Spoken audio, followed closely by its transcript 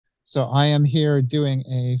So I am here doing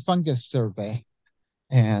a fungus survey.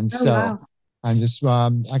 And Oh, so wow.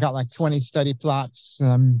 I got like 20 study plots.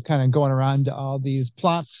 I'm kind of going around to all these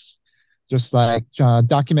plots, just like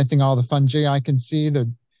documenting all the fungi I can see. They're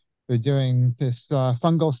doing this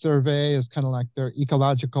fungal survey is kind of like their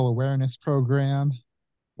ecological awareness program.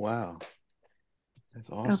 Wow, that's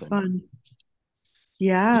Oh, awesome. fun.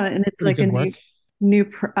 Yeah, Yeah, and it's pretty like a good work.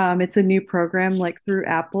 it's a new program like through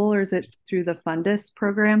Apple, or is it through the Fundus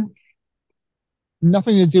program?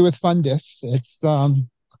 Nothing to do with fungus.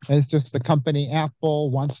 It's just the company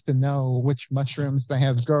Apple wants to know which mushrooms they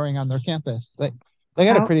have growing on their campus. They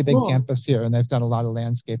got a Oh, pretty big cool. campus here, and they've done a lot of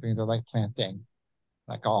landscaping. They're like planting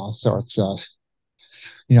like all sorts of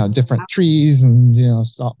different trees and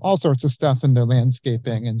so all sorts of stuff in their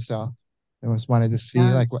landscaping. And so I was wanted to see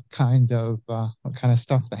Yeah. like what kind of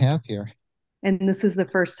stuff they have here. And this is the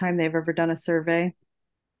first time they've ever done a survey.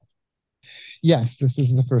 Yes, this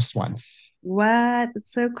is the first one. What?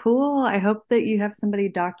 That's so cool. I hope that you have somebody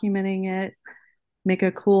documenting it, make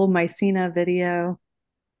a cool Mycena video.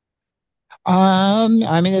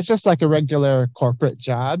 I mean, it's just like a regular corporate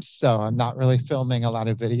job, so I'm not really filming a lot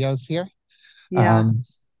of videos here. Yeah. Um,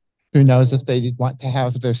 who knows if they want to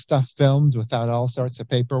have their stuff filmed without all sorts of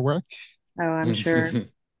paperwork? Oh, I'm sure.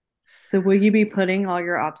 So will you be putting all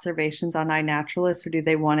your observations on iNaturalist, or do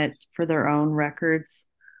they want it for their own records?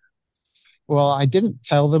 Well, I didn't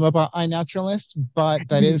tell them about iNaturalist, but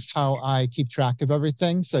that is how I keep track of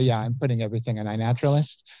everything. So yeah, I'm putting everything in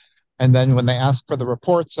iNaturalist. And then when they ask for the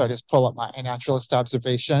reports, I just pull up my iNaturalist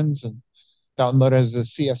observations and download it as a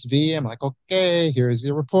CSV. I'm like, okay, here's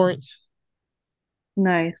your report.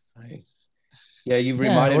 Nice. Nice. Yeah, you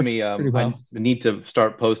Yeah, it reminded works me. pretty I well. need to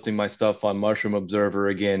start posting my stuff on Mushroom Observer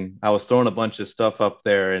again. I was throwing a bunch of stuff up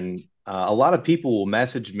there, and a lot of people will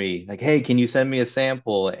message me like, "Hey, can you send me a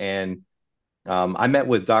sample?" And I met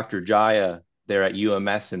with Dr. Jaya there at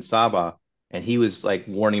UMS in Sabah, and he was like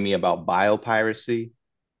warning me about biopiracy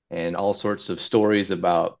and all sorts of stories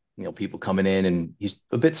about people coming in, and he's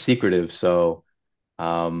a bit secretive. So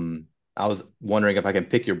I was wondering if I can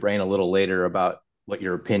pick your brain a little later about what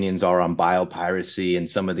your opinions are on biopiracy and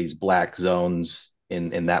some of these black zones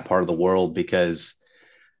in that part of the world, because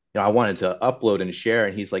I wanted to upload and share,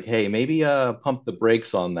 and he's like, "Hey, maybe pump the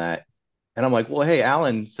brakes on that." And I'm like, "Well, hey,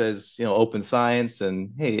 Alan says, open science,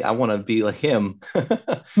 and hey, I want to be like him.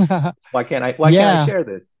 Why can't I Yeah, share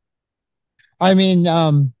this?" I mean,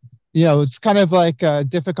 it's kind of like a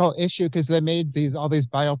difficult issue because they made these all these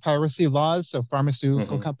biopiracy laws, so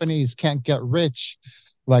pharmaceutical Hmm. companies can't get rich,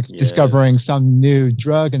 like discovering Yes. some new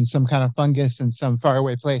drug and some kind of fungus in some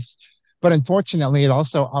faraway place. But unfortunately, it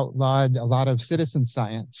also outlawed a lot of citizen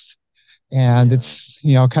science. And Yeah. it's,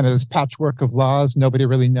 kind of this patchwork of laws. Nobody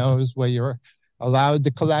really knows where you're allowed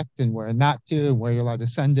to collect and where not to, where you're allowed to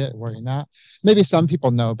send it, where you're not. Maybe some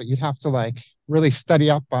people know, but you'd have to like really study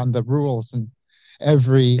up on the rules in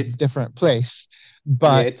every It's different place.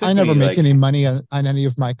 yeah, But it I took never me make like, any money on any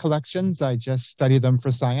of my collections. I just study them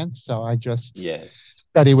for science. So I just yes.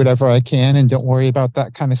 study whatever I can and don't worry about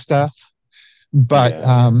that kind of stuff. But Yeah,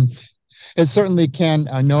 yeah. it certainly can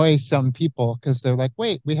annoy some people because they're like,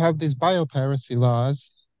 wait, we have these biopiracy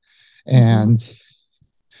laws. Hmm. And,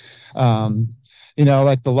 um,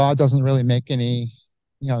 like the law doesn't really make any,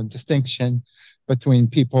 distinction between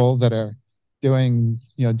people that are doing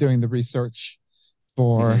the research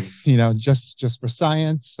for, Hmm. just for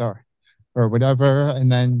science or whatever.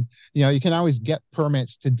 And then, you can always get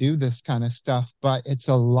permits to do this kind of stuff, but it's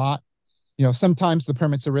a lot. Sometimes the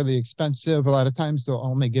permits are really expensive. A lot of times they'll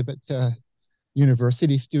only give it to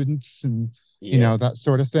university students and Yep. that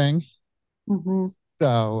sort of thing. Hmm.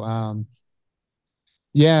 So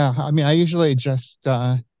yeah, I mean, I usually just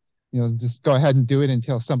go ahead and do it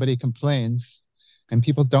until somebody complains, and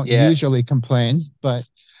people don't Yeah. usually complain, but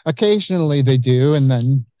occasionally they do, and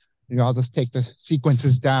then I'll just take the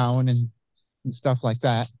sequences down and stuff like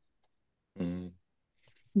that. Mhm.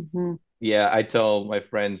 Hmm. Yeah, I tell my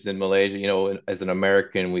friends in Malaysia, as an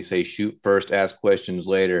American, we say shoot first, ask questions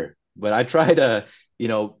later. But I try to,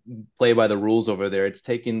 play by the rules over there. It's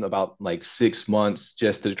taken about like 6 months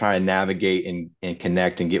just to try and navigate and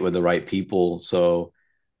connect and get with the right people. So,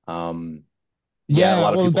 yeah, a Yeah,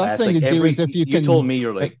 lot of well, the people best ask thing like to do is if you you told can, me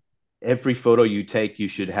you're uh, like every photo you take, you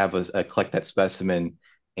should have collect that specimen.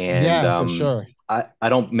 And yeah, for sure. I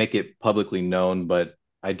don't make it publicly known, but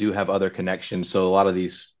I do have other connections. So a lot of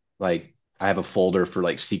these, like, I have a folder for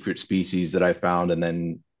like secret species that I found, and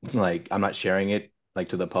then like I'm not sharing it like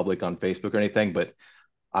to the public on Facebook or anything, but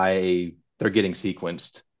they're getting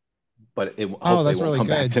sequenced, but it Oh, hopefully that's won't really come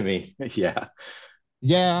back good. to me. Yeah.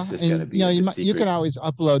 Yeah, Is this going to and be a good you can secret? always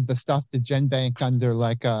upload the stuff to GenBank under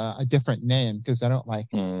like a different name because I don't like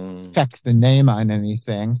Mm, check the name on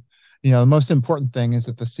anything. The most important thing is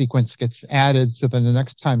that the sequence gets added so then the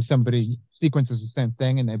next time somebody sequences the same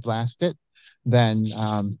thing and they blast it, then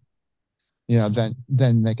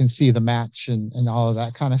then they can see the match and all of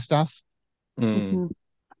that kind of stuff. mm. Hmm.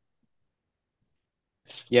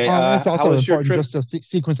 Yeah. And it's How also was your important trip? just to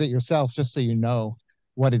sequence it yourself, just so you know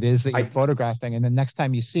what it is that you're I photographing. And the next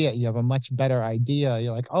time you see it, you have a much better idea.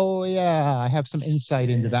 You're like, oh yeah, I have some insight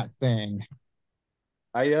into yeah. that thing.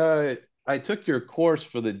 I uh I took your course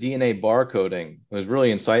for the DNA barcoding. It was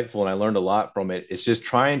really insightful and I learned a lot from it. It's just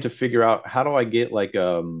trying to figure out how do I get like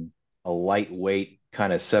a lightweight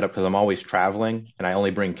kind of setup because I'm always traveling and I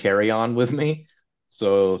only bring carry-on with me.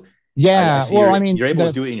 So I Yeah, see well, I mean, you're able to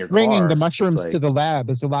the do it in your bringing the car. It's mushrooms to like, the lab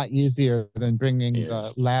is a lot easier than bringing yeah.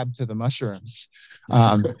 the lab to the mushrooms.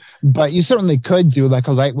 Um, but you certainly could do like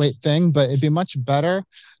a lightweight thing, but it'd be much better.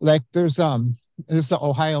 Like there's the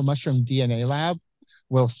Ohio Mushroom DNA Lab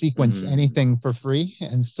will sequence Mm, anything for free.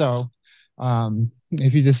 And so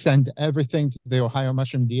if you just send everything to the Ohio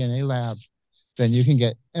Mushroom DNA Lab, then you can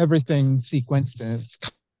get everything sequenced and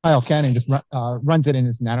Kyle Canning just runs it in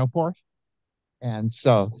his nanopore. And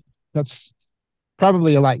so that's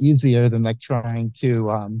probably a lot easier than like trying to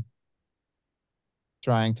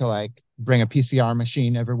like bring a PCR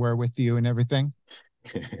machine everywhere with you and everything.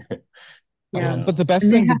 Yeah. yeah. But the best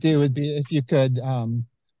And they thing to have, do would be if you could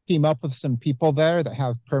team up with some people there that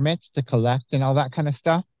have permits to collect and all that kind of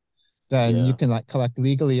stuff. Then you Yeah. can like collect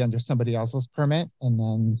legally under somebody else's permit, and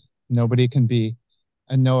then nobody can be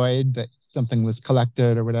annoyed that something was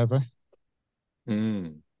collected or whatever.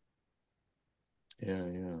 Mm, yeah,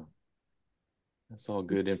 yeah. That's all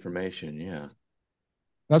good information. Yeah.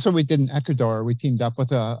 That's what we did in Ecuador. We teamed up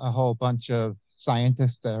with a whole bunch of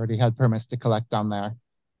scientists that already had permits to collect down there.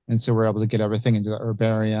 And so we're able to get everything into the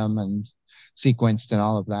herbarium and sequenced and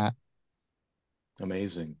all of that.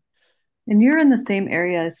 Amazing. and you're in the same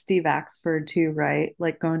area as Steve Axford too, right?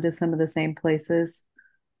 Like going to some of the same places,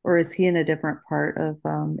 or is he in a different part of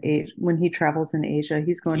Asia when he travels in Asia?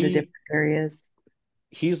 He's going to different He areas.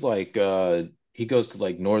 he's like he goes to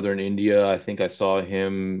like northern India. I think I saw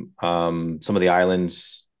him some of the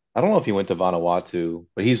islands. I don't know if he went to Vanuatu,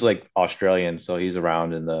 but he's like Australian, so he's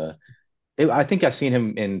around in I think I've seen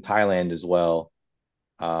him in Thailand as well.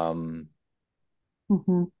 Um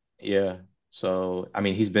Hmm. yeah. So I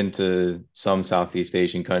mean he's been to some Southeast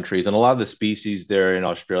Asian countries and a lot of the species there in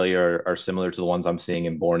Australia are similar to the ones I'm seeing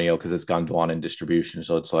in Borneo because it's Gondwana in distribution.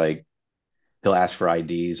 So it's like he'll ask for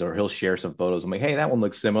IDs or he'll share some photos. I'm like, hey, that one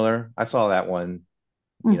looks similar. I saw that one,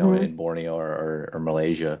 Hmm. in Borneo or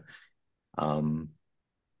Malaysia. Um,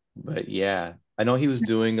 but yeah, I know he was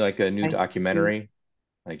doing like a new Nice to see. documentary,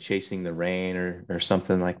 like Chasing the Rain or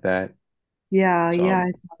something like that. Yeah, So yeah,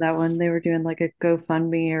 I saw that one. They were doing like a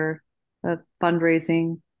GoFundMe or a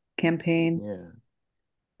fundraising campaign. yeah,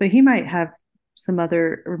 But he might have some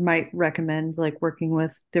other, or might recommend like working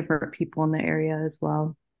with different people in the area as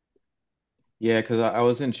well. yeah, because I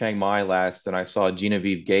was in Chiang Mai last and I saw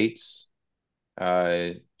Genevieve Gates.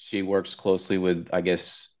 She works closely with, I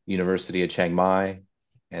guess, University of Chiang Mai,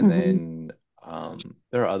 and Hmm. then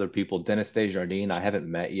there are other people. Dennis Desjardins, I haven't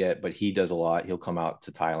met yet, but he does a lot. He'll come out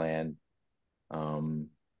to Thailand. Um,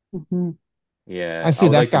 Hmm. yeah, I I see would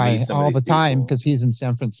that like to guy meet some of all these the time people. because he's in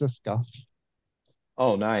San Francisco.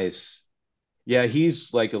 Oh, nice. Yeah,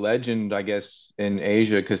 he's like a legend, I guess, in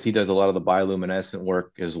Asia because he does a lot of the bioluminescent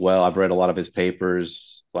work as well. I've read a lot of his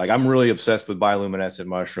papers. Like, I'm really obsessed with bioluminescent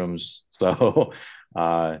mushrooms. So,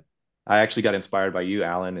 uh, I actually got inspired by you,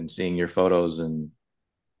 Alan, and seeing your photos and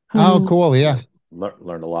Oh, Hmm. cool. yeah, Yeah.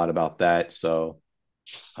 learned a lot about that. So,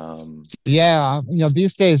 um, Yeah.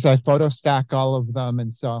 These days I photo stack all of them.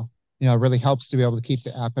 And so, it really helps to be able to keep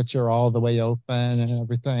the aperture all the way open and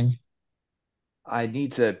everything. I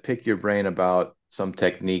need to pick your brain about some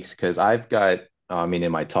techniques because I've got, I mean,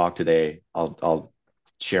 in my talk today, I'll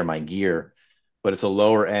share my gear, but it's a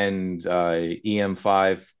lower end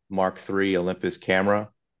EM5 Mark III Olympus camera,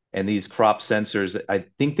 and these crop sensors, I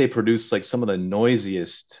think they produce like some of the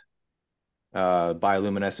noisiest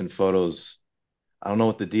bioluminescent photos. I don't know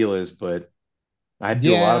what the deal is, but I have to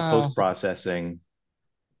do a lot of Yeah. post processing.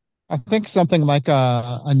 I think something like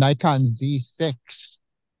a Nikon Z6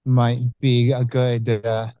 might be a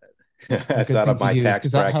That's good out thing of to my use tax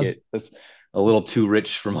because that has bracket. That's a little too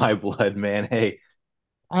rich for my blood, man. Hey,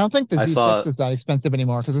 I don't think the I Z6 saw. is that expensive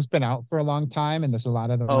anymore because it's been out for a long time and there's a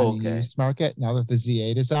lot of them on Oh, the okay. used market now that the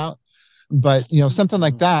Z8 is out. But something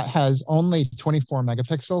like Mm. that has only 24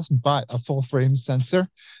 megapixels, but a full frame sensor.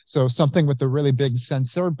 So something with a really big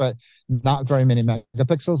sensor, but not very many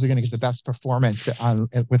megapixels, you're going to get the best performance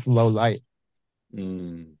with low light.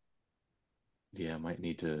 Mm. Yeah, I might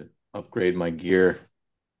need to upgrade my gear.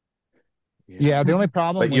 Yeah. Yeah, the only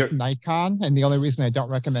problem But with you're Nikon, and the only reason I don't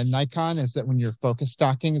recommend Nikon, is that when you're focus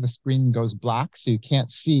stocking, the screen goes black, so you can't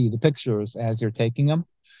see the pictures as you're taking them. yeah,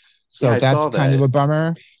 So I that's saw kind of that. a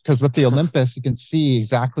bummer because with the Olympus, you can see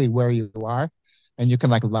exactly where you are, and you can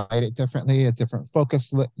like light it differently at different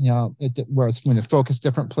focus, whereas when you focus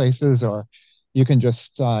different places, or you can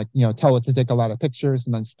just tell it to take a lot of pictures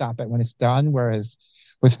and then stop it when it's done. Whereas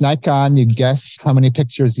with Nikon, you guess how many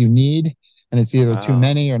pictures you need, and it's either too Wow.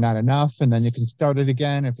 many or not enough, and then you can start it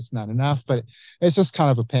again if it's not enough. But it's just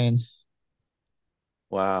kind of a pain.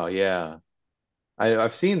 Wow, yeah.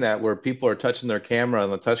 I've seen that where people are touching their camera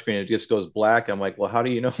on the touchscreen and it just goes black. I'm like, well, how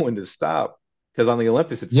do you know when to stop? Because on the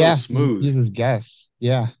Olympus, it's so Yeah, smooth. you just guess.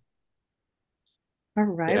 Yeah. All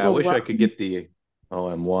right. Yeah, I Well, wish I could welcome. get the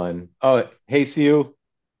OM1. Oh, hey, Sue.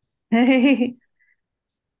 Hey.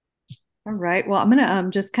 All right. Well, I'm gonna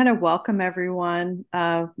just kind of welcome everyone.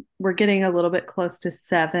 We're getting a little bit close to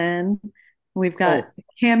 7. We've got Oh, a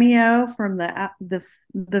cameo from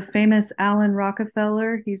the famous Alan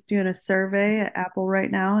Rockefeller. He's doing a survey at Apple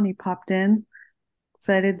right now, and he popped in.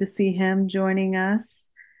 Excited to see him joining us.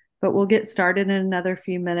 But we'll get started in another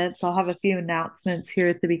few minutes. I'll have a few announcements here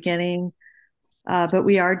at the beginning. But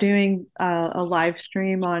we are doing a live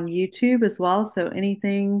stream on YouTube as well. So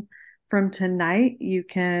anything from tonight, you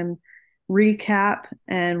can recap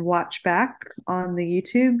and watch back on the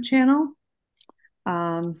YouTube channel.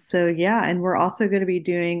 So yeah, and we're also going to be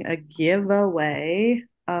doing a giveaway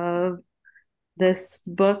of this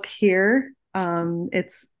book here.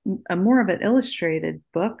 It's a more of an illustrated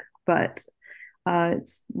book, but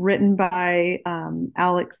it's written by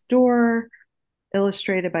Alex Dorr,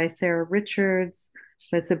 illustrated by Sarah Richards.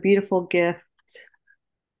 It's a beautiful gift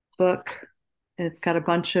book. It's got a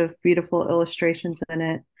bunch of beautiful illustrations in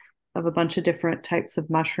it of a bunch of different types of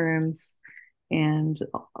mushrooms and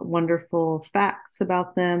wonderful facts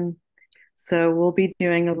about them. So we'll be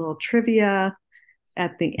doing a little trivia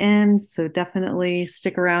at the end. So definitely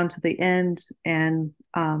stick around to the end and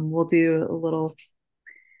we'll do a little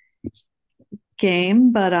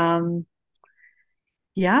game. But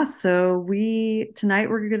yeah, so we tonight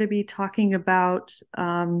we're going to be talking about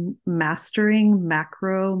mastering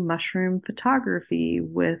macro mushroom photography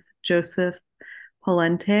with Joseph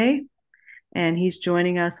Pallante, and he's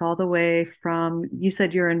joining us all the way from. You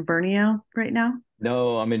said you're in Borneo right now,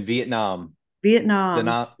 no, I'm in Vietnam. Vietnam.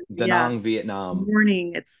 Da Yeah, Nang, Vietnam.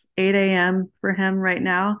 morning. It's 8 a.m. for him right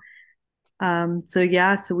now. So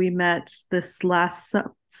yeah, so we met this last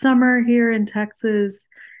summer here in Texas.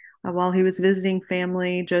 While he was visiting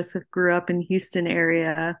family. Joseph grew up in Houston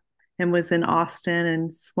area and was in Austin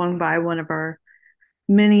and swung by one of our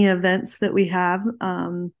many events that we have,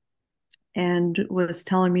 and was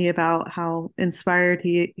telling me about how inspired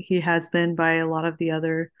he has been by a lot of the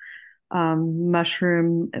other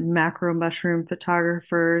mushroom macro mushroom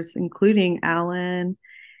photographers, including Alan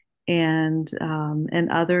and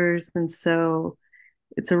others. And so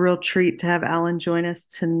it's a real treat to have Alan join us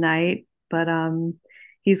tonight. But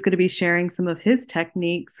he's going to be sharing some of his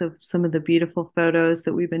techniques of some of the beautiful photos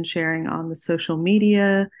that we've been sharing on the social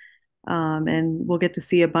media. And we'll get to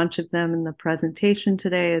see a bunch of them in the presentation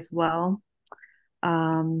today as well.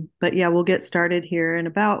 But yeah, we'll get started here in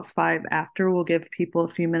about 5 after. We'll give people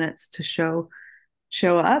a few minutes to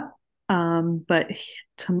show up. But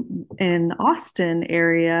in Austin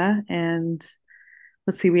area, and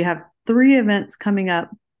let's see, we have 3 events coming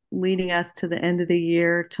up leading us to the end of the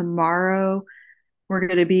year. Tomorrow, we're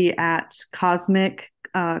going to be at Cosmic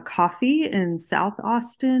Coffee in South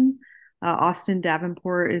Austin. Austin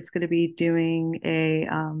Davenport is going to be doing a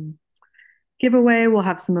giveaway. We'll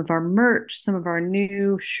have some of our merch, some of our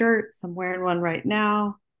new shirts. I'm wearing one right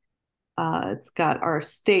now. It's got our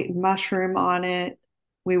state mushroom on it.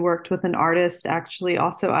 We worked with an artist actually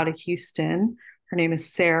also out of Houston. Her name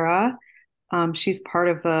is Sarah. She's part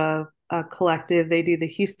of a collective. They do the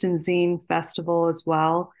Houston Zine Festival as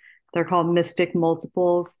well. They're called Mystic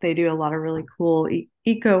Multiples. They do a lot of really cool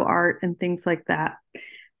eco art and things like that.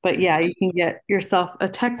 But yeah, you can get yourself a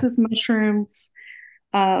Texas mushrooms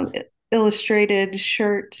uh, illustrated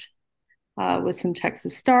shirt with some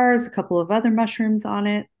Texas stars, a couple of other mushrooms on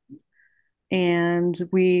it. And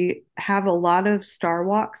we have a lot of star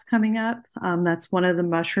walks coming up. That's one of the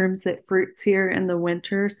mushrooms that fruits here in the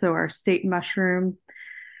winter. So our state mushroom,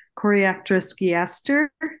 Coreopteris giaster,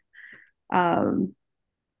 um,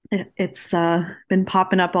 It's been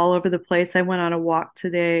popping up all over the place. I went on a walk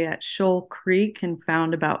today at Shoal Creek and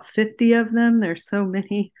found about 50 of them. There's so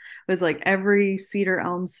many. It was like every cedar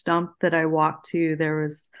elm stump that I walked to, there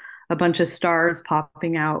was a bunch of stars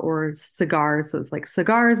popping out, or cigars. So it's like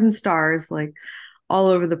cigars and stars, like all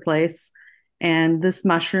over the place. And this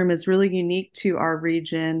mushroom is really unique to our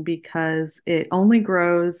region because it only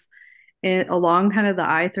grows along kind of the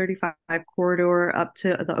I-35 corridor up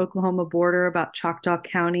to the Oklahoma border, about Choctaw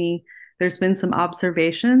County. There's been some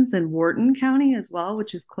observations in Wharton County as well,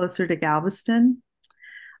 which is closer to Galveston.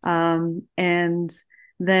 And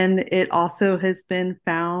then it also has been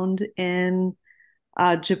found in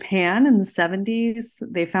Japan in the 70s.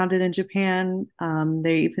 They found it in Japan.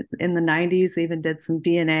 They in the 90s, they even did some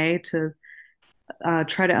DNA to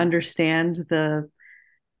try to understand the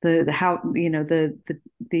how, the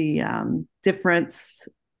difference,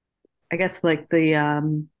 I guess, like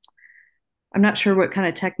I'm not sure what kind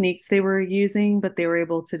of techniques they were using, but they were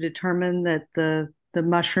able to determine that the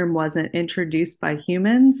mushroom wasn't introduced by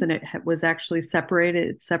humans, and it was actually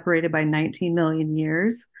separated by 19 million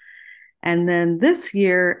years. And then this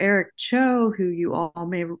year, Eric Cho, who you all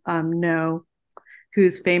may know,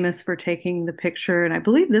 who's famous for taking the picture, and I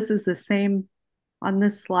believe this is the same on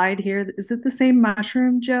this slide here. Is it the same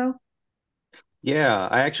mushroom, Joe? Yeah,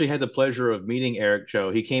 I actually had the pleasure of meeting Eric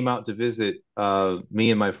Cho. He came out to visit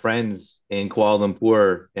me and my friends in Kuala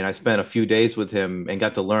Lumpur, and I spent a few days with him and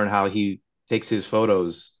got to learn how he takes his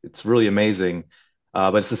photos. It's really amazing.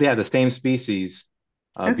 But it's, yeah, the same species,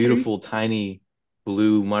 Okay. beautiful tiny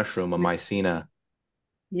blue mushroom, a mycena.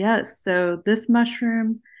 Yes. So this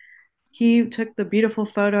mushroom, he took the beautiful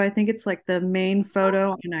photo. I think it's like the main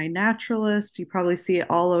photo in iNaturalist. You probably see it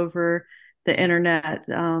all over the internet.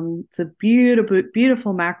 It's a beautiful,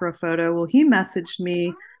 beautiful macro photo. Well, he messaged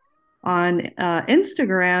me on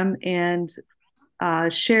Instagram and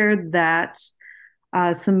shared that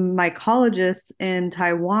some mycologists in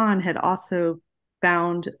Taiwan had also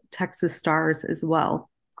found Texas stars as well.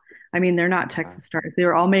 I mean, they're not Texas stars. They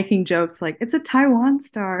were all making jokes like, it's a Taiwan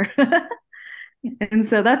star. And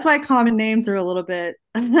so that's why common names are a little bit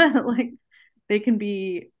like, they can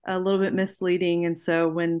be a little bit misleading. And so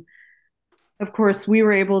when, of course, we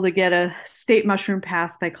were able to get a state mushroom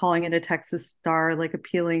pass by calling it a Texas star, like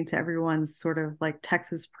appealing to everyone's sort of like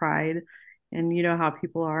Texas pride. And you know how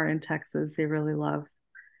people are in Texas, they really love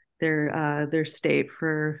their state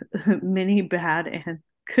for many bad and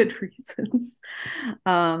good reasons.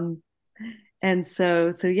 Um, and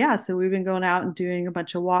so yeah, so we've been going out and doing a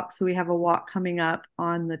bunch of walks. So we have a walk coming up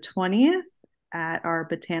on the 20th at our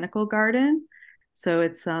botanical garden. So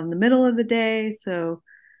it's the middle of the day. So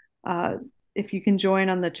uh, if you can join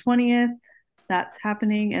on the 20th, that's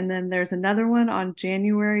happening. And then there's another one on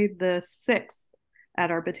January the 6th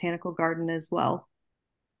at our botanical garden as well.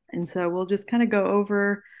 And so we'll just kind of go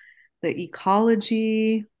over the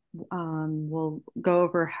ecology. We'll go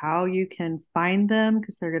over how you can find them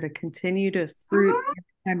because they're going to continue to fruit every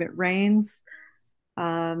time it rains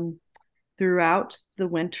um, throughout the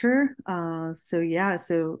winter. So yeah,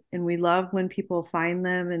 and we love when people find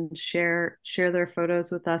them and share their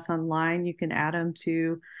photos with us online. You can add them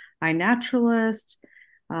to iNaturalist.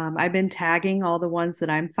 I've been tagging all the ones that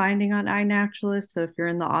I'm finding on iNaturalist. So if you're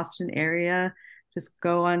in the Austin area, just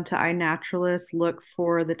go on to iNaturalist, look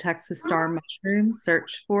for the Texas Star mushroom,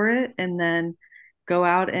 search for it, and then go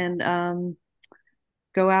out and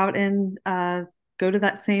go out and go to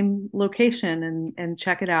that same location and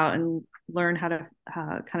check it out and learn how to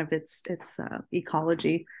kind of its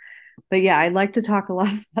ecology. But yeah, I like to talk a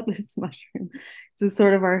lot about this mushroom. This is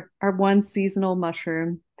sort of our one seasonal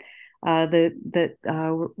mushroom that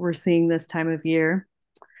we're seeing this time of year.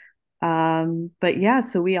 But yeah,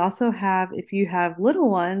 so we also have, if you have little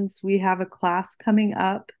ones, we have a class coming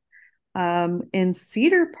up in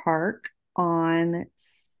Cedar Park on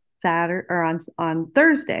Saturday or on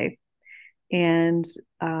Thursday. And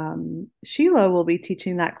Sheila will be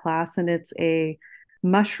teaching that class, and it's a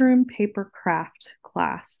mushroom paper craft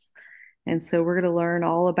class. And so we're going to learn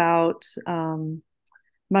all about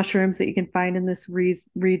mushrooms that you can find in this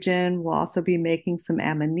region. We'll also be making some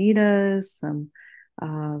amanitas, some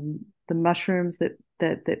the mushrooms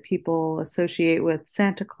that people associate with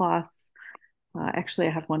Santa Claus. Actually,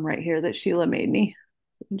 I have one right here that Sheila made me.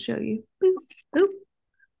 I can show you. Boop, boop,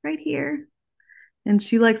 right here. And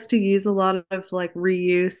she likes to use a lot of like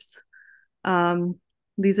reuse. Um,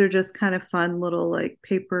 these are just kind of fun little like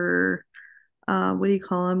paper, what do you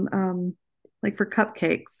call them? Like for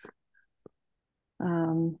cupcakes.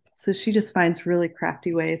 So she just finds really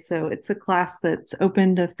crafty ways. So it's a class that's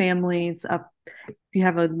open to families up. If you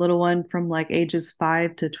have a little one from like ages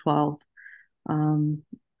 5 to 12,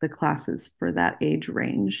 the classes for that age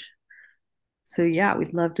range. So yeah,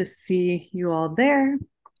 we'd love to see you all there.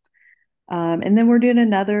 And then we're doing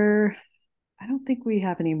another, I don't think we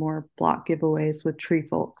have any more block giveaways with tree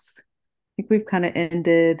folks. I think we've kind of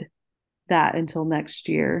ended that until next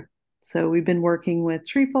year. So we've been working with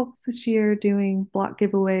tree folks this year, doing block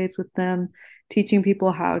giveaways with them, teaching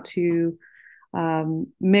people how to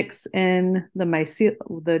mix in the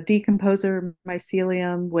decomposer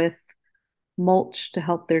mycelium with mulch to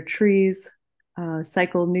help their trees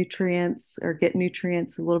cycle nutrients or get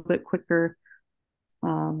nutrients a little bit quicker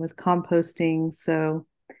with composting. So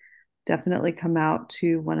definitely come out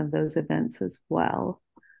to one of those events as well.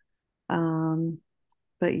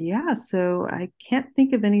 But yeah, so I can't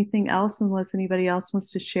think of anything else unless anybody else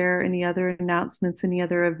wants to share any other announcements, any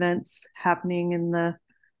other events happening in the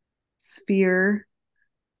sphere,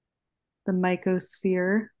 the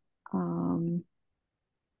mycosphere. And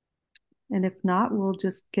if not, we'll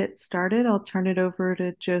just get started. I'll turn it over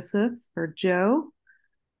to Joseph or Joe.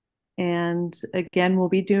 And again, we'll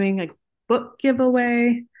be doing a book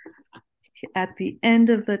giveaway at the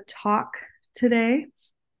end of the talk today.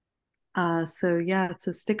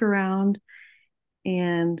 So stick around,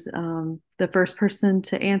 and the first person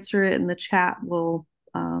to answer it in the chat will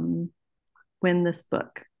win this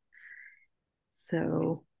book.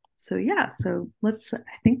 So let's, I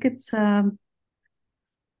think it's,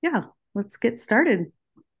 let's get started.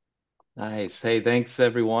 Nice. Hey, thanks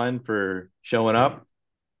everyone for showing up.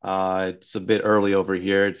 It's a bit early over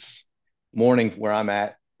here. It's morning where I'm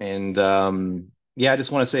at. And I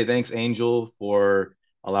just want to say thanks, Angel, for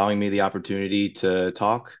allowing me the opportunity to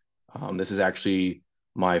talk. This is actually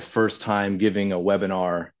my first time giving a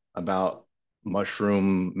webinar about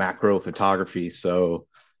mushroom macro photography. So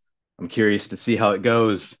I'm curious to see how it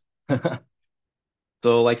goes.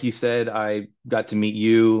 So like you said, I got to meet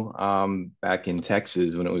you back in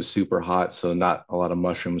Texas when it was super hot. So not a lot of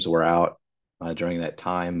mushrooms were out during that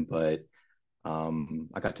time, but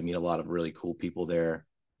I got to meet a lot of really cool people there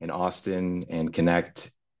in Austin and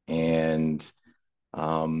connect. And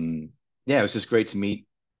it was just great to meet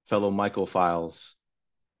fellow mycophiles.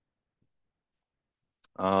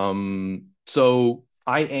 So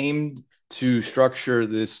I aimed to structure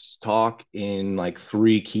this talk in like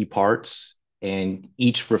three key parts, and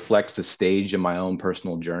each reflects a stage in my own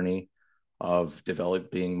personal journey of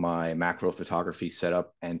developing my macro photography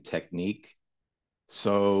setup and technique.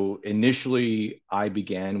 So initially, I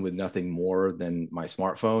began with nothing more than my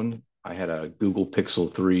smartphone. I had a Google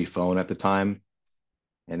Pixel 3 phone at the time,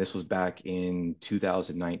 and this was back in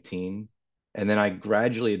 2019. And then I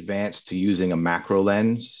gradually advanced to using a macro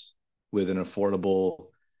lens with an affordable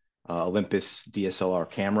Olympus DSLR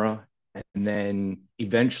camera. And then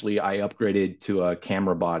eventually I upgraded to a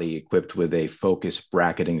camera body equipped with a focus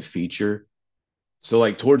bracketing feature. So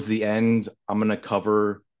like towards the end, I'm going to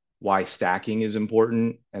cover why stacking is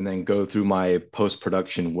important and then go through my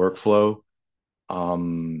post-production workflow.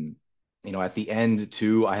 At the end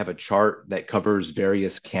too, I have a chart that covers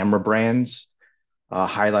various camera brands,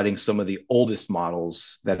 highlighting some of the oldest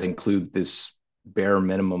models that include this bare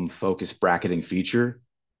minimum focus bracketing feature.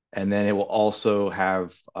 And then it will also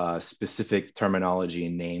have specific terminology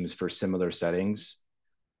and names for similar settings.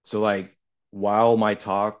 So like while my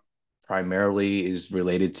talk primarily is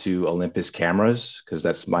related to Olympus cameras, because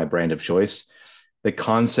that's my brand of choice, the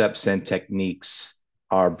concepts and techniques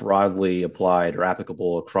are broadly applied or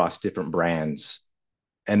applicable across different brands.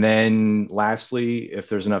 And then lastly, if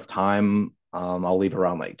there's enough time, I'll leave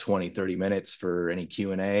around like 20, 30 minutes for any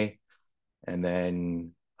Q&A. And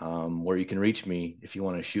then where you can reach me if you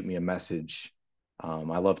want to shoot me a message.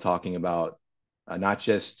 I love talking about not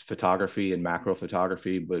just photography and macro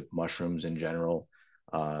photography, but mushrooms in general,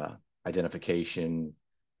 identification,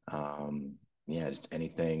 just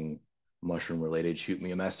anything mushroom related, shoot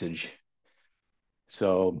me a message.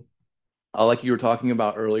 So like you were talking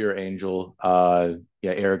about earlier, Angel,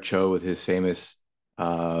 Eric Cho with his famous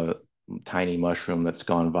tiny mushroom that's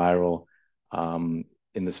gone viral.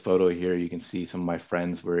 In this photo here, you can see some of my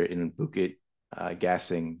friends were in Bukit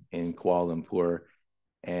Gasing in Kuala Lumpur,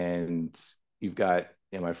 and you've got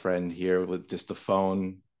my friend here with just the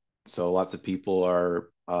phone. So lots of people are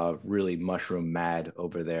really mushroom mad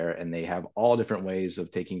over there, and they have all different ways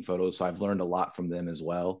of taking photos. So I've learned a lot from them as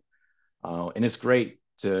well. And it's great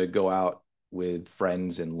to go out with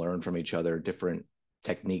friends and learn from each other different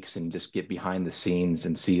techniques and just get behind the scenes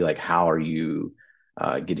and see like how are you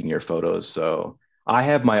getting your photos. So I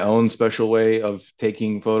have my own special way of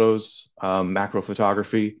taking photos, macro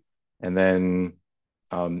photography, and then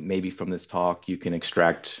maybe from this talk you can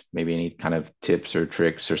extract maybe any kind of tips or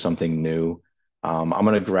tricks or something new. I'm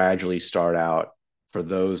going to gradually start out for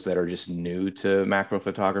those that are just new to macro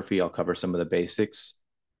photography, I'll cover some of the basics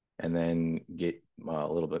and then get a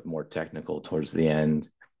little bit more technical towards the end.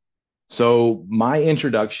 So, my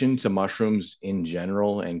introduction to mushrooms in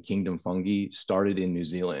general and kingdom fungi started in New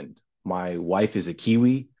Zealand. My wife is a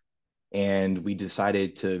Kiwi, and we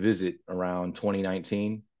decided to visit around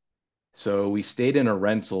 2019. So, we stayed in a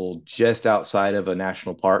rental just outside of a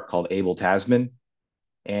national park called Abel Tasman,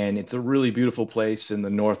 and it's a really beautiful place in the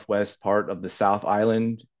northwest part of the South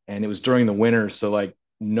Island. And it was during the winter, so like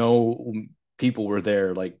no people were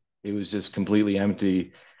there. Like it was just completely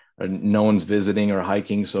empty. No one's visiting or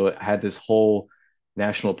hiking. So it had this whole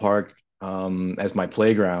national park as my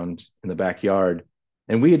playground in the backyard.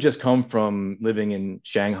 And we had just come from living in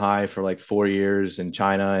Shanghai for like 4 years, in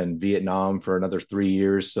China and Vietnam for another 3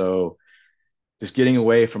 years. So just getting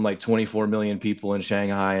away from like 24 million people in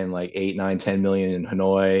Shanghai and like 8, 9, 10 million in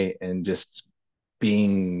Hanoi, and just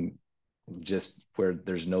being just where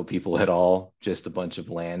there's no people at all, just a bunch of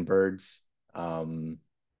land birds. Um,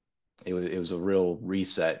 it was a real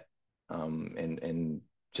reset, and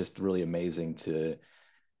just really amazing to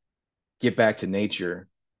get back to nature.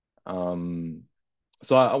 Um,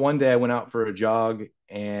 one day I went out for a jog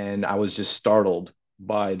and I was just startled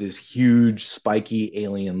by this huge spiky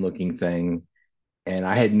alien looking thing, and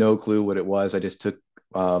I had no clue what it was. I just took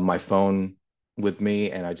my phone with me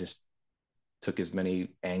and I just took as many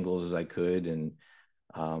angles as I could. And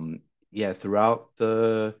yeah, throughout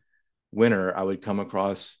the winter, I would come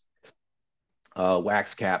across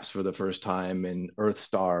wax caps for the first time, and earth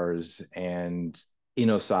stars, and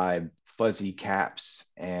inocybe fuzzy caps,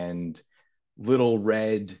 and little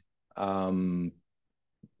red um,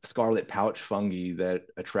 scarlet pouch fungi that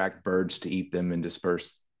attract birds to eat them and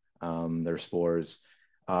disperse their spores.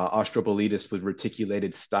 Austrobolides with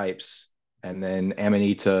reticulated stipes, and then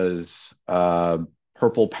Amanitas,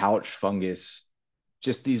 purple pouch fungus,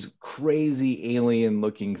 just these crazy alien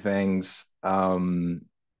looking things,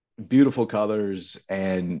 beautiful colors,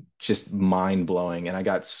 and just mind blowing. And I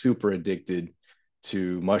got super addicted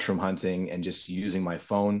to mushroom hunting and just using my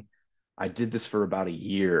phone. I did this for about a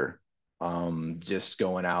year, just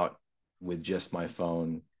going out with just my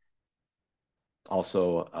phone.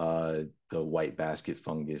 Also, the white basket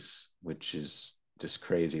fungus, which is just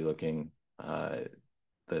crazy looking.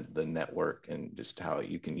 The network, and just how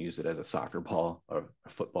you can use it as a soccer ball or a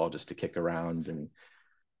football just to kick around. And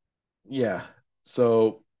yeah,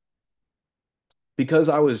 so because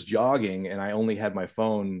I was jogging and I only had my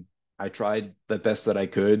phone, I tried the best that I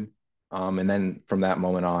could. And then from that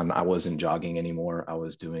moment on, I wasn't jogging anymore. I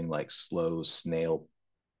was doing like slow snail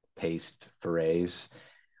paced forays.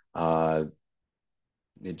 Uh,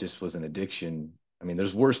 it just was an addiction. I mean,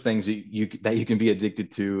 there's worse things that you can be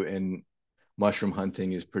addicted to, and mushroom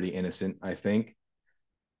hunting is pretty innocent, I think.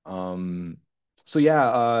 Um, so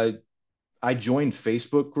yeah, I joined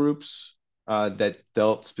Facebook groups that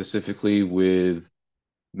dealt specifically with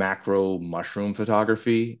macro mushroom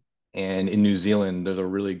photography. And in New Zealand, there's a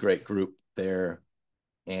really great group there,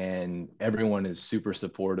 and everyone is super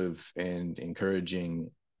supportive and encouraging.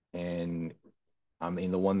 And I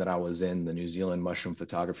mean, the one that I was in, the New Zealand mushroom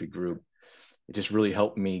photography group, it just really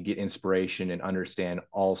helped me get inspiration and understand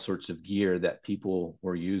all sorts of gear that people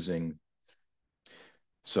were using.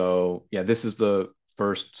 So yeah, this is the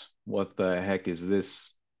first what the heck is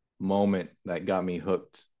this moment that got me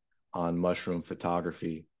hooked on mushroom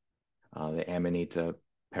photography, the Amanita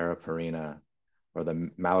paraparina, or the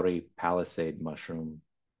Maori palisade mushroom,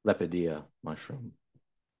 Lepidia mushroom.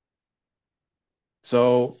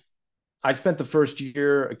 So I spent the first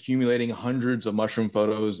year accumulating hundreds of mushroom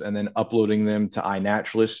photos and then uploading them to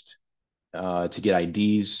iNaturalist to get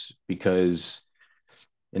IDs, because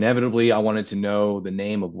inevitably I wanted to know the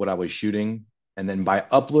name of what I was shooting. And then by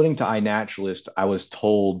uploading to iNaturalist, I was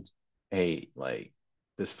told, hey, like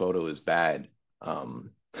this photo is bad.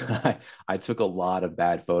 I took a lot of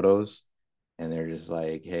bad photos, and they're just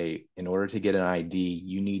like, hey, in order to get an ID,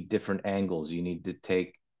 you need different angles. You need to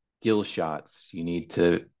take gill shots. You need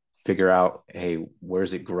to figure out, hey,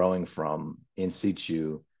 where's it growing from in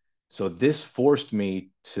situ? So this forced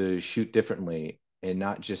me to shoot differently and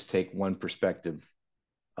not just take one perspective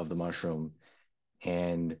of the mushroom.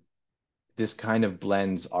 And this kind of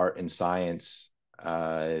blends art and science.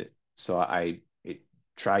 So I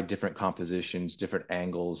tried different compositions, different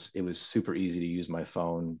angles. It was super easy to use my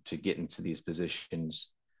phone to get into these positions.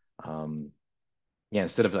 Um, yeah,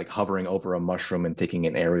 instead of like hovering over a mushroom and taking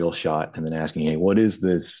an aerial shot and then asking, hey, what is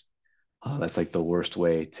this? That's like the worst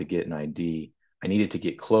way to get an ID. I needed to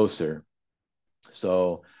get closer.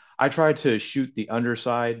 So I tried to shoot the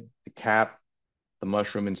underside, the cap, the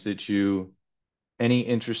mushroom in situ, any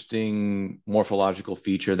interesting morphological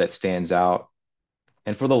feature that stands out.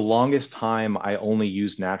 And for the longest time, I only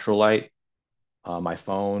used natural light, my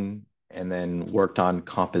phone, and then worked on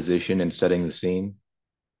composition and setting the scene.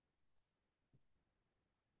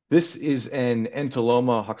 This is an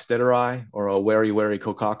Entoloma hochsteteri, or a wary wary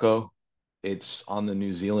kokako. It's on the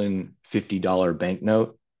New Zealand $50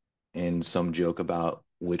 banknote, and some joke about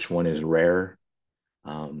which one is rare.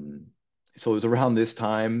 Um, so it was around this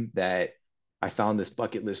time that I found this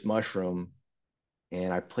bucket list mushroom,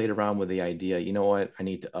 and I played around with the idea, you know what, I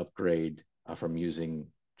need to upgrade from using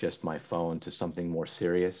just my phone to something more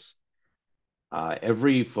serious.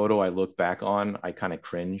 Every photo I look back on, I kind of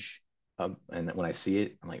cringe. And when I see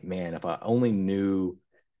it, I'm like, man, if I only knew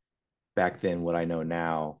back then what I know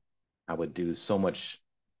now, I would do so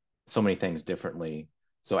many things differently.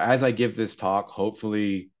 So as I give this talk,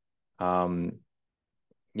 hopefully, um,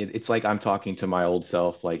 it's like I'm talking to my old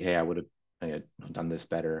self, like, hey, I had done this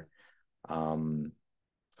better. Um,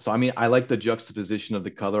 so I mean, I like the juxtaposition of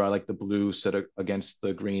the color. I like the blue set against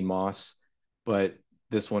the green moss, but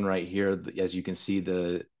this one right here, as you can see,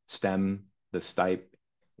 the stem, the stipe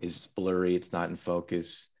is blurry. It's not in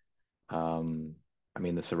focus. Um, I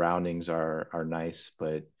mean, the surroundings are nice,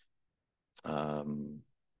 but um,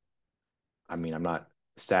 I mean, I'm not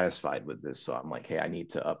satisfied with this, so I'm like, hey, I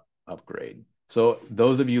need to upgrade. So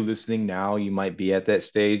those of you listening now, you might be at that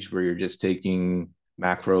stage where you're just taking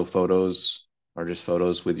macro photos or just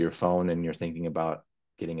photos with your phone and you're thinking about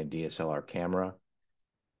getting a DSLR camera.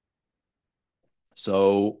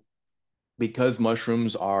 So because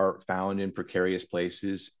mushrooms are found in precarious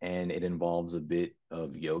places and it involves a bit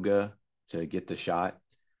of yoga to get the shot,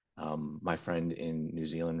 my friend in New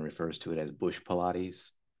Zealand refers to it as bush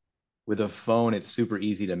Pilates. With a phone, it's super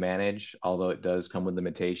easy to manage, although it does come with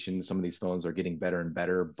limitations. Some of these phones are getting better and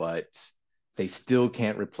better, but they still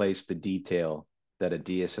can't replace the detail that a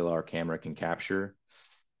DSLR camera can capture.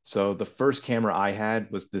 So the first camera I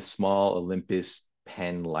had was this small Olympus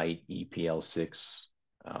Pen Light EPL6,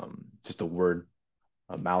 just a word,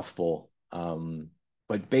 a mouthful.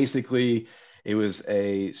 But basically, it was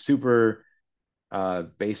a super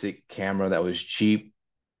basic camera that was cheap.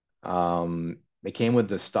 It came with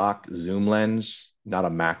the stock zoom lens, not a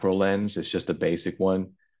macro lens. It's just a basic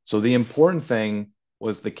one. So the important thing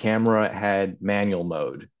was the camera had manual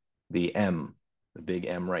mode, the M, the big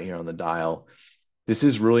M right here on the dial. This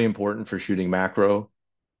is really important for shooting macro.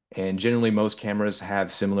 And generally, most cameras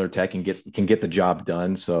have similar tech and can get the job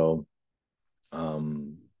done. So,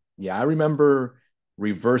 um, yeah, I remember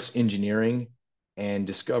reverse engineering and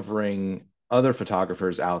discovering other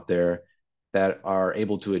photographers out there that are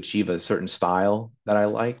able to achieve a certain style that I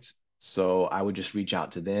liked. So I would just reach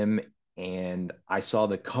out to them, and I saw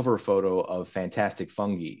the cover photo of Fantastic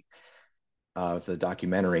Fungi of the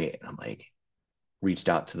documentary, and I'm like, reached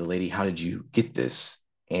out to the lady, how did you get this?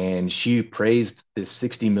 And she praised this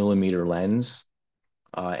 60 millimeter lens,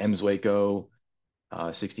 M's Waco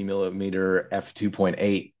 60 millimeter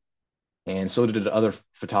f2.8, and so did other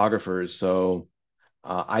photographers. So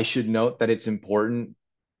I should note that it's important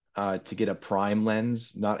to get a prime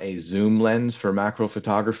lens, not a zoom lens for macro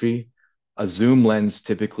photography. A zoom lens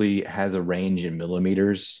typically has a range in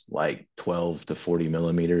millimeters, like 12 to 40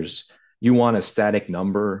 millimeters. You want a static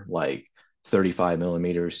number like 35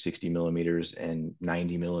 millimeters, 60 millimeters, and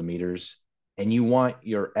 90 millimeters. And you want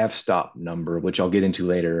your f-stop number, which I'll get into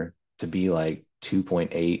later, to be like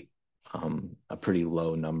 2.8, a pretty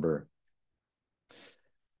low number.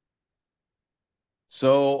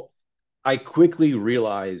 So I quickly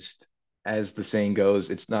realized, as the saying goes,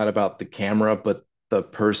 it's not about the camera, but the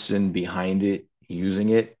person behind it using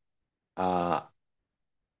it. Uh,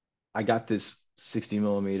 I got this 60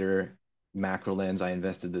 millimeter macro lens. I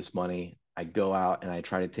invested this money. I go out and I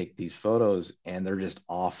try to take these photos, and they're just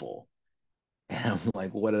awful. And I'm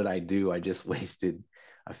like, what did I do? I just wasted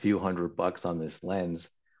a few $100 on this lens.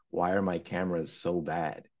 Why are my cameras so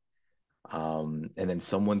bad? And then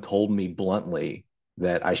someone told me bluntly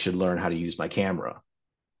that I should learn how to use my camera.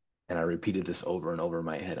 And I repeated this over and over in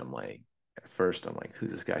my head. I'm like, at first, I'm like,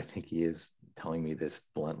 who's this guy I think he is telling me this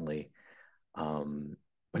bluntly? Um,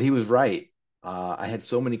 but he was right. I had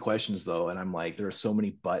so many questions though, and I'm like, there are so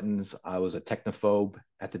many buttons. I was a technophobe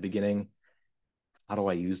at the beginning. How do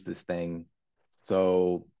I use this thing?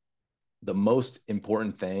 So the most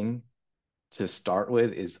important thing to start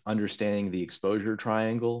with is understanding the exposure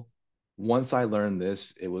triangle. Once I learned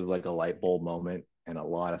this, it was like a light bulb moment, and a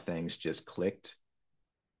lot of things just clicked.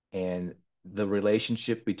 And the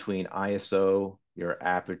relationship between ISO, your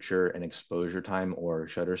aperture, and exposure time or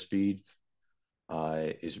shutter speed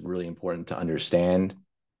is really important to understand.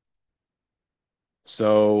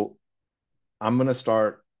 So I'm gonna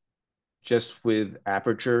start just with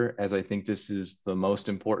aperture, as I think this is the most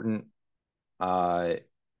important. Uh,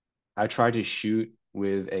 I try to shoot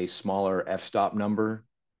with a smaller f-stop number.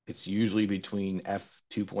 It's usually between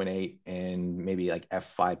f2.8 and maybe like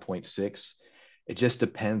f5.6. It just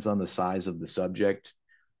depends on the size of the subject,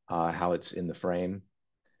 how it's in the frame.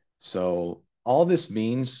 So all this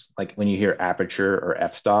means, like when you hear aperture or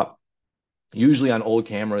f-stop, usually on old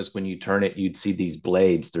cameras, when you turn it, you'd see these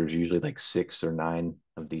blades. There's usually like 6 or 9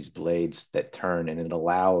 of these blades that turn, and it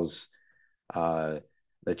allows uh,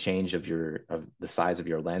 the change of the size of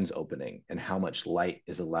your lens opening and how much light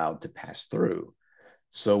is allowed to pass through.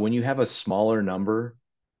 So when you have a smaller number,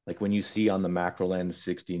 like when you see on the macro lens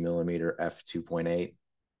 60 millimeter f2.8,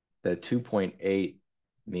 the 2.8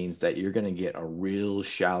 means that you're going to get a real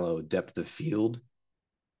shallow depth of field.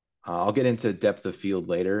 I'll get into depth of field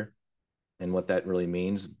later and what that really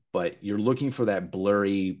means, but you're looking for that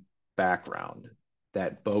blurry background,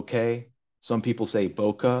 that bokeh. Some people say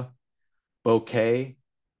bokeh. Bokeh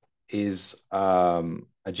is a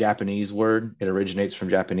Japanese word. It originates from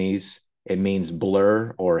Japanese. It means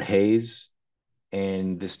blur or haze.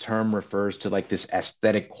 And this term refers to like this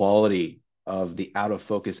aesthetic quality of the out of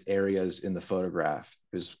focus areas in the photograph.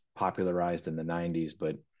 It was popularized in the 90s,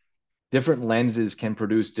 but different lenses can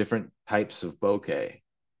produce different types of bokeh,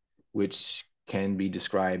 which can be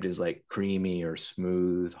described as like creamy or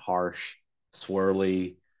smooth, harsh,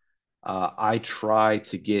 swirly. I try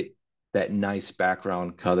to get that nice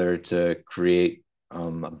background color to create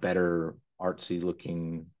a better artsy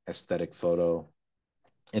looking aesthetic photo.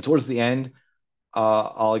 And towards the end,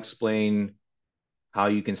 I'll explain how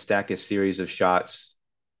you can stack a series of shots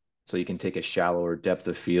so you can take a shallower depth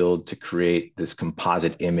of field to create this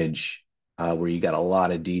composite image where you got a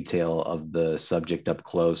lot of detail of the subject up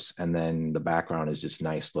close, and then the background is just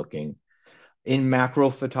nice looking. In macro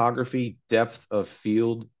photography, depth of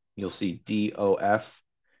field, you'll see DOF.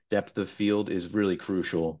 Depth of field is really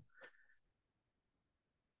crucial.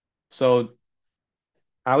 So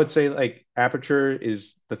I would say like aperture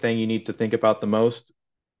is the thing you need to think about the most.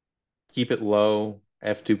 Keep it low,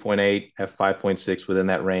 f2.8, f5.6 within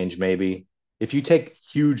that range, maybe. If you take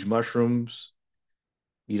huge mushrooms,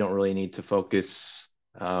 you don't really need to focus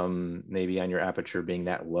maybe on your aperture being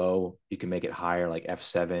that low. You can make it higher, like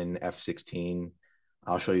f7, f16.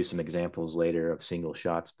 I'll show you some examples later of single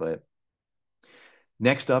shots, but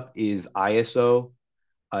next up is ISO.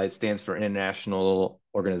 It stands for International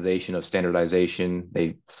Organization of Standardization.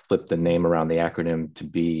 They flipped the name around the acronym to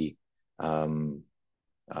be um,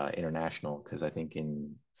 international, because I think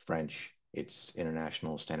in French it's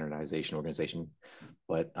International Standardization Organization.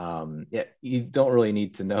 But yeah, you don't really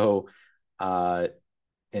need to know uh,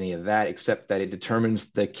 any of that, except that it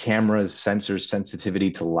determines the camera's sensor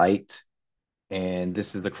sensitivity to light. And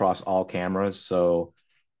this is across all cameras. So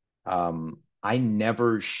I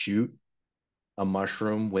never shoot a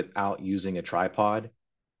mushroom without using a tripod.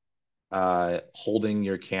 Holding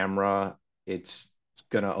your camera, it's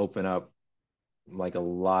going to open up like a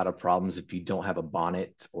lot of problems if you don't have a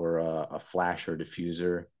bonnet or a flash or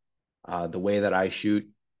diffuser. The way that I shoot,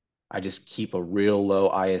 I just keep a real low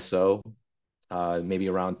ISO, maybe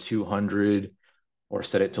around 200, or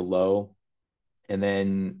set it to low. And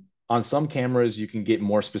then on some cameras, you can get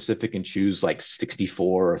more specific and choose like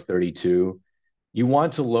 64 or 32. You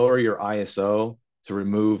want to lower your ISO to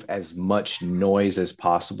remove as much noise as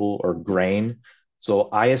possible or grain. So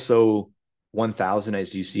ISO 1000,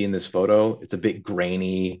 as you see in this photo, it's a bit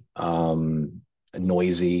grainy,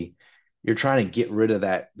 noisy. You're trying to get rid of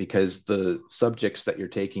that because the subjects that you're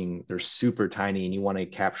taking, they're super tiny and you want to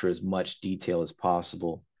capture as much detail as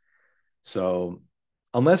possible. So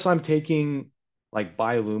unless I'm taking like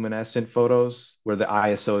bioluminescent photos where the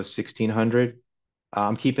ISO is 1600,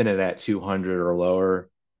 I'm keeping it at 200 or lower.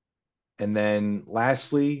 And then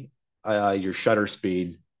lastly, your shutter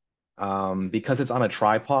speed. Because it's on a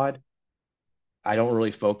tripod, I don't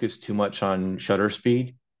really focus too much on shutter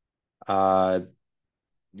speed. Uh,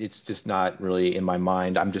 it's just not really in my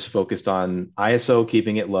mind. I'm just focused on ISO,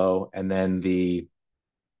 keeping it low, and then the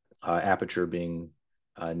aperture being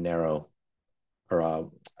narrow,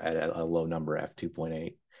 or at a low number,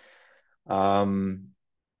 f2.8. Um,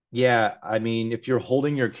 yeah, I mean, if you're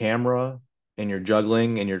holding your camera and you're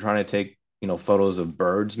juggling and you're trying to take, photos of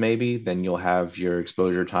birds, maybe, then you'll have your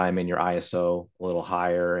exposure time and your ISO a little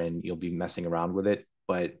higher and you'll be messing around with it.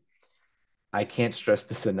 But I can't stress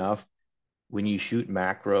this enough. When you shoot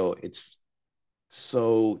macro, it's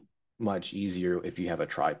so much easier if you have a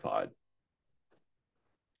tripod.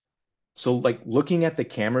 So, like looking at the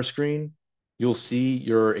camera screen, you'll see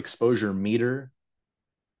your exposure meter,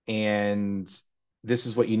 and this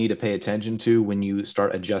is what you need to pay attention to when you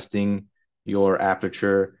start adjusting your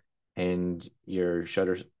aperture and your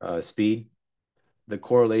shutter speed. The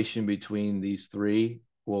correlation between these three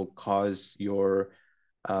will cause your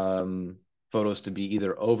photos to be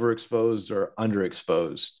either overexposed or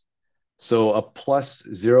underexposed. So a plus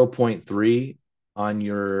 0.3 on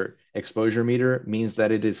your exposure meter means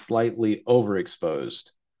that it is slightly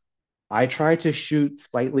overexposed. I try to shoot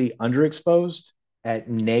slightly underexposed at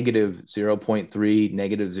negative 0.3,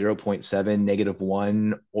 negative 0.7, negative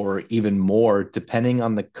 1, or even more, depending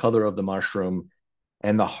on the color of the mushroom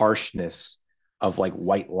and the harshness of like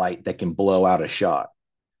white light that can blow out a shot.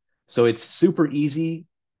 So it's super easy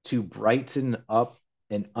to brighten up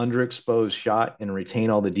an underexposed shot and retain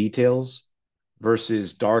all the details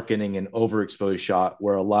versus darkening an overexposed shot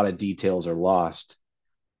where a lot of details are lost.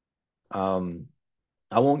 Um,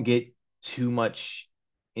 I won't get too much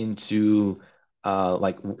into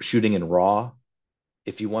like shooting in RAW.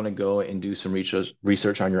 If you want to go and do some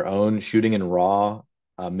research on your own, shooting in RAW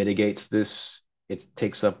mitigates this. It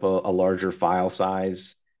takes up a larger file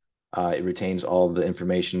size. It retains all the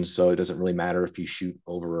information, so it doesn't really matter if you shoot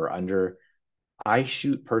over or under. I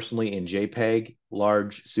shoot personally in JPEG,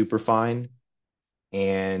 large, super fine,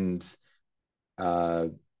 and uh,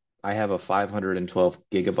 I have a 512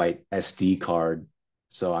 gigabyte SD card.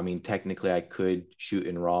 So, I mean, technically, I could shoot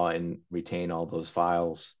in RAW and retain all those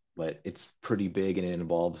files, but it's pretty big and it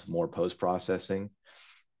involves more post processing.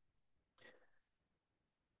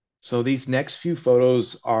 So, these next few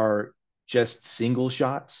photos are just single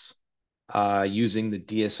shots using the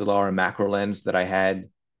DSLR and macro lens that I had.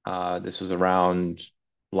 This was around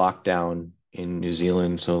lockdown in New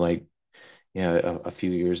Zealand. So, like, yeah, a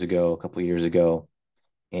few years ago, a couple of years ago.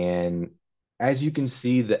 And as you can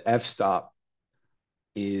see, the f-stop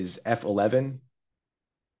is f11.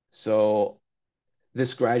 So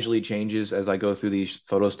this gradually changes as I go through these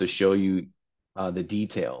photos to show you the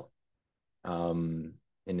detail and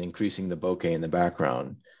increasing the bokeh in the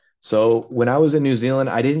background. So when I was in New Zealand,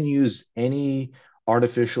 I didn't use any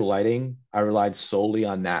artificial lighting. I relied solely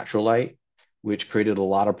on natural light, which created a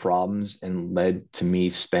lot of problems and led to me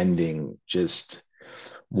spending just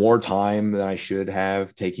more time than I should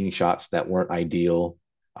have taking shots that weren't ideal.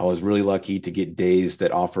 I was really lucky to get days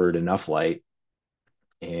that offered enough light.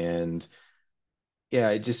 And yeah,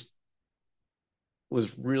 it just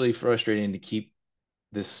was really frustrating to keep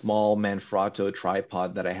this small Manfrotto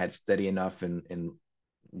tripod that I had steady enough and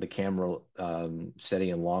the camera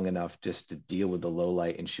steady and long enough just to deal with the low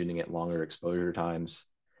light and shooting at longer exposure times.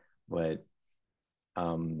 But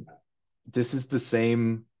um, this is the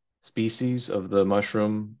same species of the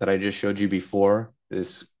mushroom that I just showed you before.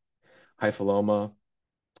 This Hypholoma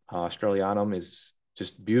Australianum is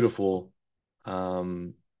just beautiful.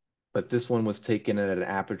 Um, but this one was taken at an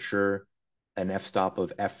aperture, an f-stop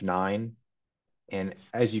of f9. And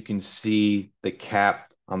as you can see, the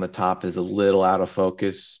cap on the top is a little out of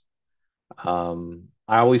focus.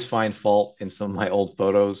 I always find fault in some of my old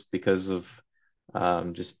photos because of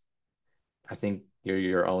just, I think you're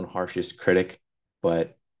your own harshest critic.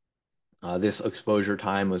 But this exposure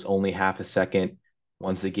time was only half a second.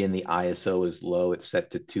 Once again, the ISO is low, it's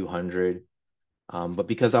set to 200. But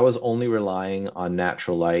because I was only relying on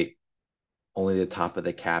natural light, only the top of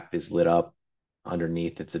the cap is lit up.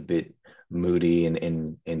 Underneath, it's a bit moody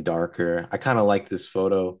and darker. I kind of like this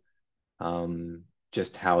photo,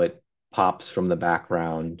 just how it pops from the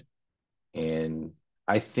background. And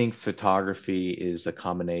I think photography is a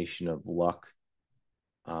combination of luck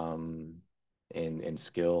um, and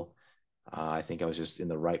skill. I think I was just in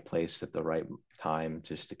the right place at the right time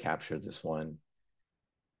just to capture this one.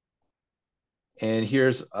 And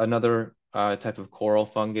here's another type of coral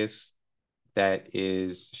fungus that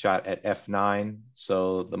is shot at f9.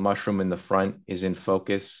 So the mushroom in the front is in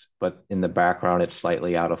focus, but in the background, it's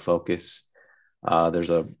slightly out of focus. There's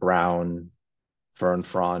a brown fern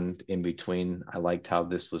frond in between. I liked how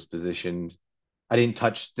this was positioned. I didn't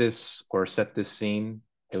touch this or set this scene.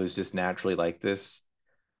 It was just naturally like this.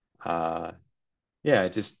 Uh, yeah,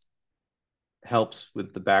 it just helps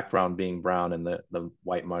with the background being brown and the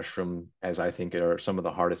white mushroom, as I think are some of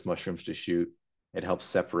the hardest mushrooms to shoot. It helps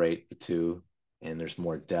separate the two, and there's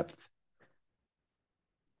more depth.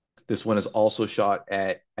 This one is also shot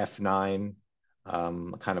at f9,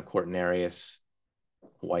 kind of Cortinarius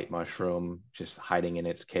white mushroom, just hiding in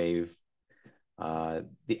its cave.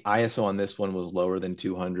 The ISO on this one was lower than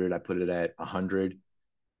 200. I put it at 100.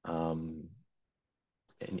 Um,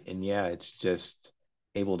 and yeah, it's just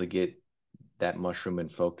able to get that mushroom in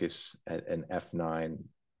focus at an f9.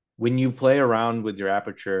 When you play around with your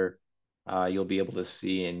aperture, you'll be able to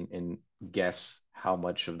see and guess how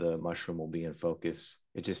much of the mushroom will be in focus.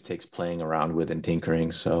 It just takes playing around with and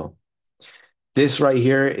tinkering. So this right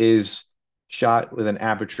here is shot with an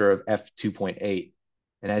aperture of f2.8.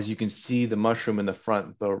 And as you can see, the mushroom in the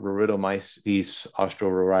front, the Rhabdomyces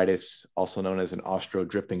austrorhoritis, also known as an austro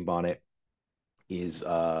dripping bonnet, is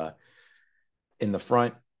in the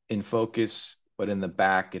front in focus, but in the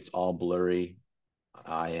back, it's all blurry.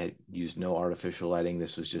 I had used no artificial lighting.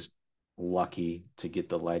 This was just lucky to get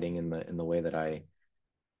the lighting in the way that I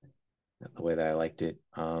liked it.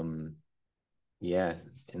 Yeah,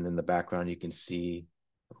 and then the background you can see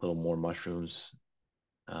a little more mushrooms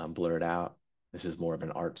blurred out. This is more of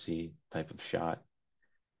an artsy type of shot.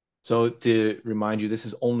 So to remind you, this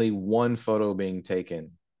is only one photo being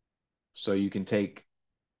taken. So you can take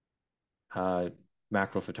uh,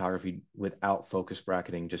 macro photography without focus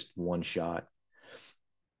bracketing, just one shot.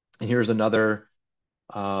 And here's another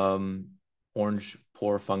orange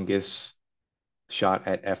pore fungus shot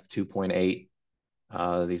at f2.8.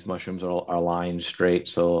 These mushrooms are lined straight,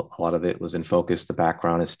 so a lot of it was in focus. The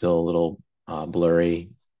background is still a little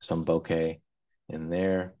blurry, some bokeh in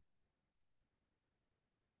there.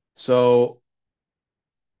 So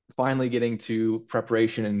finally getting to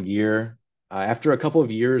preparation and gear. After a couple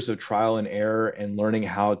of years of trial and error and learning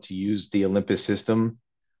how to use the Olympus system,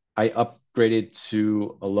 I upgraded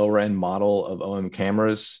to a lower end model of OM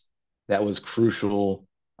cameras that was crucial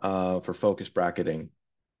for focus bracketing.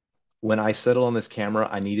 When I settled on this camera,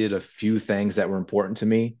 I needed a few things that were important to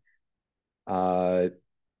me. Uh,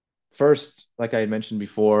 First, like I had mentioned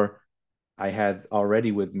before, I had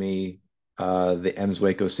already with me the EMS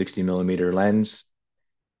Waco 60 millimeter lens.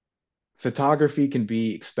 Photography can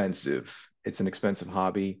be expensive. It's an expensive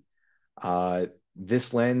hobby. Uh,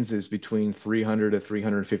 this lens is between $300 to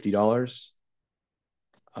 $350.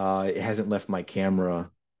 It hasn't left my camera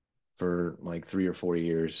for like 3 or 4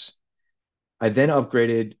 years. I then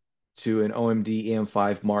upgraded to an OMD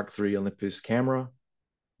EM5 Mark III Olympus camera.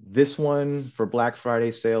 This one for Black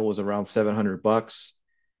Friday sale was around 700 bucks.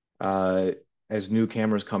 Uh, as new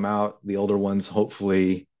cameras come out, the older ones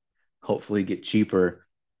hopefully get cheaper.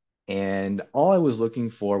 And all I was looking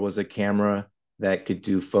for was a camera that could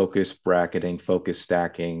do focus bracketing, focus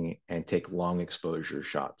stacking, and take long exposure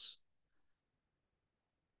shots.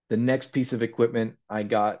 The next piece of equipment I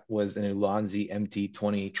got was an Ulanzi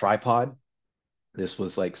MT20 tripod. This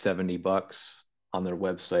was like 70 bucks on their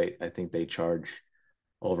website. I think they charge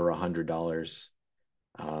over $100.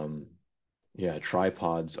 Um, yeah,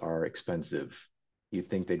 tripods are expensive. You'd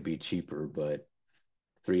think they'd be cheaper, but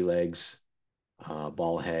 3 legs,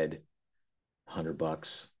 ball head, 100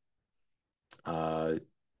 bucks. Uh,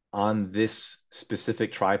 on this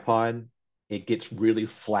specific tripod, it gets really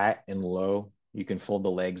flat and low. You can fold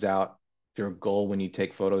the legs out. Your goal when you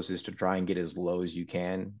take photos is to try and get as low as you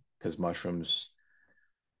can because mushrooms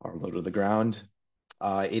are low to the ground.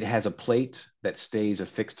 It has a plate that stays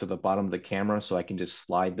affixed to the bottom of the camera, so I can just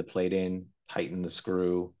slide the plate in, tighten the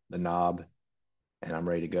screw, the knob, and I'm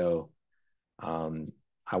ready to go. Um,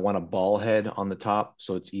 I want a ball head on the top,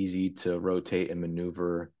 so it's easy to rotate and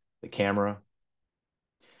maneuver the camera.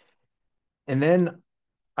 And then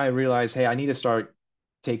I realized, hey, I need to start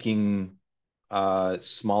taking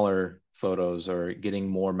smaller photos or getting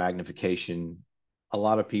more magnification. A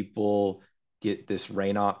lot of people get this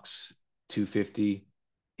Raynox 250.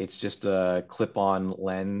 It's just a clip-on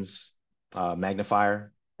lens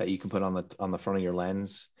magnifier that you can put on the front of your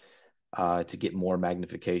lens to get more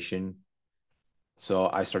magnification. So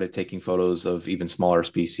I started taking photos of even smaller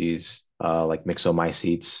species like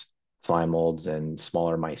Myxomycetes, slime molds, and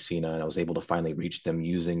smaller Mycena, and I was able to finally reach them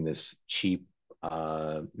using this cheap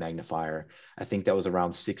magnifier. I think that was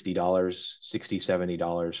around $60, $60,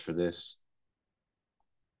 $70 for this.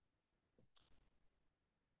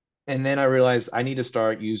 And then I realized I need to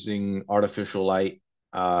start using artificial light.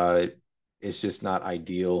 Uh, it's just not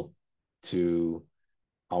ideal to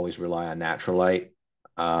always rely on natural light.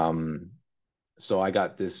 Um, so I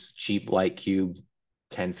got this cheap light cube,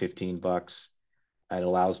 10, 15 bucks. It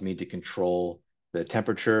allows me to control the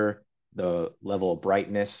temperature, the level of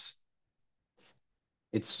brightness.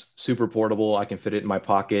 It's super portable. I can fit it in my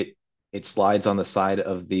pocket. It slides on the side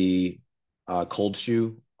of the cold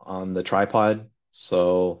shoe on the tripod.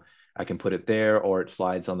 So I can put it there, or it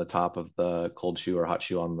slides on the top of the cold shoe or hot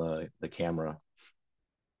shoe on the camera.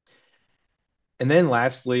 And then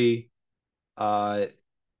lastly, uh,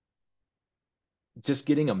 just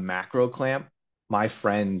getting a macro clamp. My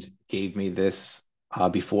friend gave me this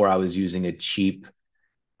before I was using a cheap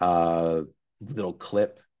little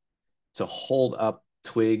clip to hold up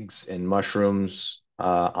twigs and mushrooms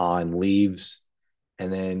on leaves.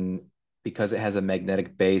 And then because it has a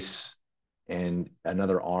magnetic base and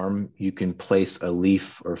another arm, you can place a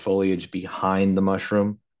leaf or foliage behind the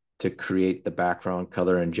mushroom to create the background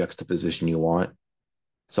color and juxtaposition you want.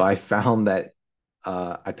 So I found that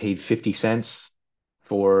I paid 50 cents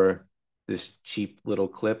for this cheap little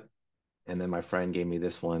clip. And then my friend gave me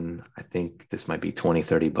this one. I think this might be 20,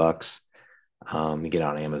 30 bucks. You get it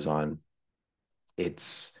on Amazon.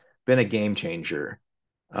 It's been a game changer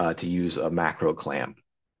to use a macro clamp.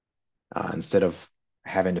 Instead of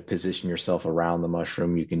having to position yourself around the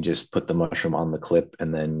mushroom, you can just put the mushroom on the clip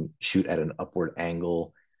and then shoot at an upward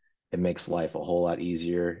angle. It makes life a whole lot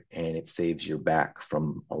easier and it saves your back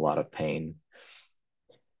from a lot of pain.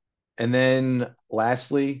 And then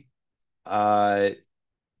lastly, uh,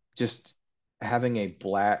 just having a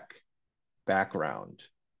black background,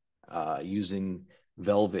 using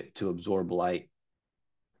velvet to absorb light.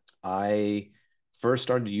 I first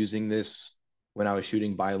started using this when I was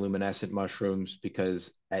shooting bioluminescent mushrooms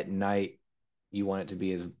because at night you want it to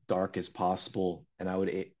be as dark as possible. And I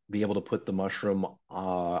would be able to put the mushroom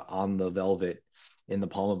on the velvet in the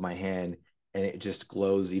palm of my hand, and it just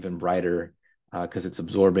glows even brighter because it's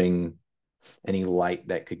absorbing any light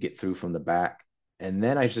that could get through from the back. And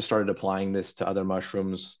then I just started applying this to other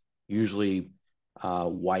mushrooms, usually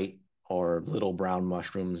white or little brown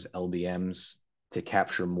mushrooms, LBMs, to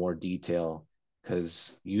capture more detail.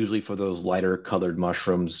 Because usually for those lighter colored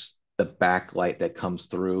mushrooms, the backlight that comes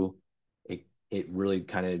through, it really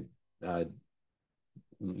kind of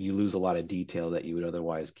you lose a lot of detail that you would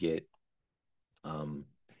otherwise get. Um,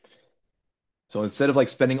 so instead of like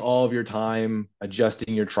spending all of your time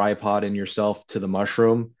adjusting your tripod and yourself to the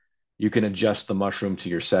mushroom, you can adjust the mushroom to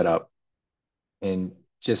your setup. And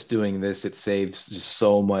just doing this, it saves just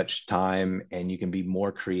so much time and you can be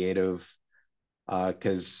more creative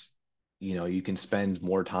because you can spend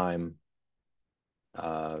more time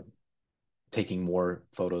uh, taking more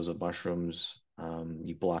photos of mushrooms.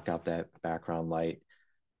 You block out that background light.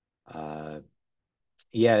 Uh,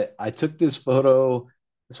 yeah, I took this photo.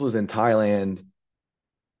 This was in Thailand.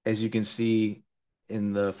 As you can see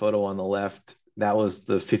in the photo on the left, that was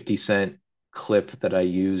the 50-cent clip that I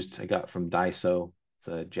used. I got from Daiso. It's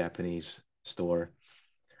a Japanese store.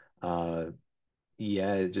 Uh,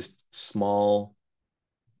 yeah, just small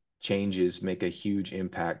changes make a huge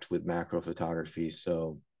impact with macro photography.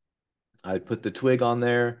 So I put the twig on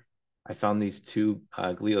there. I found these two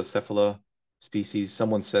Gliocephala species.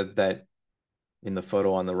 Someone said that in the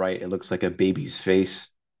photo on the right, it looks like a baby's face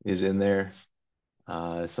is in there.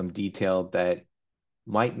 Some detail that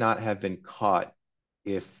might not have been caught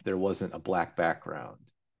if there wasn't a black background.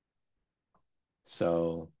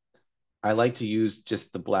 So I like to use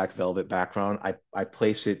just the black velvet background. I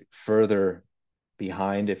place it further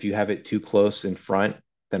behind. If you have it too close in front,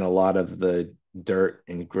 then a lot of the dirt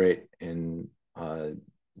and grit and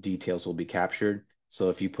details will be captured. So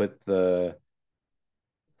if you put the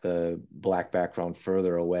black background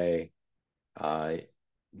further away, uh,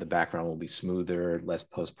 the background will be smoother, less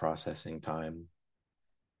post-processing time.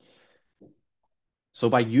 So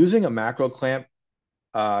by using a macro clamp,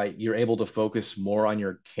 you're able to focus more on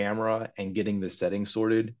your camera and getting the settings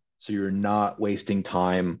sorted. So you're not wasting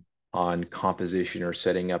time on composition or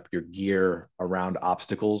setting up your gear around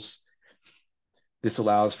obstacles. This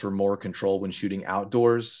allows for more control when shooting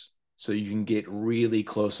outdoors. So you can get really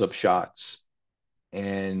close-up shots.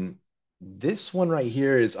 And this one right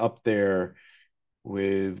here is up there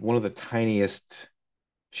with one of the tiniest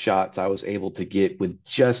shots I was able to get with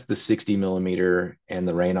just the 60 millimeter and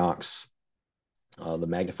the Raynox, the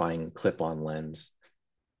magnifying clip-on lens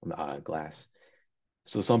glass.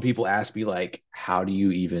 So some people ask me like, how do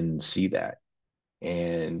you even see that?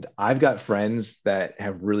 And I've got friends that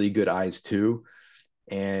have really good eyes too.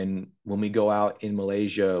 And when we go out in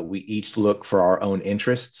Malaysia, we each look for our own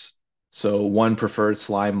interests. So one prefers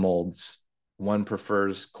slime molds, one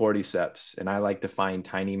prefers cordyceps, and I like to find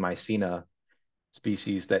tiny mycena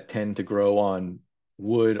species that tend to grow on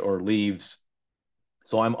wood or leaves.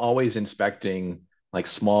 So I'm always inspecting like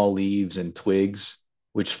small leaves and twigs,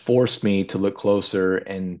 which force me to look closer.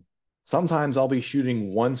 And sometimes I'll be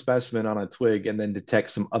shooting one specimen on a twig and then detect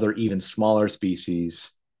some other even smaller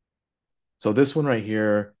species. So this one right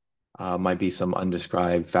here might be some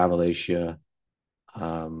undescribed Favelaceae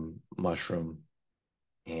mushroom.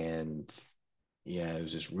 And yeah, it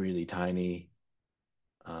was just really tiny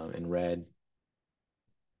and red.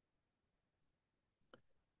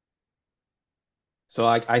 So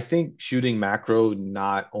I think shooting macro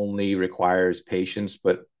not only requires patience,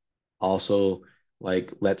 but also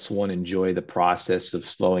like lets one enjoy the process of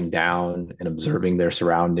slowing down and observing their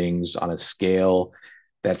surroundings on a scale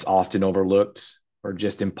that's often overlooked or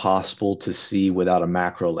just impossible to see without a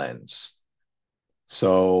macro lens.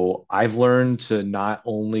 So I've learned to not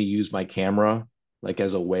only use my camera like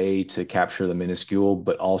as a way to capture the minuscule,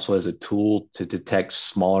 but also as a tool to detect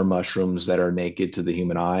smaller mushrooms that are naked to the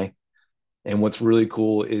human eye. And what's really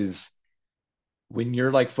cool is when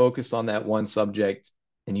you're like focused on that one subject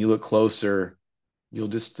and you look closer, you'll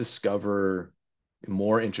just discover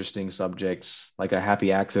more interesting subjects like a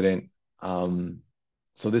happy accident. Um,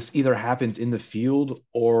 so this either happens in the field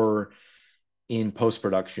or in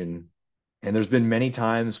post-production. And there's been many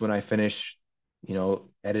times when I finish,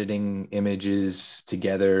 editing images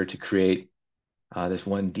together to create this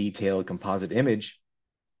one detailed composite image.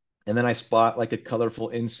 And then I spot like a colorful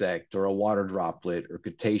insect or a water droplet or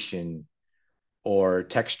cetacean or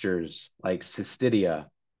textures like cystidia,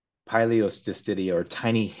 pileocystidia, or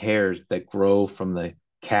tiny hairs that grow from the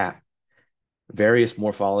cap. Various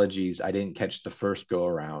morphologies I didn't catch the first go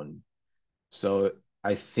around. So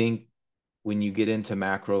I think when you get into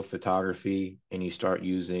macro photography and you start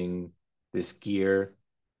using this gear,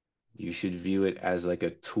 you should view it as like a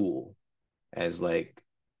tool, as like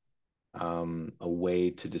a way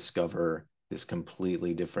to discover this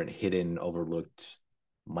completely different, hidden, overlooked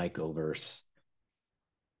mycoverse.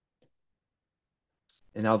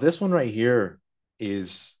 And now this one right here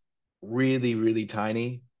is really, really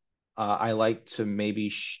tiny. I like to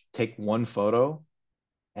maybe take one photo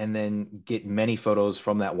and then get many photos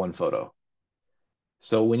from that one photo.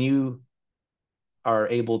 So when you are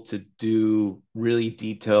able to do really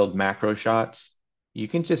detailed macro shots, you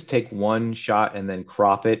can just take one shot and then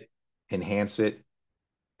crop it, enhance it,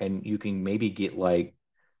 and you can maybe get like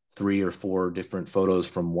 3 or 4 different photos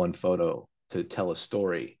from one photo to tell a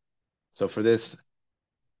story. So for this,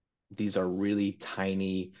 these are really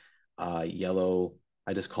tiny yellow,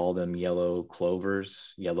 I just call them yellow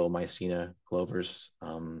clovers, yellow mycena clovers.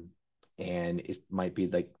 And it might be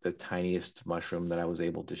like the tiniest mushroom that I was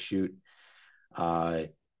able to shoot uh,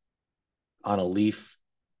 on a leaf,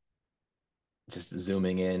 just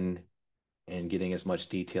zooming in and getting as much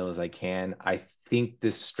detail as I can. I think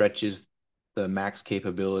this stretches the max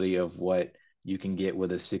capability of what you can get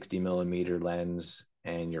with a 60 millimeter lens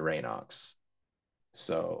and your Raynox.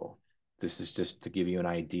 So this is just to give you an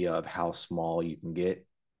idea of how small you can get.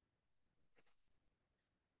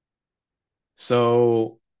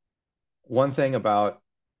 So one thing about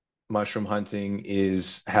mushroom hunting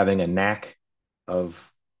is having a knack of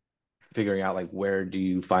figuring out like where do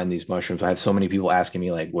you find these mushrooms. I have so many people asking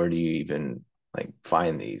me like where do you even like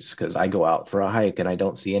find these, because I go out for a hike and I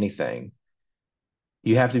don't see anything.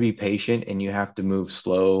 You have to be patient and you have to move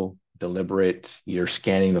slow, deliberate. You're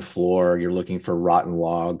scanning the floor, you're looking for rotten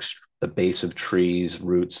logs, the base of trees,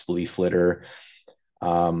 roots, leaf litter.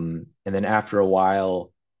 And then after a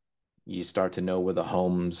while, you start to know where the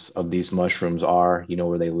homes of these mushrooms are, you know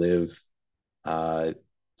where they live. Uh,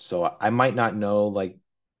 so I might not know like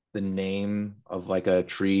the name of like a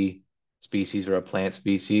tree species or a plant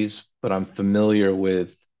species, but I'm familiar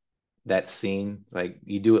with that scene. Like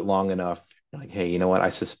you do it long enough, like, hey, you know what? I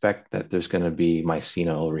suspect that there's going to be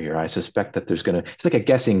Mycena over here. I suspect that it's like a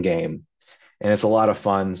guessing game and it's a lot of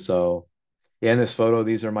fun. So, yeah, in this photo,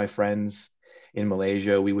 these are my friends in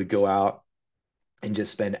Malaysia. We would go out and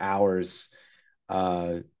just spend hours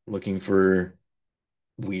uh, looking for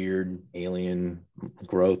weird alien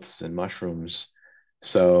growths and mushrooms.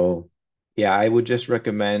 So, yeah, I would just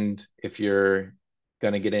recommend if you're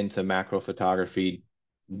going to get into macro photography,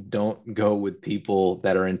 don't go with people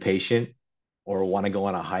that are impatient or want to go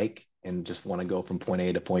on a hike and just want to go from point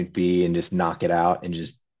A to point B and just knock it out and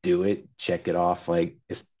just do it, check it off. Like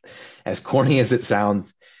it's as corny as it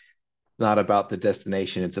sounds, not about the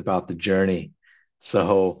destination, it's about the journey.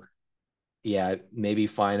 So, yeah, maybe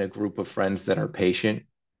find a group of friends that are patient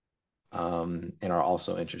and are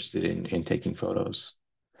also interested in taking photos.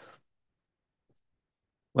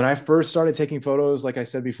 When I first started taking photos, like I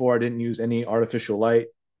said before, I didn't use any artificial light.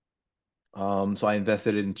 So I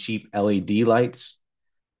invested in cheap LED lights.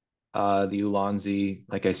 The Ulanzi,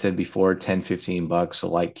 like I said before, 10, $15, a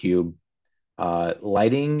light cube.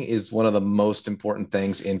 Lighting is one of the most important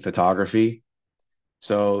things in photography.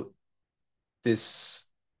 So this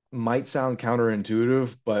might sound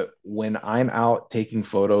counterintuitive, but when I'm out taking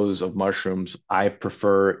photos of mushrooms, I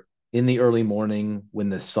prefer in the early morning when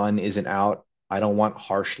the sun isn't out. I don't want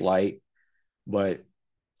harsh light, but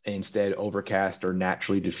instead overcast or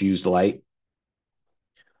naturally diffused light.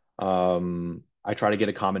 I try to get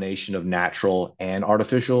a combination of natural and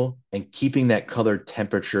artificial and keeping that color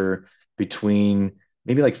temperature between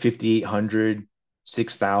maybe like 5,800,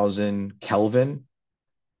 6,000 Kelvin.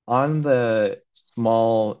 On the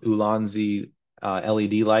small Ulanzi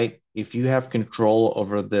LED light, if you have control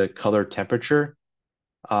over the color temperature,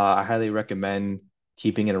 I highly recommend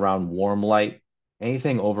keeping it around warm light.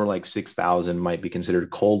 Anything over like 6,000 might be considered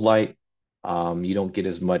cold light. You don't get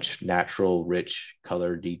as much natural, rich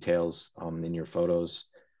color details in your photos.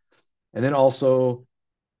 And then also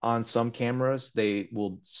on some cameras, they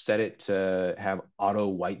will set it to have auto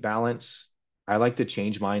white balance. I like to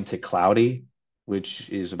change mine to cloudy, which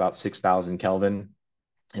is about 6,000 Kelvin.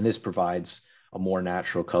 And this provides a more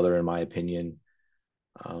natural color, in my opinion.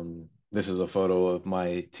 This is a photo of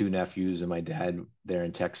my two nephews and my dad there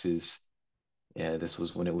in Texas. Yeah, this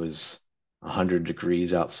was when it was 100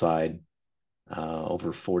 degrees outside,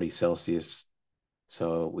 over 40 Celsius.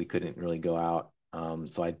 So we couldn't really go out.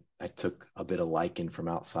 So I took a bit of lichen from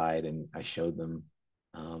outside and I showed them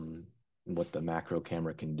what the macro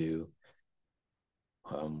camera can do.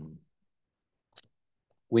 Um,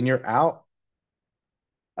 when you're out,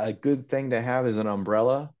 a good thing to have is an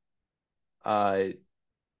umbrella. Uh,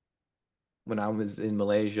 when I was in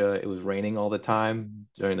Malaysia, it was raining all the time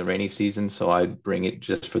during the rainy season, so I'd bring it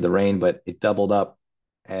just for the rain, but it doubled up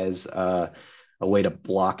as a way to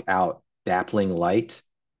block out dappling light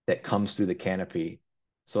that comes through the canopy.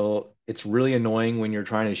 So it's really annoying when you're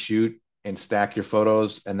trying to shoot and stack your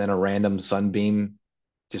photos, and then a random sunbeam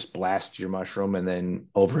just blasts your mushroom and then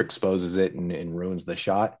overexposes it and ruins the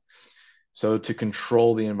shot. So to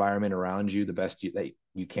control the environment around you the best that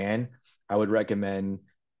you can, I would recommend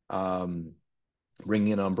um,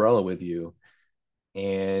 bringing an umbrella with you.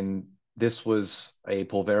 And this was a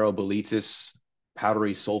Pulvero boletus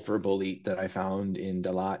powdery sulfur bolete that I found in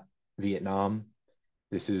Dalat, Vietnam.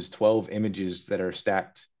 This is 12 images that are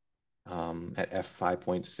stacked at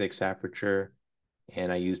f5.6 aperture.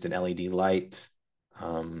 And I used an LED light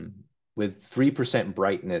um, with 3%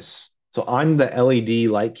 brightness. So on the LED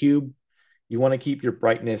light cube, you want to keep your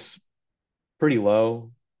brightness pretty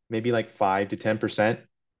low, maybe like 5 to 10%.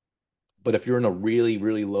 But if you're in a really,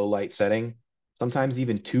 really low light setting, sometimes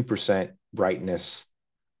even 2% brightness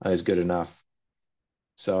is good enough.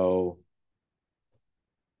 So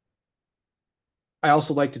I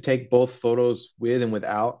also like to take both photos with and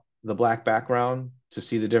without the black background to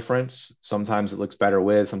see the difference. Sometimes it looks better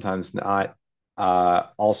with, sometimes not.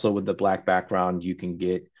 Also, with the black background, you can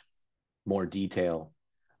get more detail.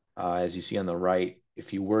 As you see on the right,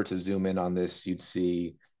 if you were to zoom in on this, you'd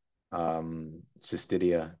see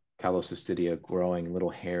cystidia, calocystidia growing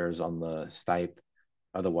little hairs on the stipe,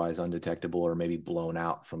 otherwise undetectable or maybe blown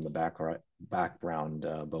out from the background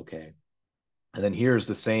bokeh. And then here's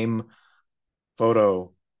the same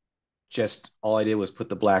photo, just all I did was put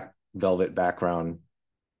the black velvet background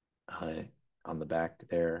uh, on the back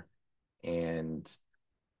there. And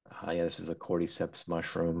yeah, this is a cordyceps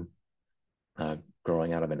mushroom uh,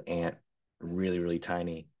 growing out of an ant, really, really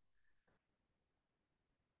tiny.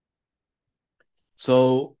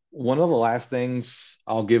 So one of the last things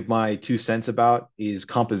I'll give my 2 cents about is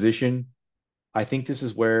composition. I think this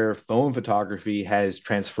is where phone photography has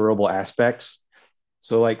transferable aspects.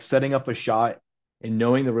 So like setting up a shot and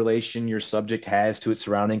knowing the relation your subject has to its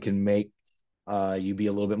surrounding can make you be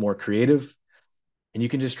a little bit more creative. And you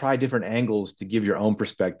can just try different angles to give your own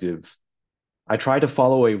perspective. I try to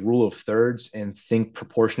follow a rule of thirds and think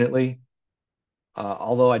proportionately.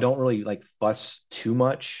 Although I don't really like fuss too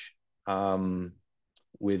much.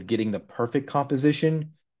 With getting the perfect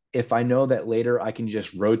composition. If I know that later I can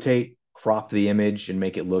just rotate, crop the image, and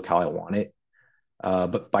make it look how I want it.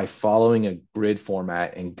 But by following a grid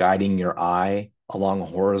format and guiding your eye along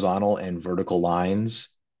horizontal and vertical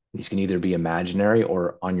lines, these can either be imaginary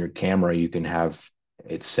or on your camera, you can have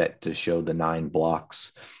it set to show the 9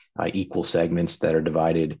 blocks, equal segments that are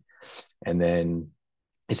divided. And then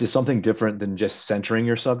it's just something different than just centering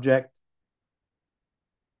your subject.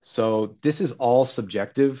 So this is all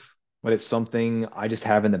subjective, but it's something I just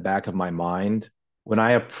have in the back of my mind. When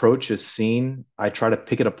I approach a scene, I try to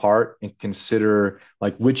pick it apart and consider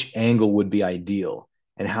like which angle would be ideal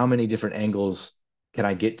and how many different angles can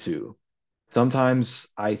I get to. Sometimes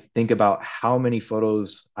I think about how many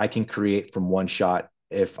photos I can create from one shot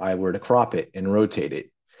if I were to crop it and rotate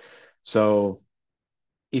it. So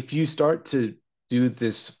if you start to do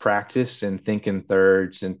this practice and think in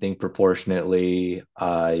thirds and think proportionately,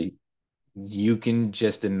 you can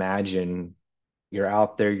just imagine you're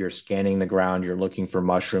out there, you're scanning the ground, you're looking for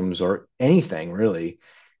mushrooms or anything really.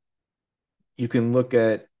 You can look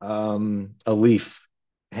at a leaf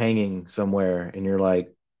hanging somewhere and you're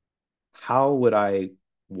like, how would I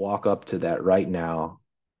walk up to that right now?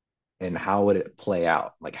 And how would it play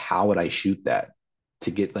out? Like, how would I shoot that to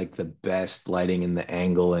get like the best lighting in the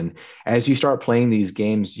angle? And as you start playing these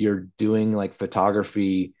games, you're doing like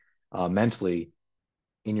photography mentally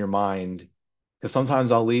in your mind because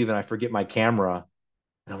sometimes I'll leave and I forget my camera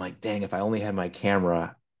And I'm like, dang, if I only had my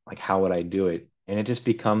camera, like how would I do it? And it just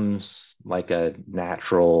becomes like a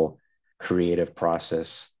natural creative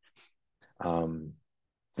process. Um,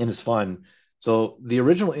 and it's fun. So the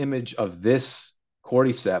original image of this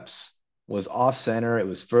cordyceps was off center. It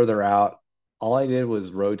was further out. All I did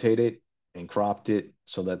was rotate it and cropped it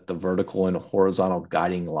so that the vertical and horizontal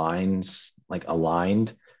guiding lines like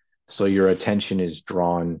aligned. So your attention is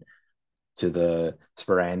drawn to the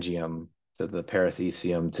sporangium, to the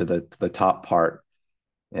parathecium, to the top part,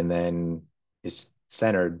 and then it's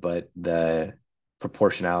centered, but the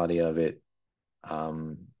proportionality of it,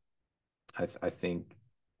 um, I think,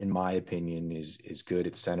 in my opinion, is good.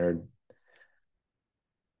 It's centered.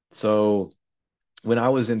 So when I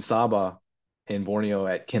was in Sabah in Borneo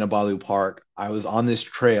at Kinabalu Park, I was on this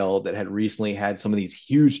trail that had recently had some of these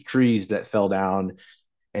huge trees that fell down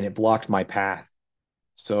and it blocked my path.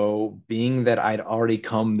 So, being that I'd already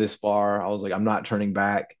come this far, I was like, I'm not turning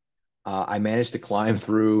back. I managed to climb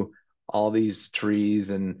through all these trees,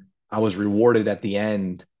 and I was rewarded at the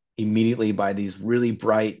end immediately by these really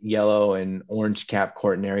bright yellow and orange cap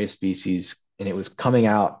Cortinaria species. And it was coming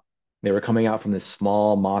out, they were coming out from this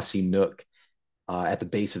small mossy nook at the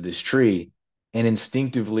base of this tree. And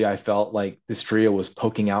instinctively, I felt like this trio was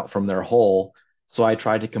poking out from their hole. So I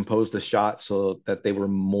tried to compose the shot so that they were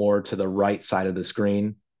more to the right side of the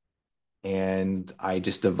screen. And I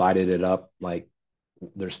just divided it up like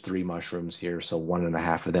there's three mushrooms here. So one and a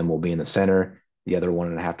half of them will be in the center, the other one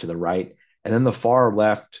and a half to the right. And then the far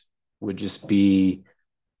left would just be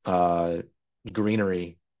uh,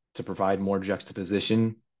 greenery to provide more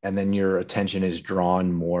juxtaposition. And then your attention is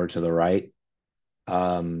drawn more to the right.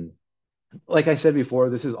 Um, like I said before,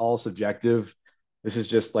 this is all subjective. This is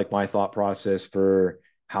just like my thought process for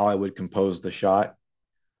how I would compose the shot.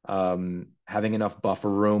 Having enough buffer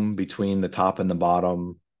room between the top and the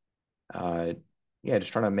bottom. Uh, yeah,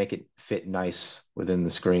 just trying to make it fit nice within the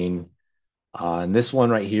screen. And this one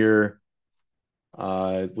right here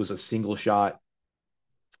was a single shot,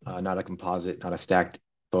 not a composite, not a stacked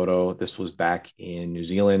photo. This was back in New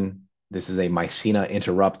Zealand. This is a Mycena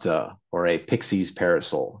interrupta or a Pixies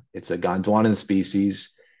parasol. It's a Gondwanan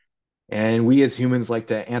species. And we as humans like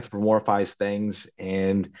to anthropomorphize things.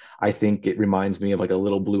 And I think it reminds me of like a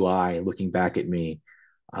little blue eye looking back at me.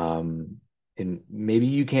 Um, and maybe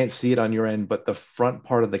you can't see it on your end, but the front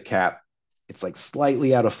part of the cap, it's like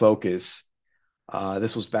slightly out of focus.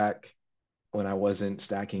 This was back when I wasn't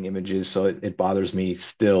stacking images, so it bothers me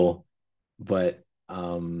still. But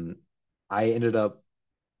I ended up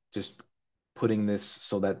just putting this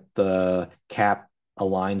so that the cap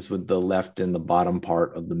aligns with the left and the bottom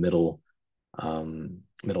part of the middle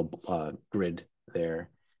grid there,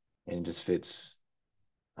 and it just fits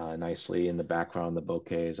nicely in the background. The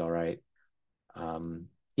bokeh is all right.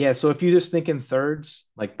 Yeah, so if you just think in thirds,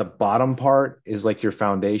 like the bottom part is like your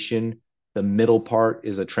foundation, the middle part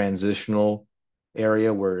is a transitional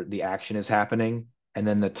area where the action is happening, and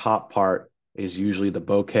then the top part is usually the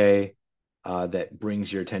bokeh that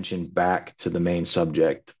brings your attention back to the main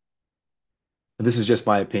subject. This is just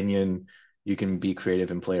my opinion. You can be creative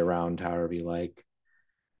and play around however you like.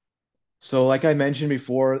 So, like I mentioned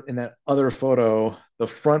before, in that other photo, the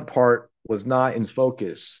front part was not in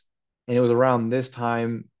focus. And it was around this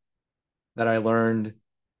time that I learned,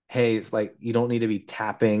 hey, it's like you don't need to be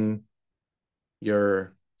tapping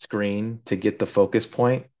your screen to get the focus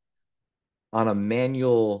point. On a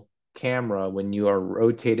manual camera, when you are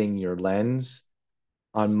rotating your lens,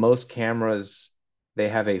 on most cameras, they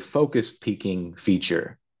have a focus peaking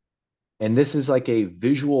feature. And this is like a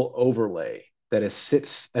visual overlay that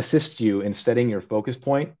assists you in setting your focus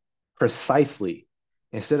point precisely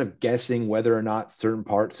instead of guessing whether or not certain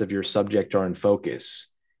parts of your subject are in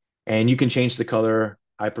focus. And you can change the color.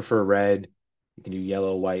 I prefer red. You can do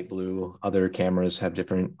yellow, white, blue. Other cameras have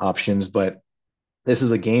different options, but this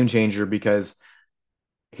is a game changer because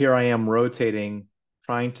here I am rotating,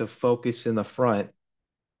 trying to focus in the front,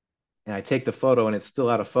 and I take the photo and it's still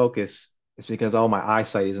out of focus. It's because oh my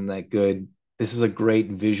eyesight isn't that good. This is a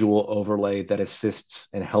great visual overlay that assists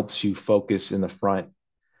and helps you focus in the front.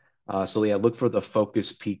 So yeah, look for the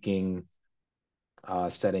focus peaking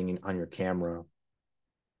setting on your camera.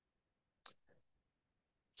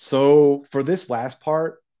 So for this last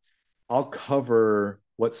part, I'll cover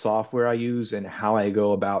what software I use and how I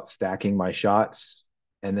go about stacking my shots,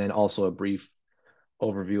 and then also a brief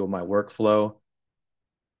overview of my workflow.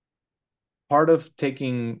 Part of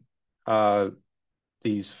taking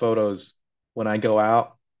these photos when I go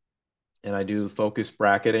out and I do focus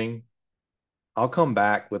bracketing, I'll come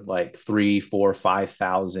back with like 3, 4,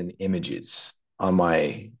 5,000 images on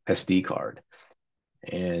my SD card.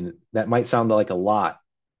 And that might sound like a lot,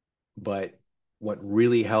 But what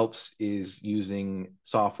really helps is using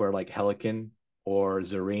software like Helicon or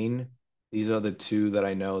Zareen. These are the two that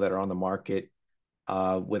I know that are on the market.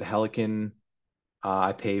 With Helicon,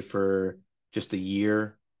 I pay for just a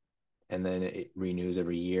year and then it renews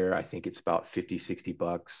every year. I think it's about 50,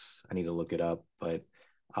 $60. I need to look it up, but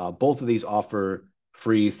both of these offer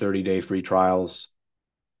free 30-day free trials.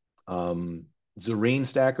 Um, Zareen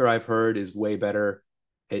Stacker, I've heard, is way better.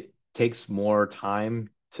 It takes more time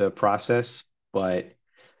to process, but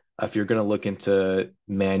if you're going to look into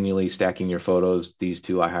manually stacking your photos, these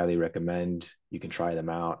two I highly recommend. You can try them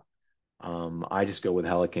out. I just go with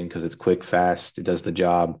Helicon because it's quick, fast, it does the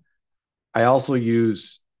job. I also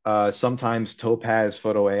use sometimes Topaz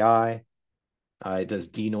Photo AI. It does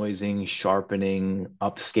denoising, sharpening,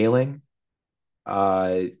 upscaling.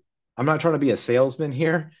 Uh, I'm not trying to be a salesman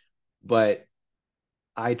here, but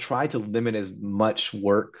I try to limit as much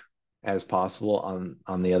work as possible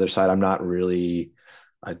on the other side. I'm not really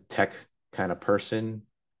a tech kind of person,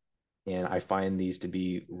 and I find these to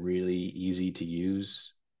be really easy to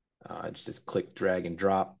use. It's just click, drag, and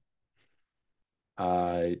drop.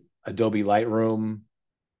 Uh, Adobe Lightroom,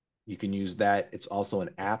 you can use that. It's also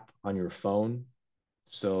an app on your phone,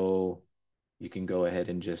 so you can go ahead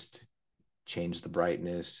and just change the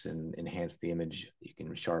brightness and enhance the image. You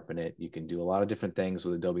can sharpen it. You can do a lot of different things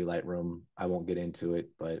with Adobe Lightroom. I won't get into it,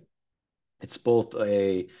 but it's both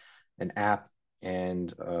a an app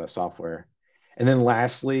and software. And then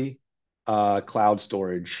lastly, cloud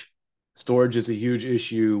storage. Storage is a huge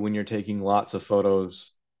issue when you're taking lots of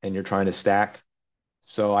photos and you're trying to stack.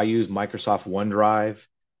 So I use Microsoft OneDrive.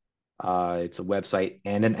 It's a website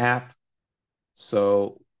and an app.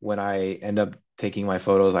 So when I end up taking my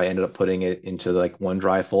photos, I ended up putting it into like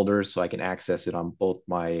OneDrive folders so I can access it on both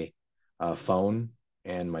my phone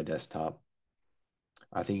and my desktop.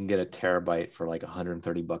 I think you can get a terabyte for like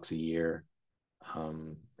 $130 a year.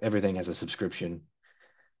 Everything has a subscription,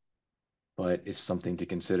 but it's something to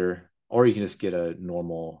consider. Or you can just get a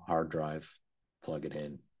normal hard drive, plug it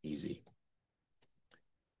in, easy.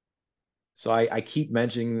 So I keep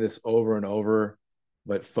mentioning this over and over,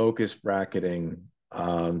 but focus bracketing,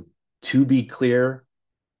 to be clear,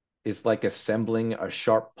 is like assembling a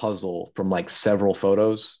sharp puzzle from like several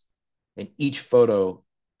photos, and each photo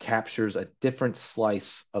captures a different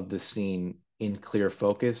slice of the scene in clear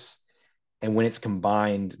focus. And when it's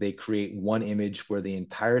combined, they create one image where the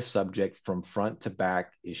entire subject from front to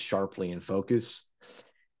back is sharply in focus.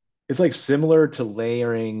 It's like similar to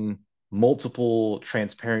layering multiple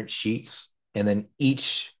transparent sheets and then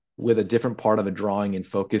each with a different part of a drawing in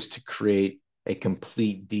focus to create a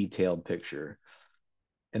complete detailed picture.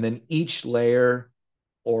 And then each layer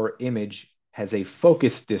or image has a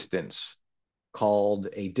focus distance called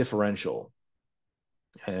a differential.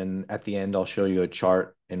 And at the end, I'll show you a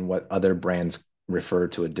chart and what other brands refer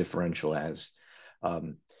to a differential as.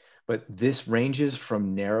 Um, but this ranges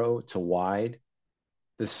from narrow to wide.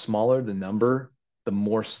 The smaller the number, the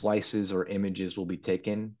more slices or images will be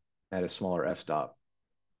taken at a smaller f-stop.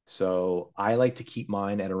 So I like to keep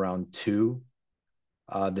mine at around 2.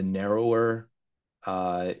 The narrower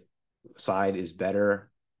uh, side is better.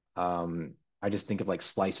 I just think of like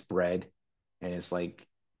sliced bread, and it's like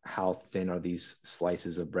how thin are these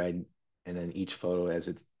slices of bread, and then each photo as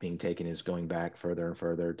it's being taken is going back further and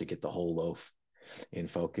further to get the whole loaf in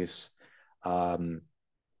focus. Um,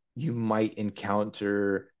 you might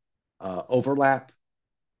encounter overlap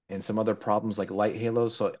and some other problems like light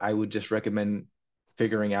halos. So I would just recommend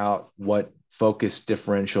figuring out what focus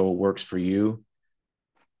differential works for you.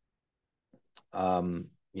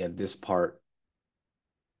 Yeah, this part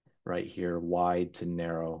right here, wide to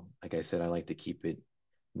narrow. Like I said, I like to keep it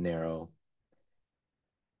narrow.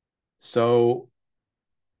 So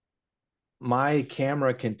my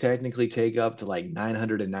camera can technically take up to like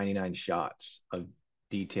 999 shots of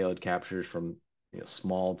detailed captures from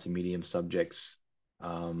small to medium subjects.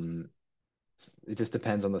 Um, it just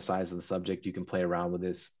depends on the size of the subject. You can play around with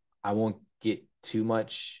this. I won't get too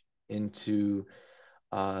much into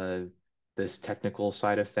uh, this technical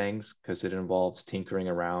side of things because it involves tinkering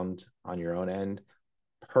around on your own end.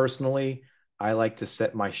 Personally, I like to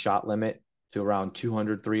set my shot limit to around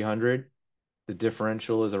 200, 300. The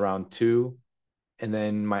differential is around 2. And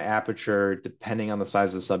then my aperture, depending on the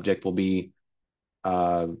size of the subject, will be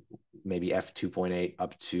uh, maybe f2.8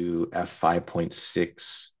 up to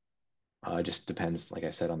f5.6. Just depends, like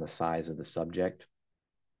I said, on the size of the subject.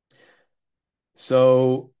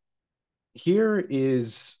 So here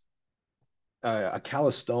is a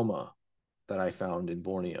calostoma that I found in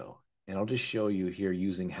Borneo. And I'll just show you here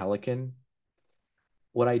using Helicon.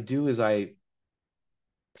 What I do is I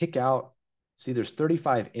pick out See, there's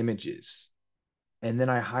 35 images. And then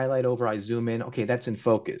I highlight over, I zoom in. Okay, that's in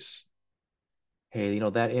focus. Hey,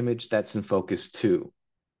 that image, that's in focus too.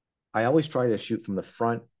 I always try to shoot from the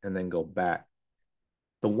front and then go back.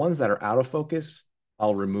 The ones that are out of focus,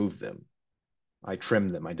 I'll remove them. I trim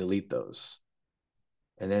them, I delete those.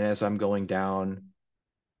 And then as I'm going down,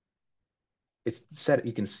 it's set,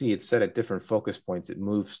 you can see it's set at different focus points. It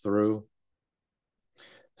moves through.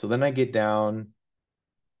 So then I get down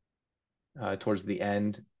towards the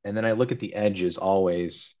end, and then I look at the edges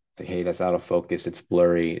always, say, hey, that's out of focus. It's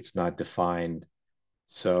blurry. It's not defined.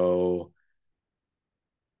 So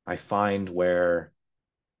I find where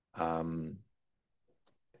um,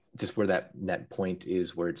 just where that point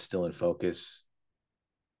is where it's still in focus.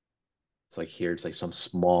 It's like here, it's like some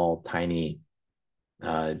small, tiny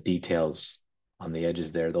details on the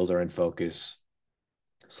edges there. Those are in focus.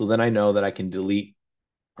 So then I know that I can delete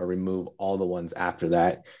or remove all the ones after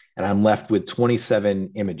that. And I'm left with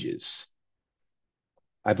 27 images.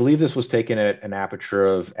 I believe this was taken at an aperture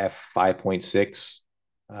of f5.6.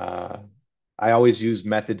 Uh, I always use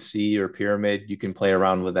method C or pyramid. You can play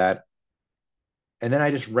around with that. And then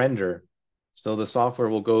I just render. So the software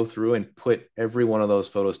will go through and put every one of those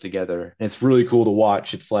photos together. And it's really cool to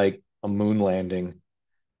watch. It's like a moon landing.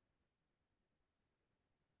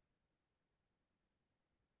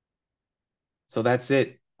 So that's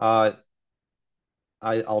it.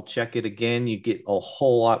 I'll check it again. You get a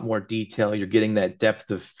whole lot more detail. You're getting that depth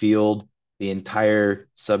of field. The entire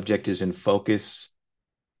subject is in focus.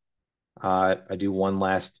 I do one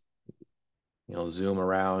last, zoom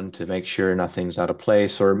around to make sure nothing's out of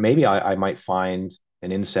place, or maybe I might find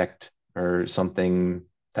an insect or something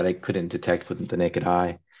that I couldn't detect with the naked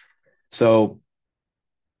eye. So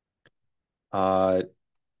uh,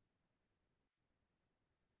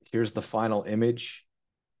 here's the final image.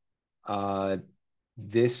 Uh,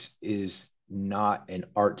 this is not an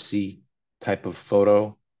artsy type of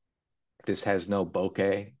photo. This has no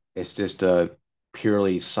bokeh. It's just a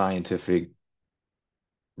purely scientific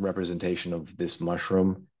representation of this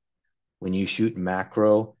mushroom. When you shoot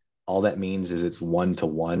macro, all that means is it's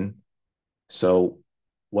 1-to-1. So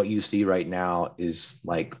what you see right now is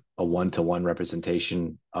like a 1-to-1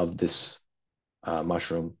 representation of this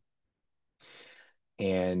mushroom.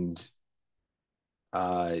 And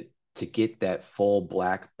uh, to get that full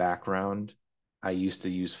black background, I used to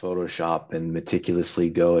use Photoshop and meticulously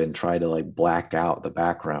go and try to like black out the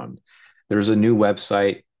background. There's a new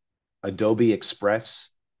website,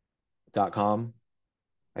 adobeexpress.com,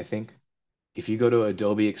 I think. If you go to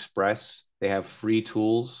Adobe Express, they have free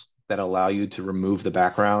tools that allow you to remove the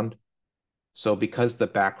background. So because the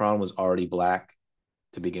background was already black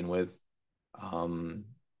to begin with, um,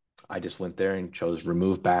 I just went there and chose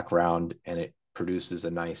remove background, and it produces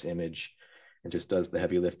a nice image and just does the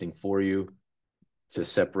heavy lifting for you to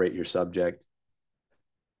separate your subject.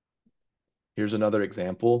 Here's another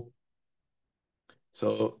example.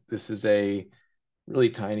 So this is a really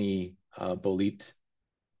tiny bolete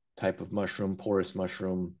type of mushroom, porous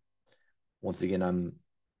mushroom. Once again, I'm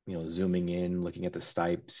zooming in, looking at the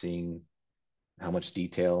stipe, seeing how much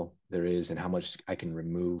detail there is and how much I can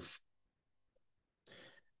remove.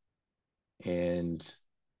 And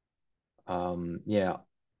yeah,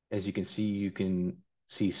 as you can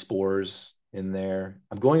see spores in there.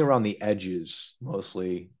 I'm going around the edges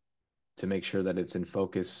mostly to make sure that it's in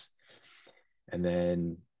focus. And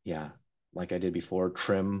then, yeah, like I did before,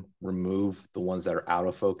 trim, remove the ones that are out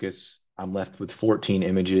of focus. I'm left with 14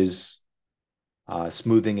 images.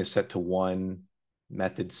 Smoothing is set to 1.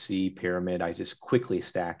 Method C, pyramid. I just quickly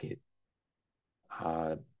stack it.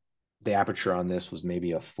 The aperture on this was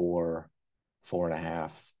maybe a 4,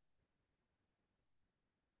 4.5.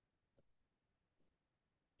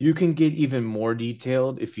 You can get even more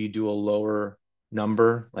detailed if you do a lower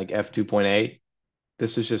number, like f2.8.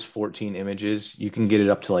 This is just 14 images. You can get it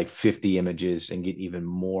up to like 50 images and get even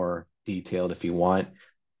more detailed if you want.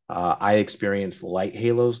 I experience light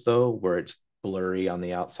halos though, where it's blurry on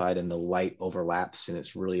the outside and the light overlaps, and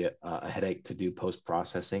it's really a headache to do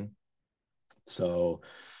post-processing. So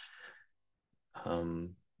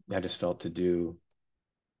I just felt to do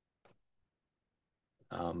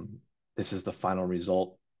this is the final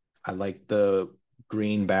result. I like the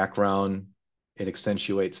green background. It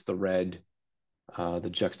accentuates the red, the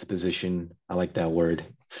juxtaposition. I like that word.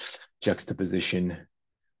 Juxtaposition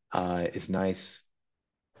is nice.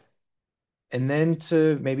 And then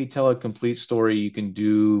to maybe tell a complete story, you can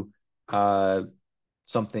do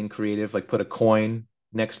something creative, like put a coin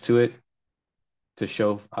next to it to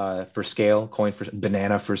show for scale, coin for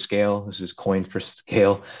banana for scale. This is coin for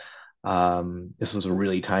scale. This was a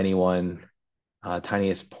really tiny one.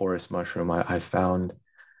 tiniest porous mushroom I found.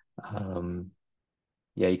 Um,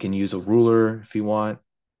 yeah, you can use a ruler if you want,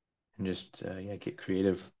 and just yeah, get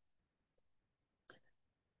creative.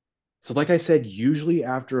 So, like I said, usually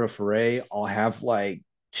after a foray, I'll have like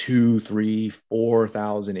two, three,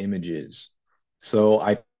 4,000 images. So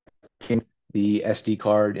I plug the SD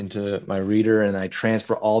card into my reader and I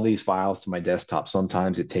transfer all these files to my desktop.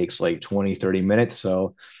 Sometimes it takes like 20, 30 minutes.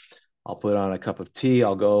 So I'll put on a cup of tea,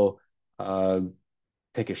 I'll go uh,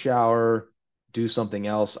 take a shower, do something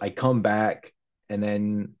else. I come back and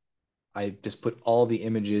then I just put all the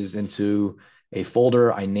images into a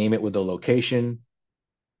folder. I name it with the location,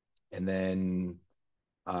 and then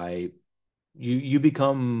I you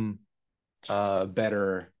become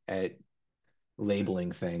better at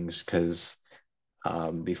labeling things because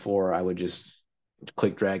before I would just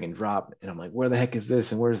click, drag, and drop, and I'm like, where the heck is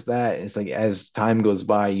this and where's that? And it's like as time goes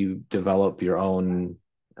by, you develop your own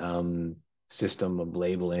um, system of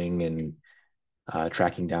labeling and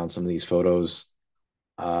tracking down some of these photos.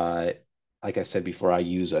 Uh, like I said before, I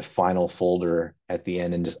use a final folder at the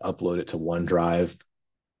end and just upload it to OneDrive,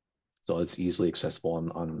 so it's easily accessible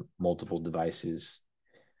on multiple devices.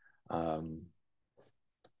 Um,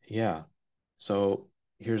 yeah. So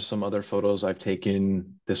here's some other photos I've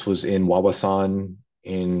taken. This was in Wawasan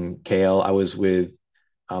in KL. I was with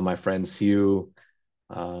my friend Siu,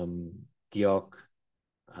 um, Giok,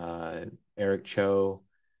 uh, Eric Cho.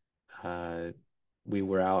 Uh, we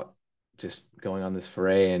were out just going on this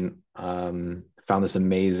foray and found this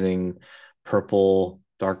amazing purple,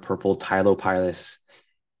 dark purple Tylopilus.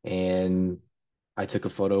 And I took a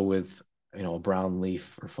photo with, a brown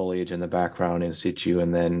leaf or foliage in the background in situ,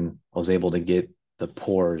 and then I was able to get the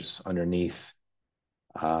pores underneath.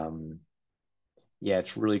 Um, yeah,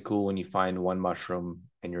 it's really cool when you find one mushroom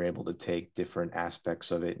and you're able to take different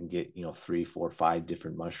aspects of it and get, three, four, five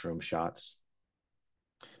different mushroom shots.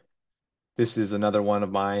 This is another one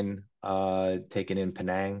of mine, taken in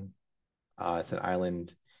Penang. It's an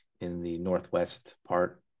island in the northwest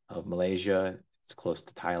part of Malaysia. It's close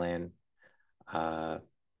to Thailand. Uh,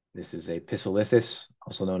 this is a Pisolithis,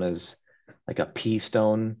 also known as like a pea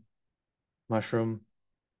stone mushroom.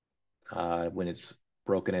 When it's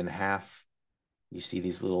broken in half, you see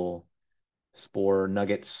these little spore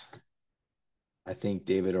nuggets. I think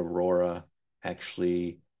David Aurora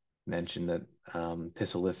actually mentioned that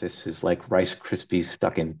Pisolithis is like Rice Krispies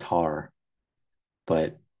stuck in tar.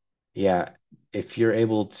 But yeah, if you're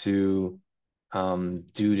able to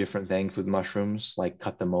do different things with mushrooms, like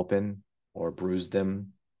cut them open or bruise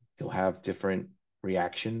them, you'll have different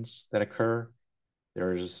reactions that occur.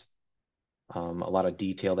 There's a lot of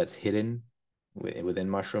detail that's hidden within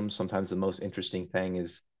mushrooms. Sometimes the most interesting thing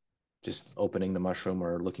is just opening the mushroom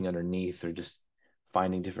or looking underneath or just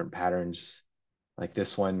finding different patterns. Like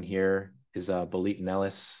this one here is a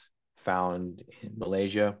Boletonellus found in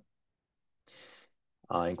Malaysia,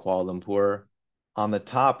 in Kuala Lumpur. On the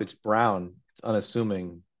top, it's brown, it's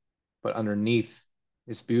unassuming, but underneath,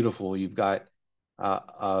 it's beautiful. You've got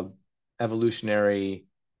a evolutionary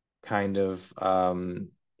kind of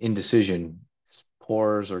indecision. It's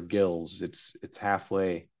pores or gills. It's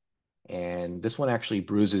halfway, and this one actually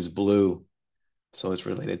bruises blue, so it's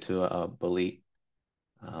related to a bolete.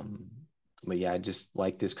 Um, but yeah, I just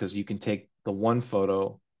like this because you can take the one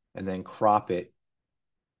photo and then crop it,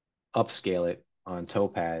 upscale it on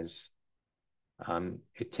Topaz.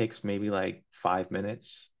 It takes maybe like 5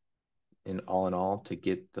 minutes in all to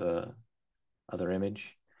get the other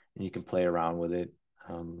image, and you can play around with it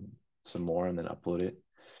um, some more and then upload it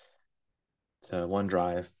to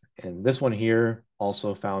OneDrive. And this one here,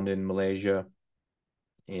 also found in Malaysia,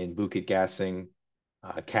 in Bukit Gasing,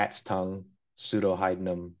 cat's tongue,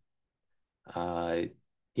 pseudohydnum. Uh,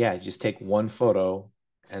 yeah, just take one photo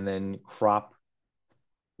and then crop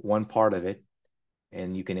one part of it,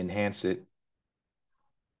 and you can enhance it.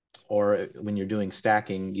 Or when you're doing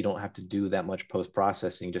stacking, you don't have to do that much post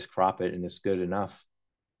processing, just crop it and it's good enough.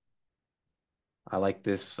 I like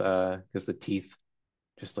this because the teeth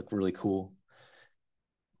just look really cool.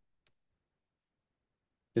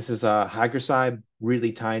 This is a Hygroside,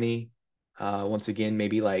 really tiny. Once again,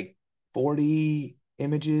 maybe like 40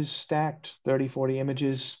 images stacked, 30, 40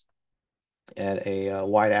 images at a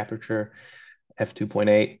wide aperture,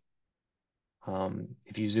 f2.8.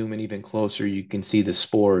 If you zoom in even closer, you can see the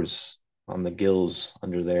spores on the gills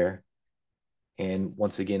under there. And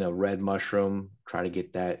once again, a red mushroom, try to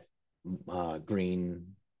get that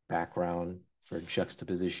green background for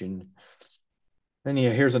juxtaposition. Then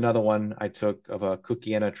yeah, here's another one I took of a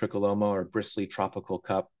Kukiana tricoloma or bristly tropical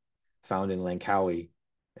cup found in Langkawi.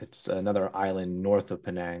 It's another island north of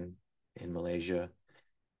Penang in Malaysia.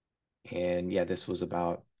 And yeah, this was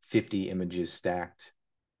about 50 images stacked,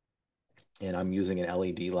 and I'm using an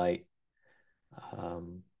LED light.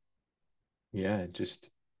 Um, yeah, just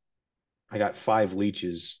I got 5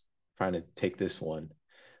 leeches trying to take this one,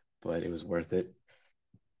 but it was worth it.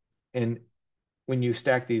 And when you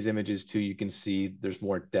stack these images too, you can see there's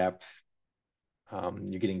more depth.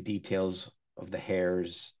 You're getting details of the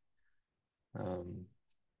hairs. Um,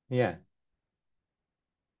 yeah.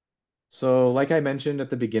 So, like I mentioned at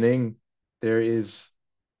the beginning, there is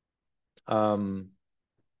um,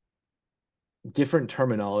 different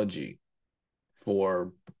terminology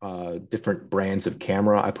for different brands of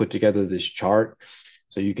camera. I put together this chart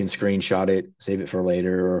so you can screenshot it, save it for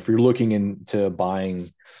later, or if you're looking into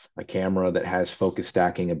buying a camera that has focus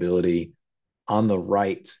stacking ability, on the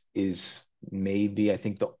right is maybe I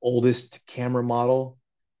think the oldest camera model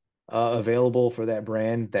available for that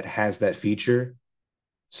brand that has that feature.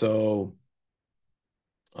 So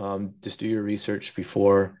just do your research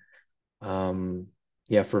before. Um,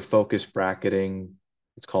 yeah, for focus bracketing,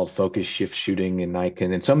 it's called focus shift shooting in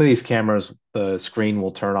Nikon. And some of these cameras, the screen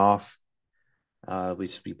will turn off, it'll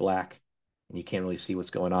just be black, and you can't really see what's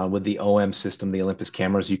going on. With the OM system, the Olympus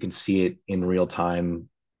cameras, you can see it in real time,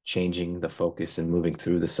 changing the focus and moving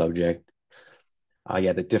through the subject.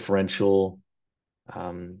 Yeah, the differential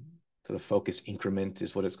um, to the focus increment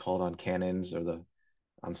is what it's called on Canons, or the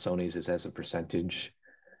on Sony's is as a percentage.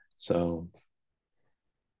 So,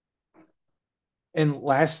 and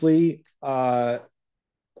lastly,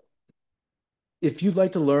 if you'd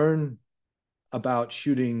like to learn about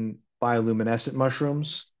shooting bioluminescent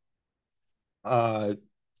mushrooms, uh,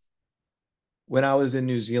 when I was in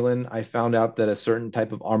New Zealand, I found out that a certain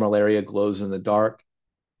type of armillaria glows in the dark.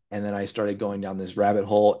 And then I started going down this rabbit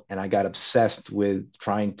hole, and I got obsessed with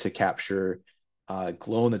trying to capture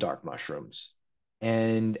glow in the dark mushrooms.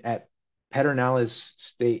 And at Pedernales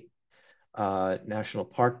State National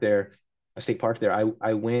Park there, a state park there,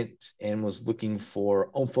 I went and was looking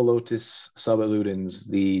for Omphalotus subaludens,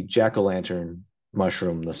 the jack-o'-lantern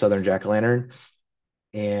mushroom, the southern jack-o'-lantern.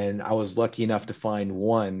 And I was lucky enough to find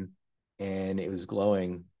one, and it was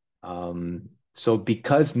glowing. So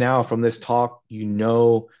because now from this talk, you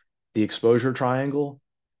know the exposure triangle,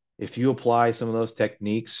 if you apply some of those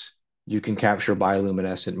techniques, you can capture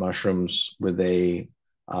bioluminescent mushrooms with a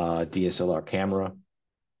DSLR camera.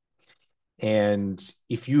 And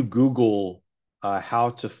if you Google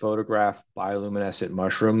how to photograph bioluminescent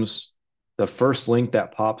mushrooms, the first link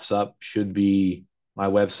that pops up should be my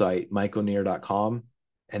website, myconeer.com.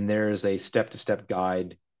 And there is a step-to-step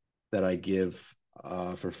guide that I give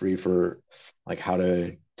for free for like how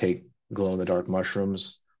to take glow-in-the-dark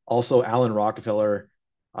mushrooms. Also, Alan Rockefeller,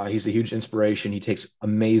 he's a huge inspiration. He takes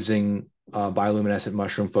amazing bioluminescent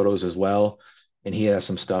mushroom photos as well, and he has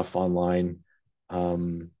some stuff online.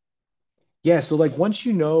 Um, yeah, so like once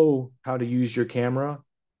you know how to use your camera,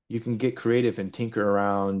 you can get creative and tinker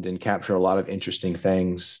around and capture a lot of interesting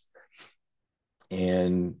things,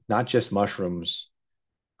 and not just mushrooms.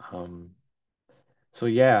 Um, so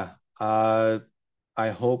yeah, I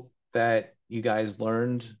hope that you guys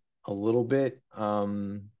learned a little bit.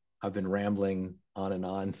 I've been rambling on and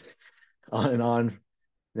on, on and on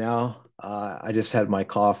now. I just had my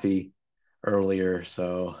coffee earlier,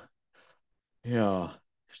 so yeah,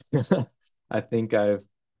 I think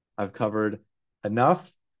I've covered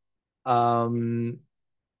enough. Um,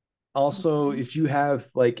 Also, if you have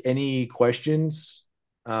like any questions,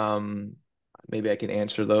 um, maybe I can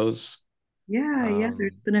answer those. Yeah, Um,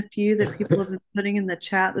 there's been a few that people have been putting in the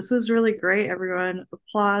chat. This was really great, everyone.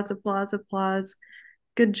 Applause, applause, applause.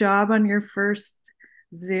 Good job on your first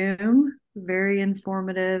Zoom. Very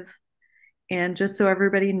informative. And just so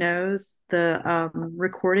everybody knows, the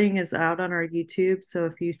recording is out on our YouTube. So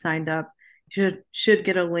if you signed up, you should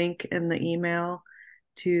get a link in the email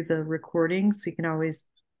to the recording, so you can always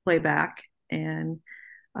play back and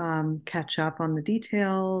catch up on the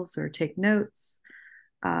details or take notes.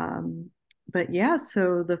 Um, but yeah,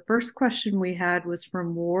 so the first question we had was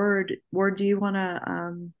from Ward. Ward, do you want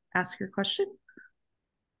to ask your question?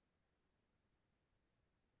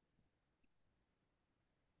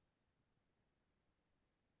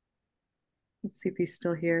 Let's see if he's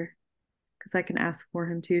still here, because I can ask for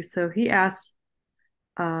him too. So he asked,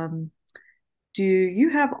 um, do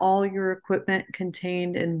you have all your equipment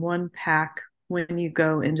contained in one pack when you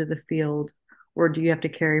go into the field, or do you have to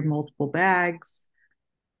carry multiple bags?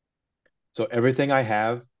 so everything I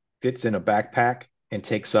have fits in a backpack and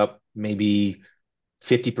takes up maybe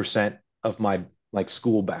 50% of my like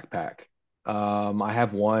school backpack. I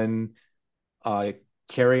have one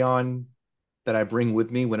carry-on that I bring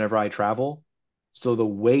with me whenever I travel. So the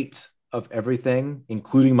weight of everything,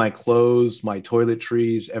 including my clothes, my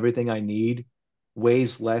toiletries, everything I need,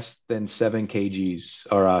 weighs less than 7 kgs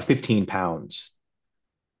or 15 pounds.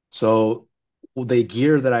 So the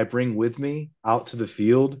gear that I bring with me out to the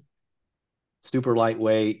field, super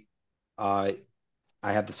lightweight. Uh,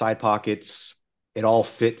 I have the side pockets. It all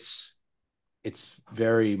fits. It's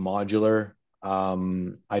very modular.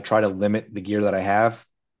 I try to limit the gear that I have,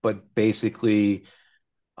 but basically,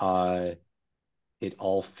 uh, it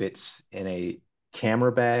all fits in a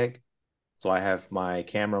camera bag. So I have my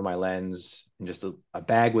camera, my lens, and just a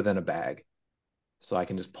bag within a bag. So I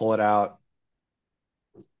can just pull it out,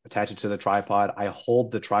 attach it to the tripod. I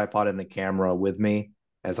hold the tripod and the camera with me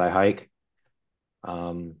as I hike.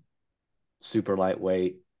 Um, Super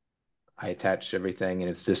lightweight. I attach everything,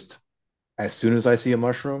 and it's just as soon as I see a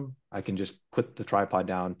mushroom, I can just put the tripod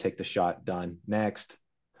down, take the shot, done. Next.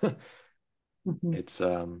 Mhm. It's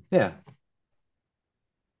yeah,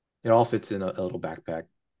 it all fits in a little backpack.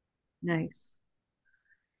 Nice.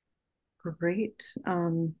 Great.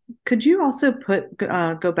 Could you also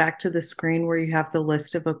go back to the screen where you have the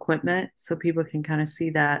list of equipment so people can kind of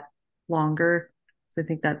see that longer? So I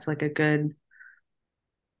think that's like a good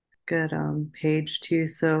page too.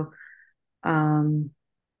 So um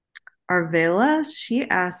Arvela, she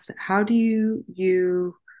asked, how do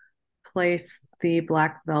you place the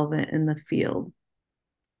black velvet in the field?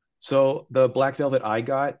 So the black velvet I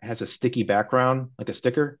got has a sticky background, like a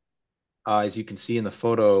sticker. As you can see in the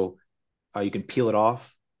photo, you can peel it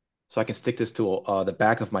off. So I can stick this to the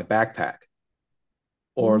back of my backpack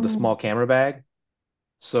or the Mm, small camera bag.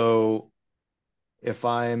 So if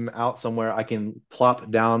I'm out somewhere, I can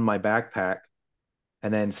plop down my backpack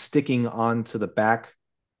and then sticking onto the back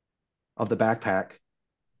of the backpack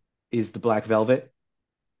is the black velvet.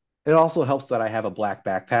 It also helps that I have a black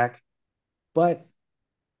backpack, but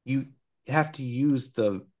you have to use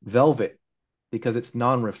the velvet because it's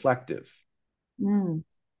non-reflective. mm,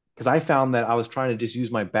 Because I found that I was trying to just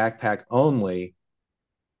use my backpack only,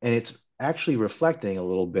 and it's actually reflecting a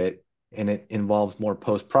little bit, and it involves more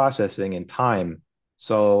post-processing and time.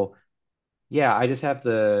 So yeah, I just have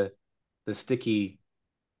the sticky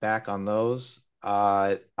back on those.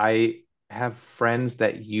 I have friends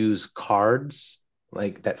that use cards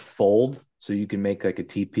like that fold, so you can make like a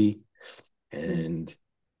teepee mm, and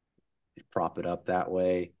prop it up that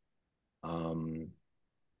way. Um,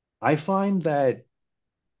 I find that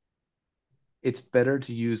it's better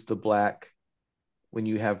to use the black when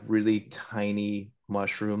you have really tiny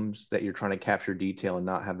mushrooms that you're trying to capture detail and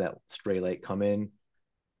not have that stray light come in.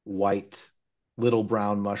 White, little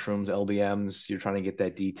brown mushrooms, LBMs, you're trying to get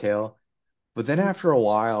that detail. But then mm, after a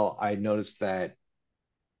while, I noticed that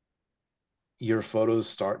your photos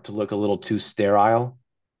start to look a little too sterile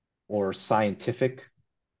or scientific,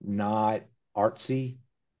 not artsy.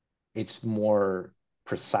 It's more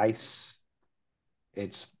precise.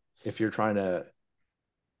 It's if you're trying to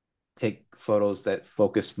take photos that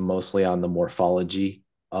focus mostly on the morphology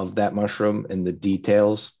of that mushroom and the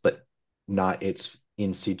details, but not its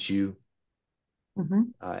in situ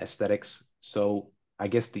mhm, aesthetics. So I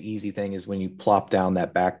guess the easy thing is when you plop down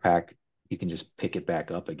that backpack, you can just pick it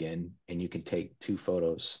back up again and you can take two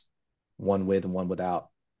photos, one with and one without.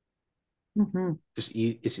 mhm.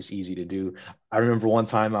 It's just easy to do. I remember one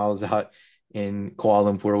time I was out in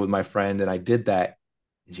Kuala Lumpur with my friend and I did that.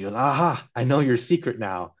 And she goes, aha, I know your secret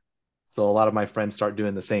now. So a lot of my friends start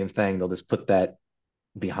doing the same thing. They'll just put that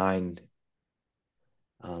behind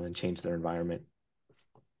and change their environment.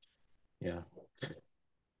 Yeah.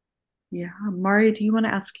 Yeah. Mari, do you want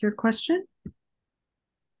to ask your question?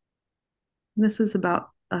 This is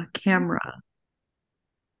about a camera.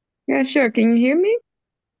 Yeah, sure. Can you hear me?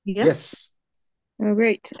 Yep. Yes. Oh,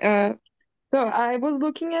 great. So I was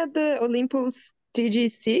looking at the Olympus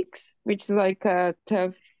TG6, which is like a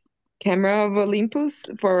tough camera of Olympus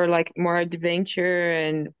for like more adventure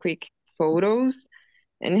and quick photos,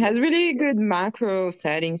 and it has Yes. really good macro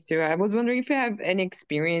settings too. I was wondering if you have any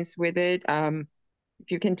experience with it.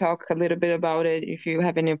 If you can talk a little bit about it, if you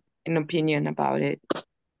have an opinion about it.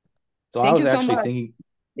 So I Thank was you so actually much. thinking,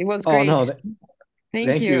 It was oh no, great. Thank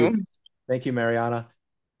thank you. you. Thank you, Mariana.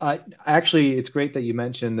 Actually, it's great that you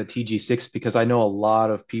mentioned the TG6 because I know a lot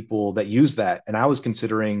of people that use that. And I was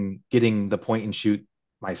considering getting the point and shoot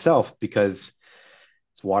myself because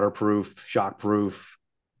it's waterproof, shockproof,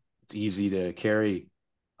 it's easy to carry.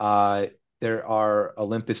 Uh, there are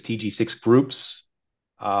Olympus TG6 groups,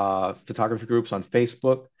 photography groups on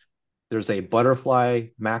Facebook. There's a butterfly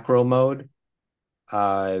macro mode.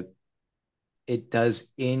 Uh, it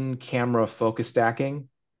does in camera focus stacking.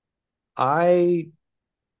 I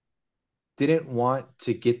didn't want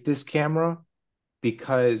to get this camera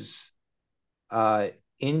because uh,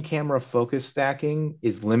 in-camera focus stacking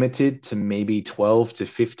is limited to maybe 12 to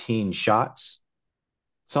 15 shots.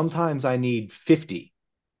 Sometimes I need 50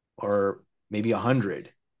 or maybe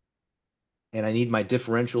 100, and I need my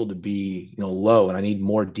differential to be, low, and I need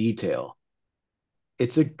more detail.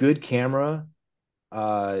 It's a good camera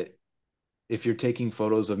uh, if you're taking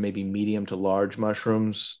photos of maybe medium to large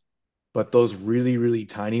mushrooms, but those really, really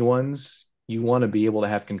tiny ones, you want to be able to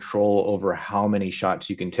have control over how many shots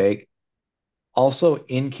you can take. Also,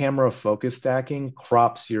 in-camera focus stacking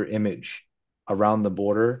crops your image around the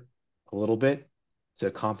border a little bit to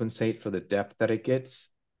compensate for the depth that it gets.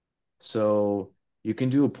 So you can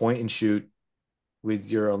do a point and shoot with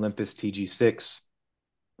your Olympus TG6.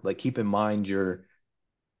 Like keep in mind you're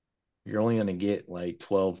only going to get like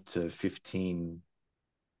 12 to 15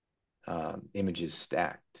 images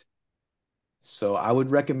stacked. So I would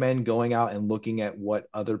recommend going out and looking at what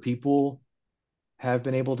other people have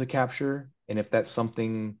been able to capture. And if that's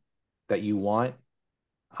something that you want,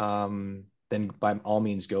 then by all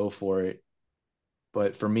means go for it.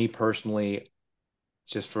 But for me personally,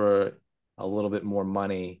 just for a little bit more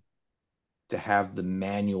money to have the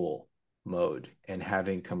manual mode and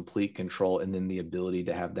having complete control, and then the ability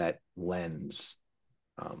to have that lens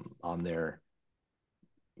on there,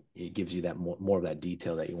 it gives you that more of that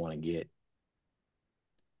detail that you want to get.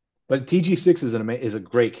 But TG6 is a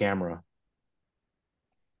great camera.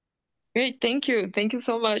 Great, thank you. Thank you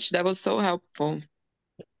so much. That was so helpful.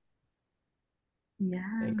 Yeah.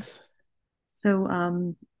 Thanks. So,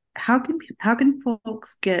 how can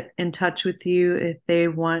folks get in touch with you if they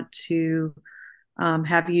want to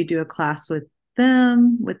have you do a class with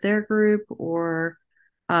them, with their group, or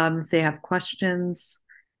if they have questions?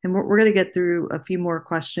 And we're going to get through a few more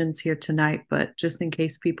questions here tonight, but just in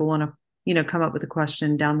case people want to, come up with a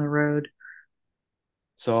question down the road.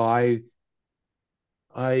 So I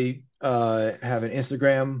have an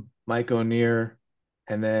Instagram, Mike O'Near,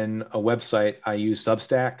 and then a website. I use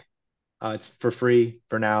Substack. It's for free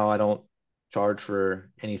for now. I don't charge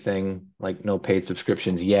for anything, like no paid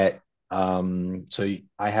subscriptions yet. So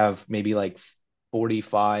I have maybe like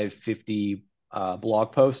 45, 50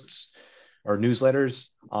 blog posts or newsletters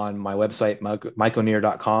on my website,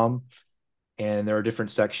 myconear.com. And there are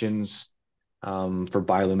different sections for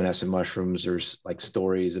bioluminescent mushrooms. There's like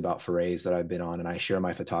stories about forays that I've been on, and I share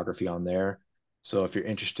my photography on there. So if you're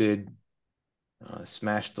interested,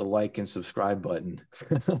 smash the like and subscribe button.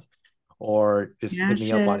 Or just hit me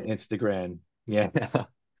Smash up on it. Instagram. Yeah.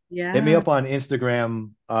 Hit me Yeah. up on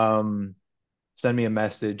Instagram. Send me a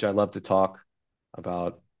message. I love to talk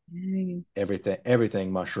about Yay.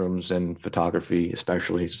 everything mushrooms and photography,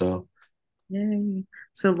 especially. So Yay.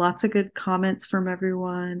 So lots of good comments from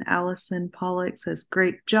everyone. Allison Pollock says,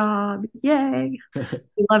 great job. Yay.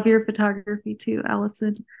 We love your photography too,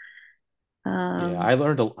 Allison. yeah, Um, I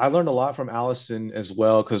learned a lot from Allison as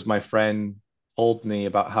well, because my friend told me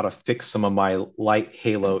about how to fix some of my light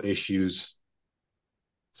halo issues.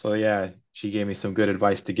 So yeah, she gave me some good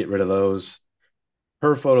advice to get rid of those.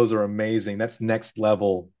 Her photos are amazing. That's next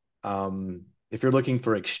level. If you're looking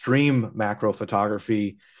for extreme macro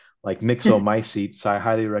photography, like myxomycetes, I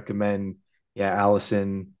highly recommend, yeah,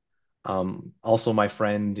 Allison. Also, my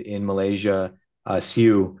friend in Malaysia,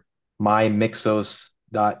 Siu,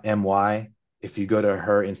 mymixos.my. If you go to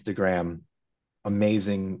her Instagram,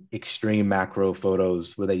 amazing extreme macro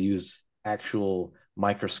photos where they use actual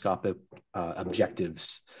microscopic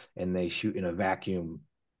objectives, and they shoot in a vacuum,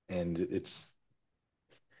 and it's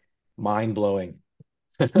mind blowing.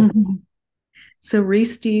 so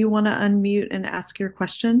Reese, do you want to unmute and ask your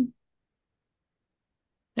question?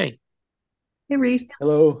 Hey, Hey, Reese.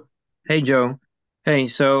 Hello. hey, Joe. Hey,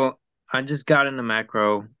 so I just got into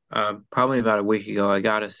macro probably about a week ago. I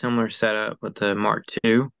got a similar setup with the Mark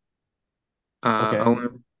II. Okay.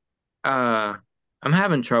 OM. I'm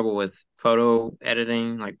having trouble with photo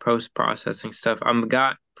editing, like post-processing stuff. I'm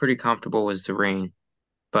got pretty comfortable with Serene,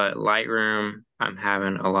 but Lightroom, I'm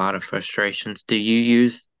having a lot of frustrations. Do you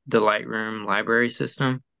use the Lightroom library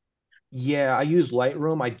system? Yeah, I use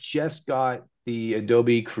Lightroom. I just got the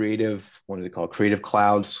Adobe Creative, what do they call it? Creative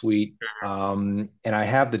Cloud Suite. And I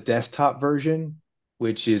have the desktop version,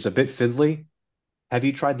 which is a bit fiddly. Have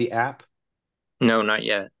you tried the app? No, not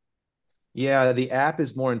yet. Yeah, the app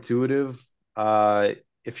is more intuitive.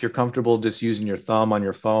 If you're comfortable just using your thumb on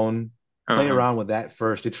your phone, play Uh-huh. around with that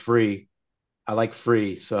first. It's free. I like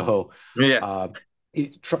free. So Yeah. uh,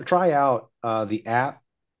 try out the app.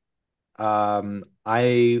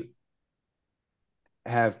 I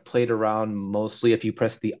have played around mostly. If you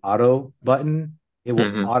press the auto button, it will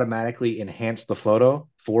Mm-hmm. automatically enhance the photo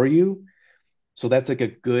for you. So that's like a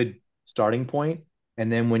good starting point.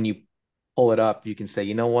 And then when you pull it up, you can say,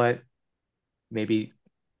 you know what, maybe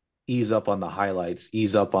ease up on the highlights,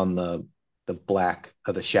 ease up on the black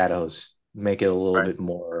of the shadows, make it a little Right. bit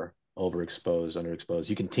more overexposed, underexposed.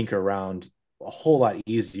 You can tinker around a whole lot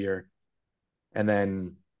easier. And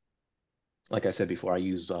then, like I said before, I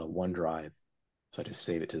use OneDrive, so I just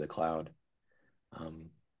save it to the cloud. Um,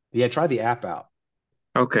 yeah, try the app out.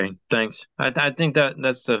 Okay, thanks. I think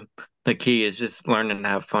that's the key is just learning to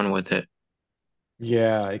have fun with it.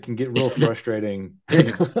 Yeah, it can get real frustrating.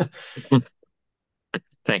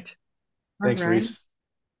 Thanks. All Thanks, right. Reese.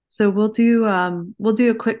 So we'll do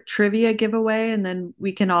a quick trivia giveaway and then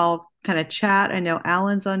we can all kind of chat. I know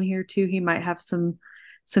Alan's on here too. He might have some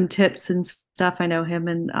tips and stuff. I know him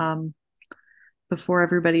and before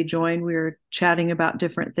everybody joined, we were chatting about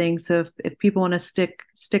different things. So if people want to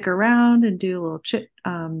stick around and do a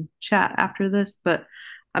little chat after this, but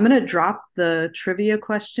I'm gonna drop the trivia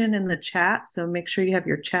question in the chat. So make sure you have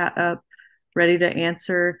your chat up, ready to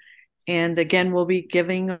answer. And again, we'll be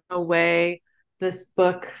giving away this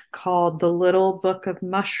book called The Little Book of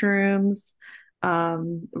Mushrooms,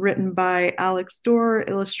 written by Alex Dorr,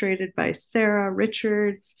 illustrated by Sarah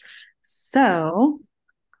Richards. So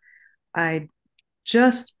I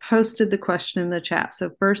just posted the question in the chat.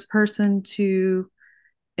 So, first person to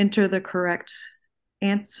enter the correct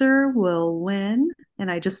answer will win. And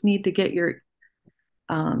I just need to get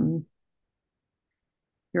um,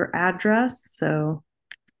 your address. So,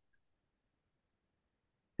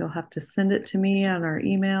 you'll have to send it to me on our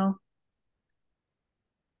email.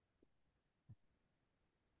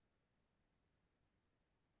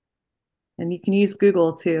 And you can use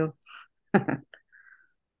Google too.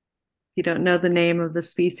 You don't know the name of the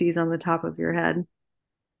species on the top of your head.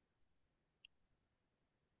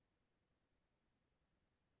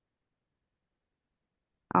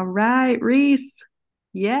 All right, Reese.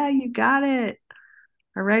 Yeah, you got it.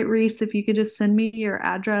 All right, Reese, if you could just send me your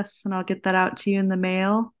address and I'll get that out to you in the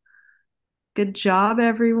mail. Good job,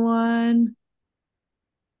 everyone.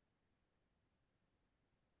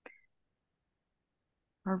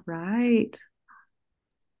 All right.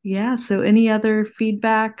 Yeah, so any other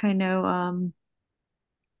feedback? I know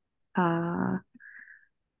uh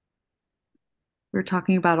we're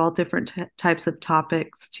talking about all different types of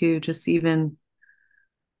topics too, just even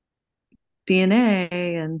DNA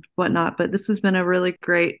and whatnot, but this has been a really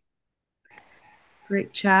great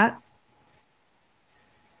chat.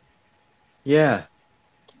 Yeah,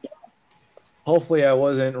 hopefully I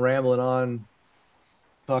wasn't rambling on,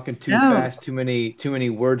 talking too No. fast, too many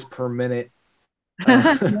words per minute.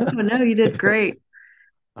 No, you did great.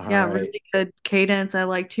 All Yeah, right. really good cadence. I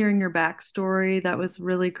liked hearing your backstory. That was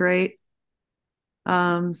really great.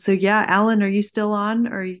 So yeah, Alan, are you still on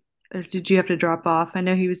or did you have to drop off? I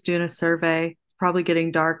know he was doing a survey. It's probably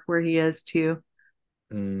getting dark where he is too.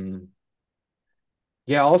 Mm.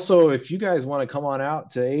 Yeah, also, if you guys want to come on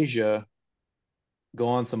out to Asia, go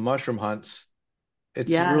on some mushroom hunts.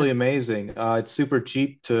 It's really Yes. amazing. It's super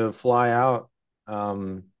cheap to fly out.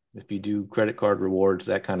 If you do credit card rewards,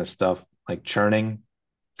 that kind of stuff, like churning,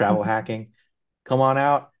 travel hacking, come on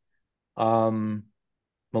out. Um,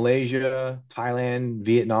 Malaysia, Thailand,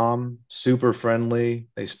 Vietnam, super friendly.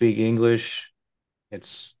 They speak English.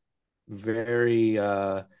 It's very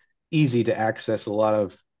easy to access a lot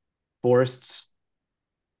of forests.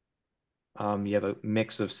 You have a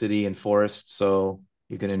mix of city and forest, so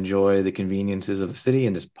you can enjoy the conveniences of the city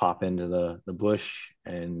and just pop into the bush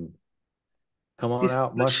and come Do on some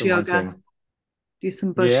out bush mushroom yoga. hunting. Do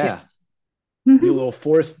some bush Yeah, do a yoga. little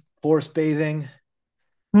forest bathing.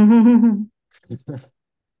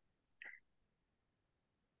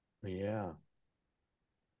 Yeah,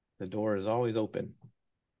 the door is always open.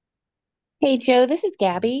 Hey Joe, this is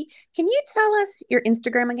Gabby. Can you tell us your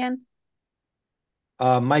Instagram again?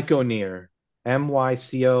 Myconeer,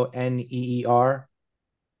 Myconeer.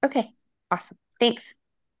 Okay, awesome. Thanks.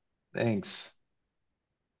 Thanks.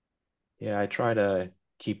 Yeah, I try to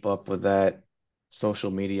keep up with that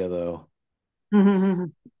social media though.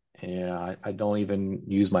 Yeah, I don't even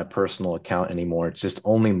use my personal account anymore. It's just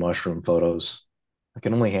only mushroom photos. I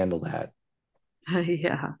can only handle that.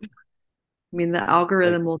 Yeah. I mean, the Like,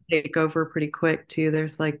 algorithm will take over pretty quick too.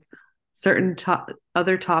 There's like certain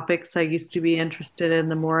other topics I used to be interested in.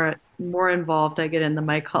 The more involved I get in the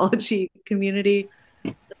mycology community,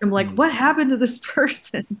 I'm like, hmm. what happened to this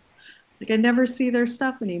person? Like I never see their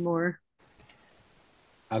stuff anymore.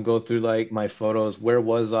 I'll go through like my photos. Where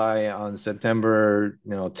was I on September,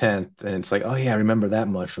 10th? And it's like, oh yeah, I remember that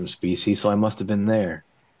mushroom species, so I must have been there.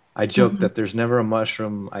 I joke Mhm. that there's never a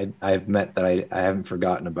mushroom I've met that I haven't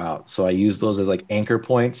forgotten about. So I use those as like anchor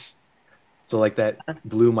points. So like that Yes.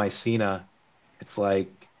 blue mycena, it's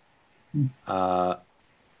like uh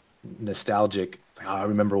nostalgic. It's like, oh, I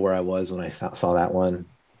remember where I was when I saw that one.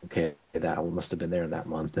 Okay, that one must have been there in that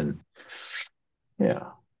month. And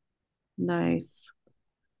yeah. Nice.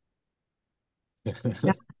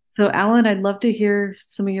 Yeah. So, Alan, I'd love to hear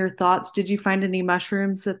some of your thoughts. Did you find any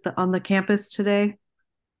mushrooms at the on the campus today?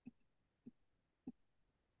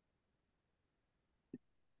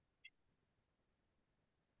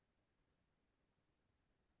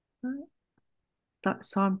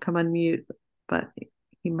 Saw him come unmute, but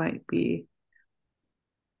he might be.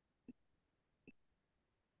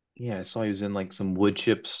 Yeah, I saw he was in like some wood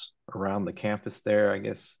chips around the campus there, I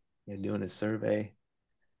guess. Yeah, doing his survey.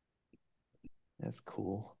 That's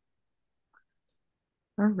cool.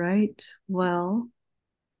 All right. Well,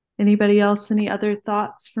 anybody else? Any other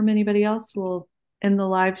thoughts from anybody else? We'll end the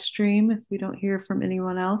live stream if we don't hear from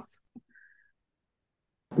anyone else.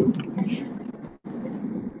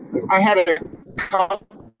 I had a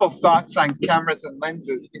couple thoughts on cameras and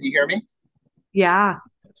lenses. Can you hear me? Yeah.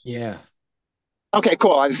 Yeah. Okay,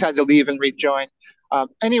 cool. I just had to leave and rejoin.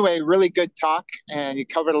 Anyway, really good talk, and you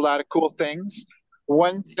covered a lot of cool things.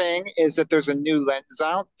 One thing is that there's a new lens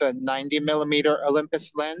out, the 90 millimeter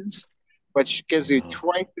Olympus lens, which gives you Uh,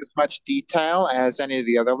 twice as much detail as any of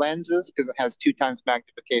the other lenses because it has 2 times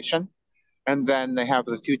magnification. And then they have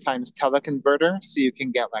the 2 times teleconverter, so you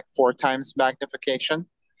can get like 4 times magnification.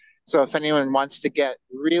 So if anyone wants to get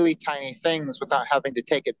really tiny things without having to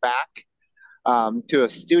take it back to a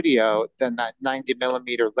studio, then that 90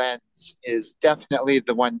 millimeter lens is definitely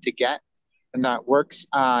the one to get. And that works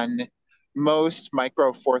on most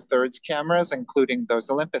micro four thirds cameras, including those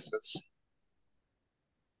Olympuses.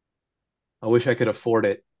 I wish I could afford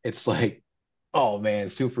it. It's like, oh man,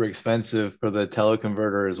 super expensive for the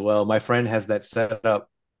teleconverter as well. My friend has that set up,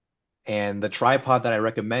 and the tripod that I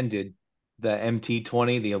recommended, the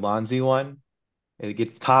MT20, the Alonzi one, it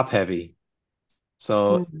gets top heavy.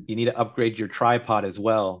 So Mm. you need to upgrade your tripod as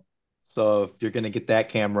well. So if you're going to get that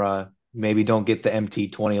camera, maybe don't get the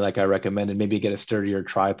MT20 like I recommended. Maybe get a sturdier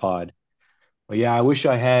tripod. But yeah, I wish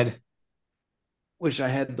I had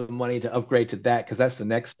the money to upgrade to that because that's the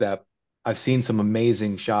next step. I've seen some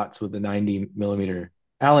amazing shots with the 90 millimeter.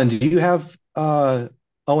 Alan, do you have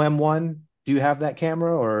OM1? Do you have that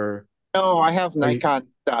camera or No, I have are you Nikon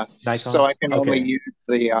stuff, Nikon? Okay. so I can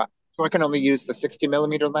only use the 60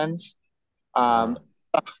 millimeter lens. Um,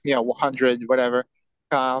 Uh, 100, whatever.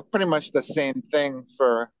 Pretty much the same thing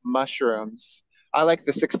for mushrooms. I like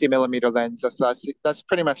the 60 millimeter lens. That's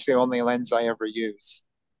pretty much the only lens I ever use.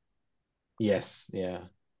 yes, yeah.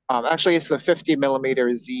 Actually, it's the 50 millimeter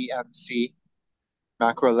ZMC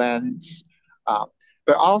macro lens. Um,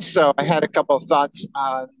 but also, I had a couple of thoughts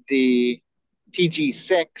on the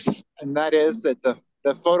TG6, and that is that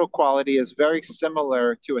the photo quality is very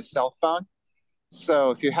similar to a cell phone.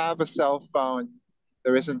 So if you have a cell phone,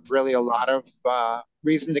 there isn't really a lot of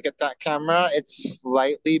reason to get that camera. It's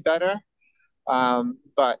slightly better,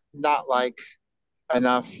 but not like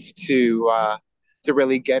enough to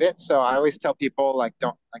really get it. So I always tell people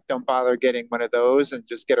don't bother getting one of those and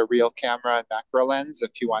just get a real camera and macro lens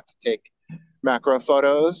if you want to take macro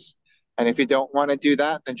photos. And if you don't want to do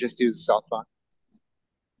that, then just use a cell phone.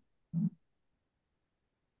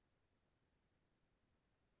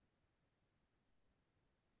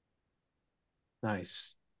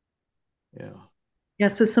 Nice. Yeah. Yeah,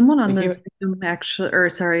 so someone on the Thinking Zoom actually, or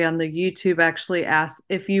sorry, on the YouTube actually asked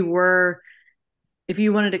if you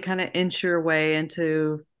wanted to kind of inch your way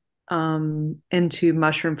into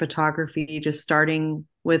mushroom photography, just starting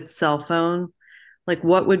with cell phone, like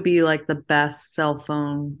what would be like the best cell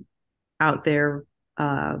phone out there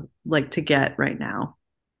like to get right now?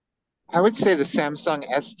 I would say the Samsung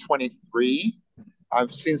S23.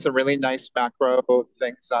 I've seen some really nice macro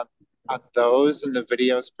things on those, and the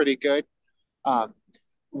video is pretty good. Um,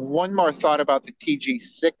 One more thought about the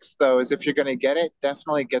TG6 though is if you're going to get it,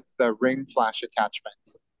 definitely get the ring flash attachment.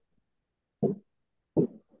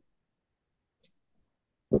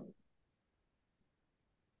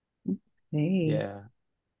 Hey. Yeah.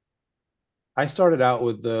 I started out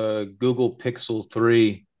with the Google Pixel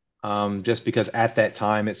 3 just because at that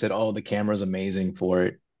time it said, "Oh, the camera's amazing for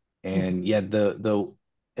it." And yeah, the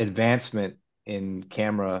advancement in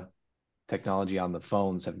camera technology on the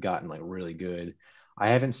phones have gotten like really good. I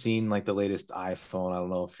haven't seen like the latest iPhone. I don't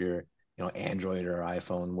know if you're, Android or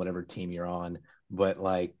iPhone, whatever team you're on, but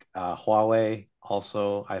like Huawei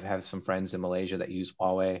also, I've had some friends in Malaysia that use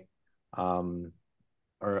Huawei. Um,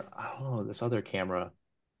 or I don't know, this other camera.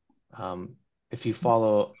 Um, if you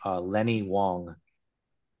follow Lenny Wong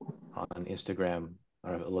on Instagram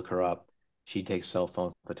or look her up, she takes cell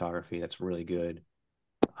phone photography. That's really good.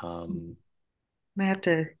 Um, I have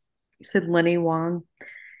to You said Lenny Wong.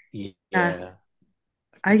 Yeah, Yeah,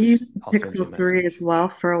 I used the I'll send you a Pixel 3 as message. well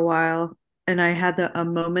for a while, and I had a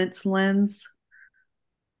moments lens.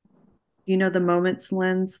 You know, the moments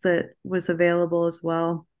lens that was available as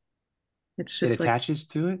well. It's It just like attaches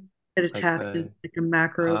to it, it like attaches the like a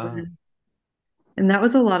macro ah. lens. And that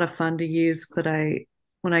was a lot of fun to use. But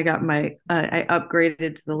when I got I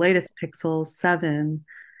upgraded to the latest Pixel 7,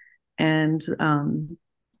 and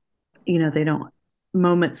they don't,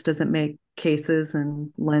 Moments doesn't make cases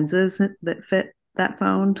and lenses that fit that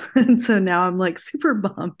phone. And so now I'm like super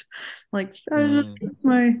bummed. Like, I Mm. just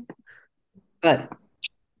my, but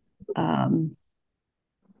um,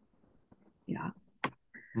 yeah.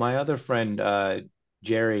 My other friend,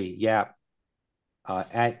 Jerry Yap,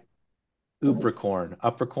 at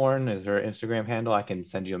Upricorn is her Instagram handle. I can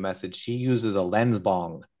send you a message. She uses a lens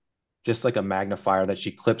bong, just like a magnifier that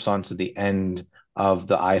she clips onto the end of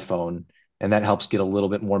the iPhone, and that helps get a little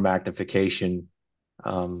bit more magnification.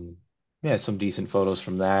 Um, yeah, some decent photos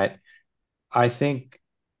from that. I think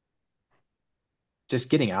just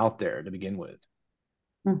getting out there to begin with.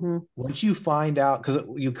 Mm-hmm. Once you find out, because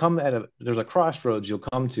you come at there's a crossroads you'll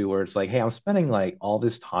come to where it's like, hey, I'm spending like all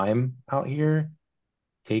this time out here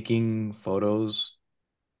taking photos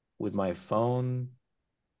with my phone.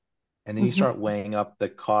 And then you Mm-hmm. start weighing up the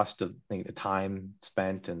cost of the time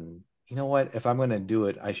spent. And you know what? If I'm going to do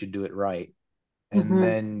it, I should do it right. And Mm-hmm.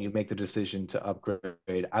 then you make the decision to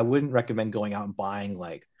upgrade. I wouldn't recommend going out and buying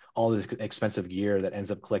like all this expensive gear that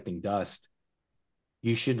ends up collecting dust.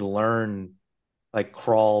 You should learn, like,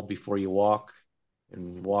 crawl before you walk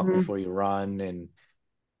and walk Mm-hmm. before you run, and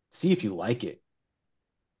see if you like it.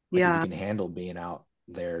 Like if you Yeah, can handle being out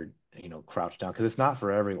there, crouched down, because it's not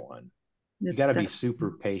for everyone. You got it's to be definitely,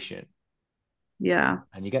 super patient, yeah.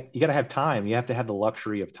 and you got to have time. You have to have the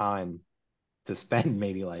luxury of time to spend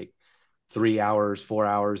maybe like 3 hours, 4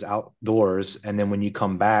 hours outdoors. And then when you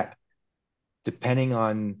come back, depending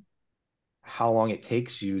on how long it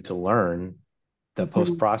takes you to learn the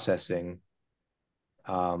post Mm-hmm. processing,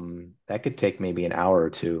 that could take maybe an hour or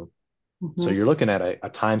two. So Mm-hmm. you're looking at a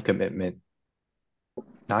time commitment,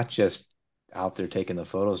 not just out there taking the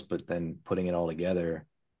photos, but then putting it all together.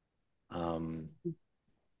 Um,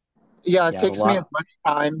 Yeah, it yeah, I have a takes me as lot. much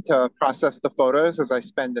time to process the photos as I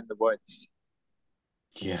spend in the woods.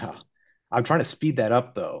 Yeah, I'm trying to speed that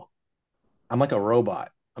up though. I'm like a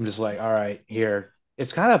robot. I'm just like, all right, here.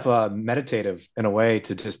 It's kind of meditative in a way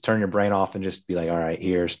to just turn your brain off and just be like, all right,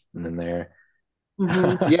 here's and then there.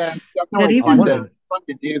 Mm-hmm. I Yeah, it's That definitely even fun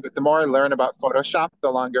to do, but the more I learn about Photoshop,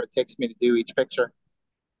 the longer it takes me to do each picture.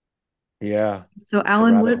 yeah, So it's a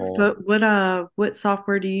Alan, rabbit hole. what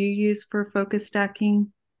software do you use for focus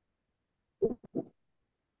stacking?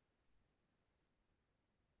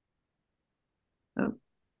 Oh,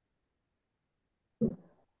 I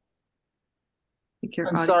think your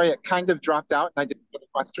I'm audio. sorry, it kind of dropped out and I didn't get the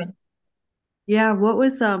question. Yeah,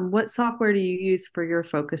 what software do you use for your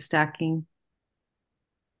focus stacking?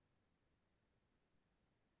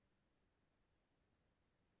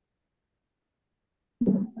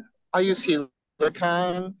 I use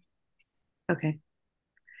Helicon, Okay.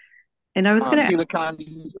 And I was gonna ask, Helicon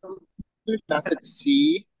method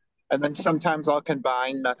C, and then sometimes I'll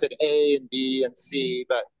combine method A and B and C,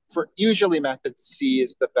 but for usually method C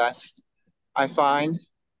is the best I find.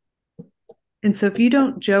 and so if you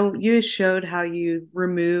don't, Joe, you just showed how you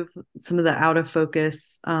remove some of the out of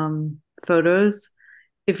focus photos.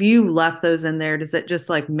 If you left those in there, does it just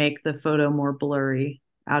like make the photo more blurry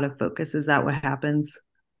out of focus? Is that what happens?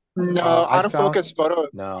 No, I out of found focus photo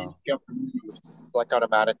no, get removed like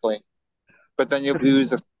automatically, but then you Okay.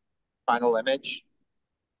 lose a final image.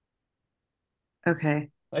 Okay.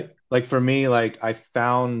 like for me, like I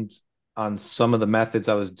found on some of the methods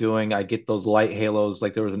I was doing, I get those light halos,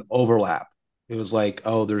 like there was an overlap. It was like,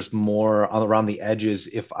 oh, there's more around the edges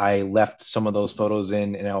if I left some of those photos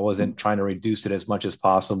in and I wasn't trying to reduce it as much as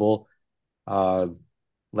possible. Uh,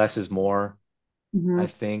 less is more. I Mm-hmm.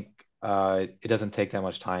 think it doesn't take that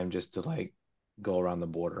much time just to like go around the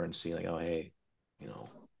border and see like, oh, hey, you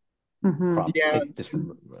know, Mm-hmm. crop Yeah, take this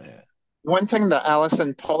from yeah. one thing that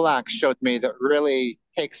Alison Polak showed me that really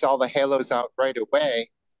takes all the halos out right away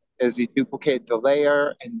is you duplicate the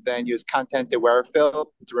layer and then use content aware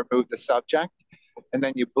fill to remove the subject. And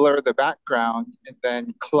then you blur the background and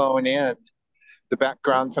then clone in the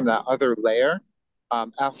background from that other layer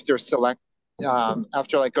after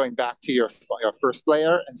after like going back to your first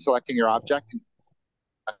layer and selecting your Oh, object and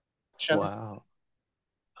wow.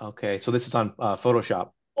 Okay, so this is on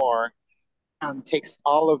Photoshop. more takes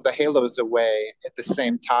all of the halos away at the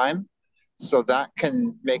same time. So that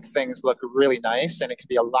can make things look really nice, and it can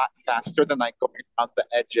be a lot faster than like going around the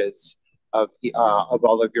edges of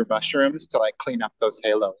all of your mushrooms to like clean up those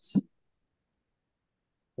halos.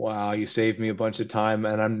 Wow, you saved me a bunch of time,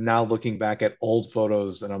 and I'm now looking back at old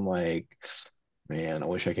photos, and I'm like, man, I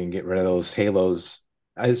wish I can get rid of those halos.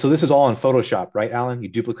 So this is all in Photoshop, right, Alan? You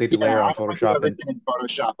duplicate the Yeah, layer on I do Photoshop, and everything in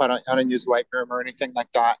Photoshop. I don't use Lightroom or anything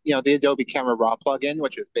like that. You know, the Adobe Camera Raw plugin,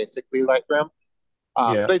 which is basically Lightroom.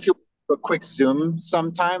 yeah, But if you want a quick zoom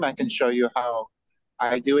sometime, I can show you how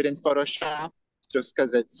I do it in Photoshop, just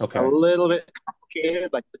because it's a okay. little bit complicated,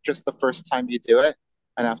 like just the first time you do it.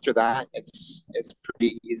 And after that, it's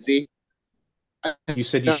pretty easy. You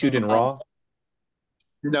said you shoot in RAW?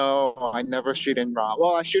 No, I never shoot in RAW.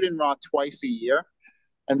 Well, I shoot in RAW twice a year,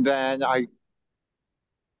 and then I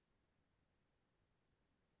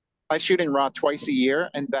shoot in RAW twice a year,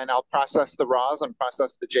 and then I'll process the RAWs and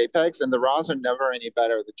process the JPEGs, and the RAWs are never any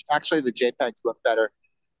better. Actually, the JPEGs look better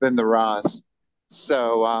than the RAWs.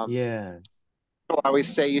 So Yeah. people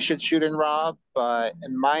always say you should shoot in RAW, but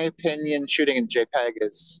in my opinion, shooting in JPEG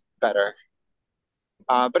is better.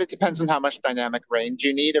 But it depends on how much dynamic range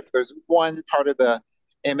you need. If there's one part of the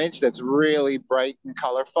image that's really bright and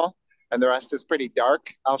colorful, and the rest is pretty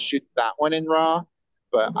dark, I'll shoot that one in RAW.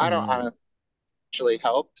 But I don't Mm. actually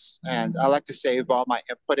helps. And I like to save all my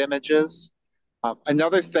input images.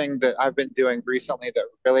 Another thing that I've been doing recently that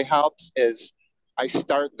really helps is I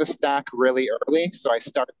start the stack really early. So I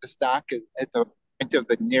start the stack at the point of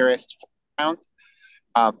the nearest foreground.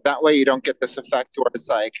 That way you don't get this effect where it's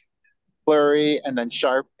like blurry and then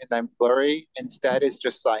sharp and then blurry. Instead, it's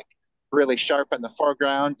just like really sharp in the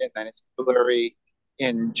foreground and then it's blurry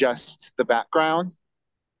in just the background.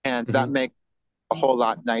 And that Hmm. makes a whole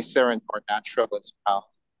lot nicer and more natural as well.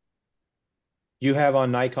 You have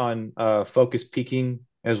on Nikon focus peaking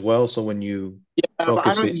as well, so when you But I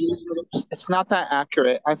focus don't it. use it. It's not that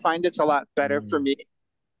accurate. I find it's a lot better for Mm. me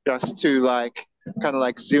just to like kind of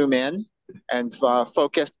like zoom in and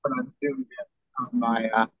focus when I'm zoomed in on my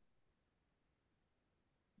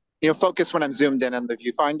focus when I'm zoomed in on the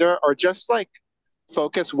viewfinder, or just like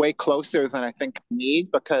focus way closer than I think I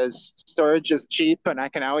need because storage is cheap and I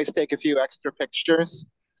can always take a few extra pictures.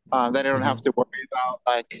 Then I don't have Hmm. to worry about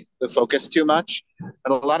like the focus too much. And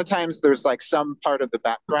a lot of times there's like some part of the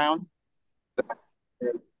background.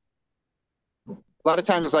 A lot of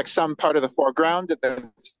times like some part of the foreground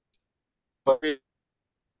that's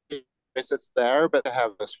it's there, but they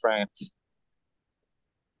have those frames.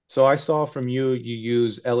 So I saw from you, you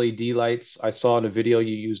use LED lights. I saw in a video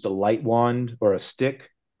you used a light wand or a stick.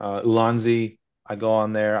 Ulanzi, I go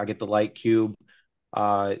on there, I get the light cube.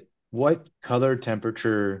 Uh, what color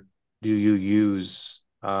temperature do you use?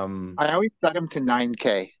 I always set them to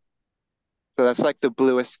 9K. So that's like the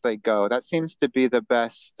bluest they go. That seems to be the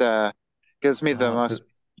best, gives me the 'Cause most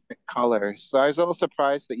colors. So I was a little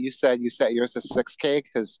surprised that you said you set yours to 6K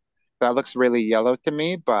because that looks really yellow to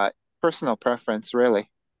me, but personal preference, really.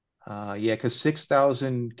 Yeah, because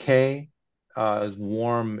 6,000 K is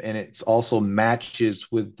warm and it's also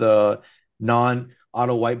matches with the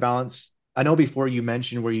non-auto white balance. I know before you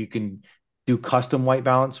mentioned where you can do custom white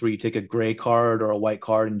balance, where you take a gray card or a white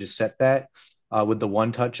card and just set that. With the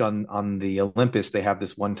one touch on the Olympus, they have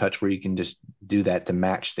this one touch where you can just do that to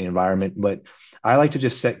match the environment. But I like to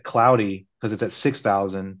just set cloudy because it's at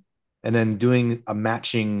 6,000, and then doing a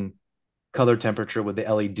matching color temperature with the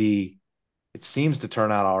LED, it seems to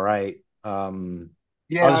turn out all right. I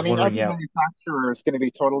Yeah, was I just mean, wondering, every yeah. manufacturer is going to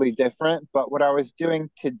be totally different, but what I was doing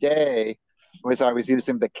today was I was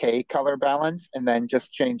using the K color balance and then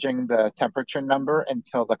just changing the temperature number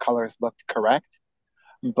until the colors looked correct.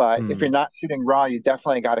 But if you're Hmm, not shooting raw, you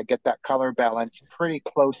definitely got to get that color balance pretty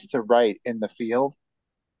close to right in the field.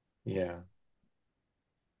 yeah,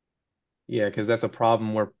 yeah, because that's a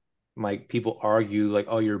problem where like people argue like,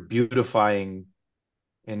 oh, you're beautifying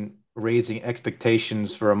and raising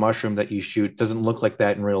expectations for a mushroom that you shoot doesn't look like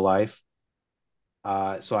that in real life.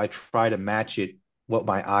 So I try to match it what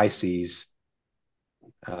my eye sees,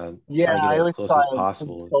 Yeah, try to get I as always close try as in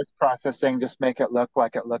possible. post processing, just make it look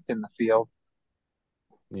like it looked in the field.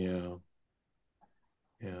 Yeah,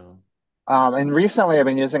 yeah. And recently I've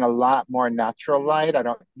been using a lot more natural light. I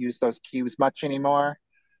don't use those cues much anymore.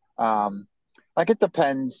 Um, like it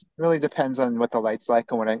depends, really depends on what the light's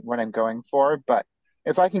like and what I'm going for. But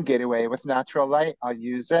if I can get away with natural light, I'll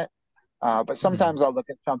use it. But Hmm. sometimes I'll look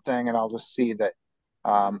at something and I'll just see that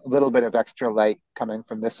a little bit of extra light coming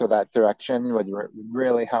from this or that direction would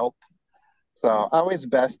really help. So always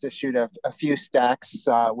best to shoot a few stacks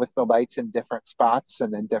with the lights in different spots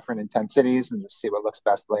and in different intensities and just see what looks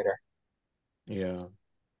best later. Yeah,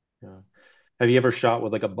 yeah. Have you ever shot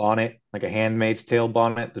with like a bonnet, like a handmaid's tale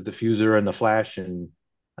bonnet, the diffuser and the flash? And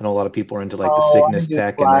I know a lot of people are into like the Oh, I Cygnus use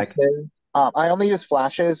tech and that. flashes. I only use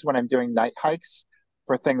flashes when I'm doing night hikes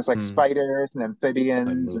for things like Hmm, spiders and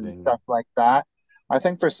like amphibians and moving. stuff like that. I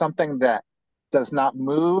think for something that does not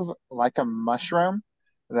move like a mushroom,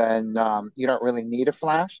 then you don't really need a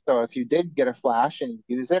flash. So if you did get a flash and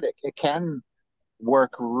you use it can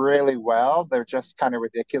work really well. They're just kind of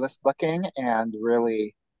ridiculous looking and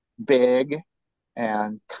really big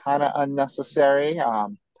and kind of unnecessary.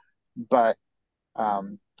 But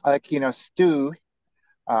like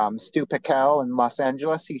Stu Piquel in Los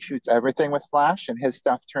Angeles, he shoots everything with flash, and his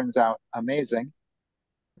stuff turns out amazing.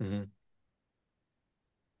 Hmm.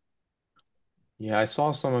 Yeah, I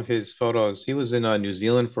saw some of his photos. He was in New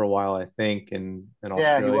Zealand for a while, I think, and in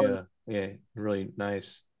Yeah, he was. Australia. Yeah, really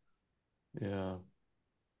nice. Yeah.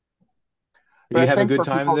 But You I have a think good for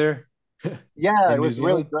time people, there yeah, it in New was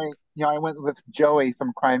really Zealand? great. I went with Joey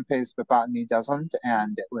from Crime Pays but Botany Doesn't,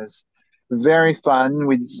 and it was very fun.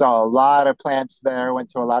 We saw a lot of plants there, went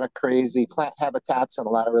to a lot of crazy plant habitats and a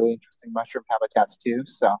lot of really interesting mushroom habitats too.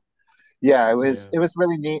 So yeah, Yeah. it was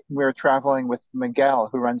really neat. We were traveling with Miguel,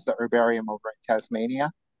 who runs the herbarium over in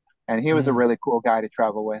Tasmania, and he was a Mm, really cool guy to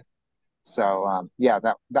travel with. So yeah,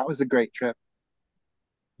 that was a great trip.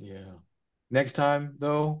 yeah. Next time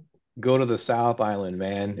though, go to the South Island,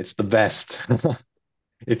 man. It's the best.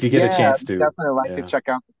 If you get a Yeah, chance to. definitely like to Yeah. check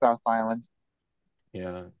out the South Island.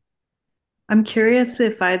 Yeah. I'm curious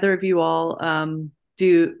if either of you all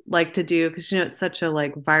do like to do, because it's such a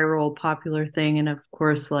like viral popular thing, and of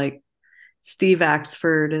course like Steve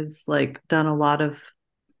Axford has like done a lot of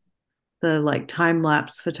the like time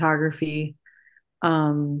lapse photography.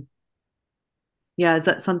 Um yeah, is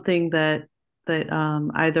that something that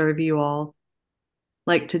either of you all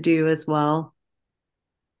like to do as well?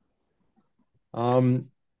 Um,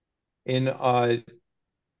 in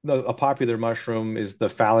a popular mushroom is the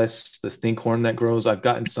phallus, the stinkhorn that grows. I've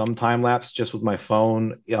gotten some time lapse just with my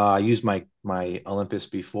phone. I used my Olympus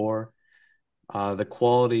before. The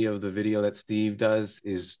quality of the video that Steve does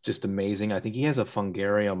is just amazing. I think he has a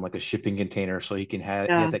fungarium, like a shipping container, so he has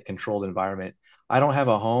Yeah. that controlled environment. I don't have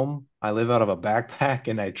a home. I live out of a backpack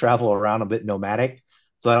and I travel around a bit nomadic,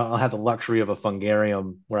 so I don't have the luxury of a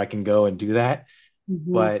fungarium where I can go and do that.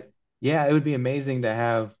 Hmm. But yeah, it would be amazing to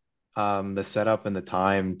have the setup and the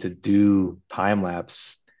time to do time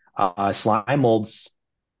lapse. Slime molds,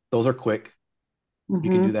 those are quick. You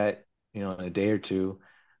can do Hmm. that, in a day or two.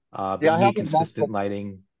 But Yeah, you I need haven't messed consistent with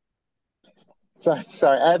lighting.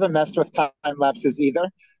 sorry, I haven't messed with time lapses either.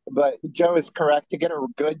 But Joe is correct. To get a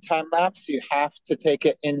good time lapse, you have to take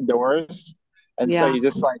it indoors, and so Yeah. you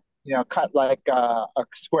just cut like a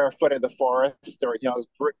square foot of the forest, or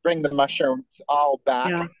bring the mushroom all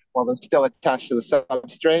back Yeah. while they're still attached to the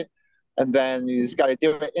substrate, and then you just got to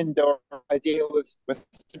do it indoor. Ideal with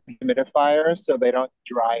some humidifier so they don't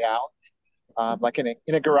dry out, like in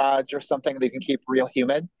a garage or something that you can keep real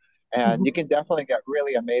humid, and you Mhm. can definitely get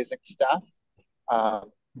really amazing stuff.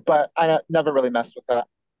 But I never really messed with that.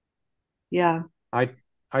 Yeah. I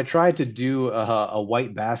I tried to do a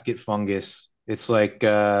white basket fungus. It's like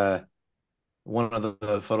one of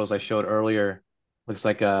the photos I showed earlier looks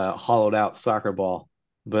like a hollowed out soccer ball,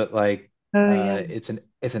 but like Oh yeah. it's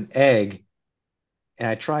an egg, and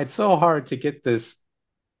I tried so hard to get this,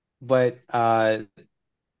 but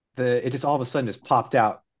the it just all of a sudden just popped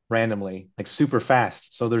out randomly, like super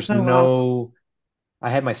fast. So there's Oh wow. no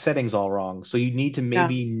I had my settings all wrong. So you need to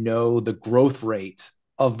Yeah. maybe know the growth rate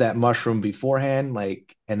of that mushroom beforehand,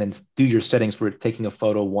 like, and then do your settings for taking a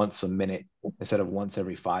photo once a minute instead of once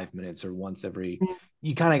every 5 minutes or once every.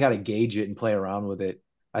 You kind of got to gauge it and play around with it.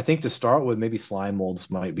 I think to start with, maybe slime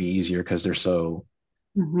molds might be easier because they're so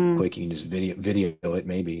Hmm. quick. You can just video it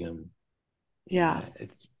maybe. Yeah.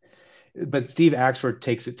 Yeah, but Steve Axford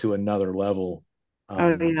takes it to another level.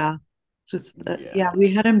 Oh Um, yeah. Just yeah, yeah.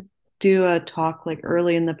 we had him do a talk like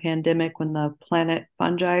early in the pandemic when the planet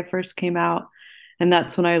fungi first came out. And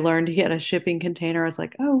that's when I learned he had a shipping container. I was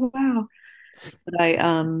like, oh wow. But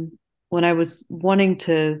I when I was wanting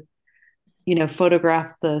to,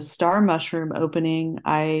 photograph the star mushroom opening,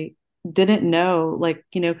 I didn't know, like,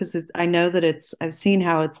 because I know that I've seen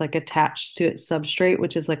how it's like attached to its substrate,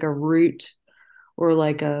 which is like a root or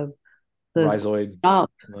like the Rhizoid.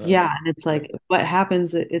 stump. Uh, Yeah, and it's yeah. like what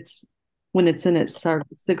happens it's when it's in its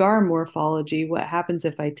cigar morphology, what happens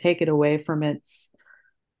if I take it away from its,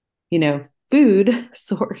 food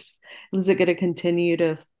source? Is it going to continue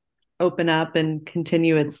to open up and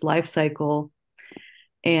continue its life cycle?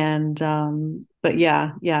 And but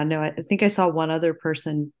yeah, no, I think I saw one other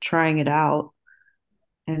person trying it out.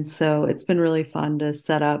 And so it's been really fun to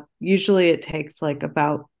set up. Usually it takes like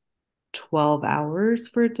about 12 hours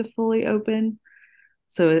for it to fully open.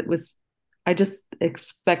 So I just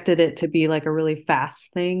expected it to be like a really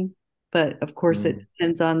fast thing. But of course, it Mm.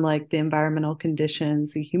 depends on like the environmental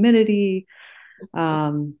conditions, the humidity.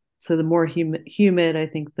 So the more humid, I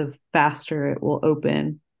think the faster it will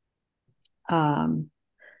open. Um,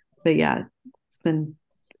 but yeah, it's been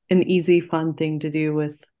an easy, fun thing to do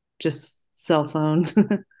with just cell phone.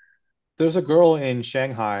 There's a girl in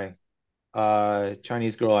Shanghai,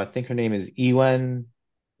 Chinese girl. I think her name is Ewen.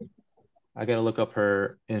 I gotta look up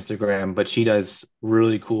her Instagram, but she does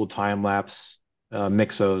really cool time lapse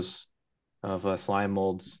mixos of slime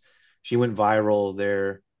molds. She went viral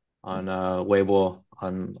there on Weibo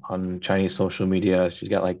on Chinese social media. She's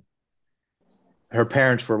got like her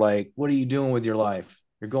parents were like, "What are you doing with your life?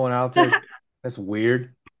 You're going out there? That's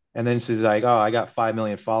weird." And then she's like, "Oh, I got 5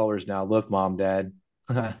 million followers now. Look, mom, dad."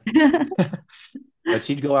 But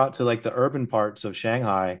she'd go out to like the urban parts of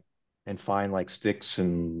Shanghai and find like sticks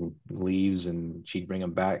and leaves, and she'd bring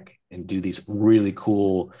them back and do these really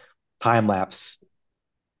cool time lapse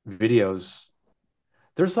videos.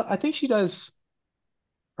 I think she does,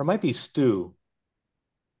 or it might be Stu,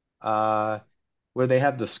 uh, where they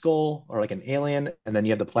have the skull or like an alien, and then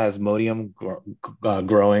you have the plasmodium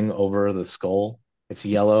growing over the skull. It's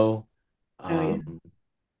yellow. Oh yeah.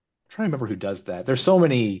 Trying to remember who does that. There's so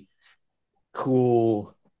many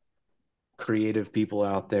cool, creative people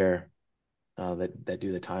out there that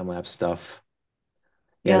do the time lapse stuff.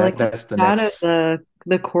 Yeah, Yeah, like the that's the shot of next.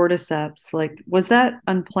 the cordyceps, like was that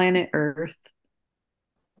on planet Earth?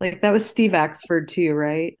 Like that was Steve Axford too,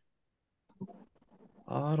 right?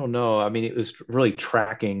 I don't know. I mean, it was really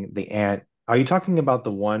tracking the ant. Are you talking about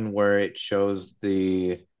the one where it shows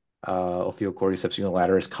the Ophiocordyceps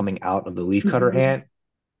unilaterus coming out of the leafcutter Mhm. ant,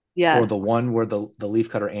 or the Yes. one where the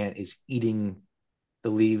leafcutter ant is eating the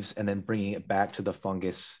leaves and then bringing it back to the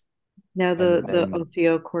fungus, No, and the then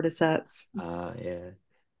Ophiocordyceps. yeah,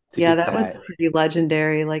 to Yeah, get that was that. pretty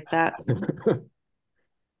legendary. Like that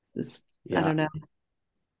just I Yeah, don't know.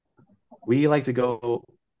 we like to go.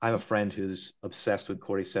 I have a friend who's obsessed with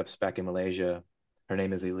cordyceps back in Malaysia. Her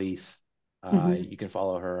name is Elise. Hmm. You can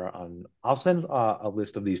follow her on. I'll send a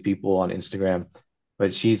list of these people on Instagram,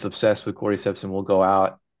 but she's obsessed with cordyceps, and we'll go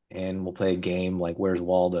out and we'll play a game like "Where's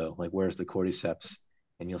Waldo?" Like "Where's the cordyceps?"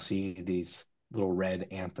 And you'll see these little red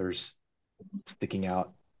anthers sticking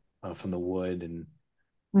out from the wood, and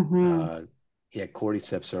Hmm. uh, yeah,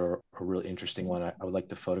 cordyceps are a really interesting one. I would like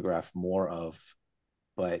to photograph more of,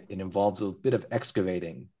 but it involves a bit of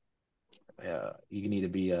excavating. You need to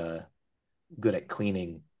be good at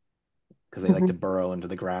cleaning because they like to Hmm. burrow into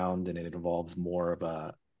the ground, and it involves more of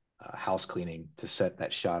a house cleaning to set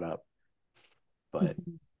that shot up. But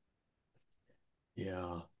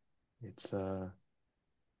yeah, it's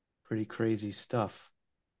pretty crazy stuff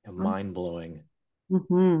and mind blowing,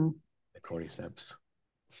 Hmm. the cordyceps.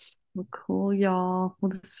 Well, cool, y'all.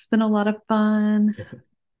 Well, this has been a lot of fun.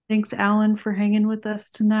 Thanks, Alan, for hanging with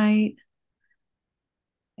us tonight.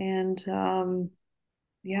 And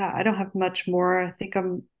yeah, I don't have much more. I think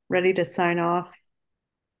I'm ready to sign off.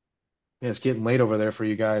 Yeah, it's getting late over there for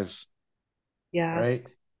you guys, Yeah. right?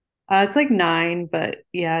 It's like 9, but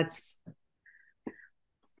yeah, it's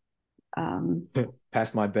um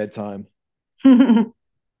Past my bedtime. yeah,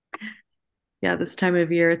 this time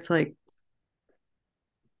of year it's like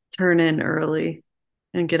turn in early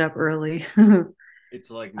and get up early. It's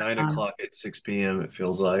like 9 Um, o'clock at 6 p.m. It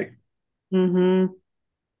feels like. hmm.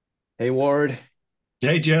 Hey, Ward.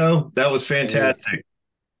 Hey, Joe, that was Hey. fantastic.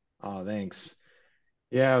 Oh, thanks.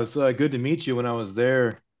 Yeah, it was good to meet you when I was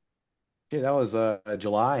there. Yeah, that was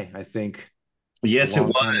July, I think. A Yes, it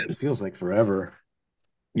long time. It was. feels like forever.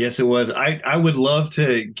 Yes, it was. I would love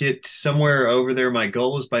to get somewhere over there. My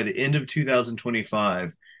goal is by the end of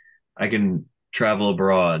 2025, I can travel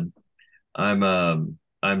abroad.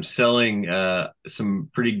 I'm selling some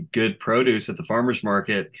pretty good produce at the farmers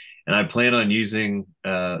market, and I plan on using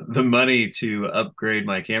the money to upgrade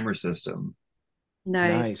my camera system.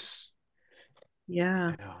 Nice. Nice.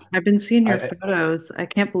 Yeah. Yeah. I've been seeing your I photos. I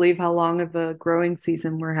can't believe how long of a growing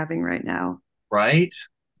season we're having right now. Right?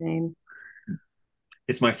 Same.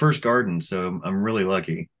 It's my first garden, so I'm really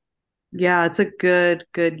lucky. Yeah, it's a good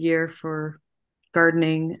year for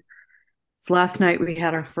gardening. So last night we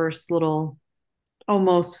had our first little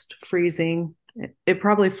almost freezing. It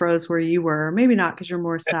probably froze where you were. Maybe not because you're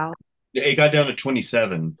more south. It got down to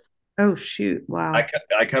 27. Oh shoot. I Wow.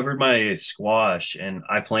 I covered my squash and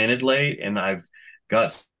I planted late and I've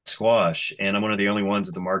got squash and I'm one of the only ones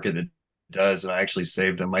at the market that does and I actually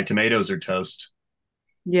saved them. My tomatoes are toast.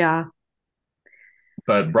 Yeah.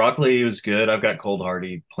 But broccoli was good. I've got cold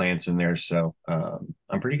hardy plants in there, so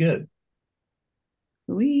I'm pretty good.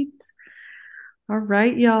 Sweet. All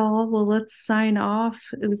right, y'all. Well, let's sign off.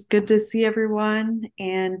 It was good to see everyone.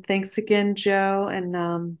 And thanks again, Joe.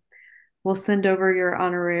 And we'll send over your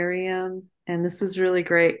honorarium. And this was really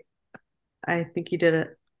great. I think you did it.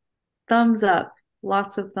 Thumbs up.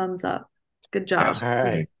 Lots of thumbs up. Good job. All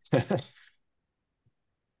right.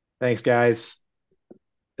 Thanks, guys.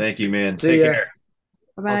 Thank you, man. See Take ya. care.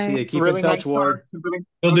 I'll see Bye. you. Keep in Really touch, nice Ward.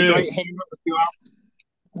 Will do. Great hanging out with you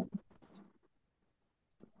all.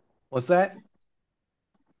 What's that?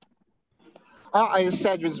 I just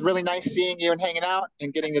said it was really nice seeing you and hanging out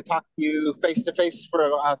and getting to talk to you face to face for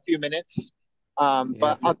a few minutes.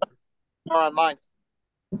 But I'll talk more online.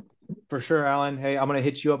 For sure, Alan. Hey, I'm gonna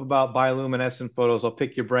hit you up about bioluminescent photos. I'll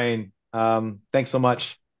pick your brain. Thanks so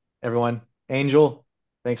much, everyone. Angel,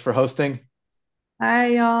 thanks for hosting. Bye,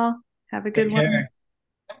 y'all. Have a good Take one. care.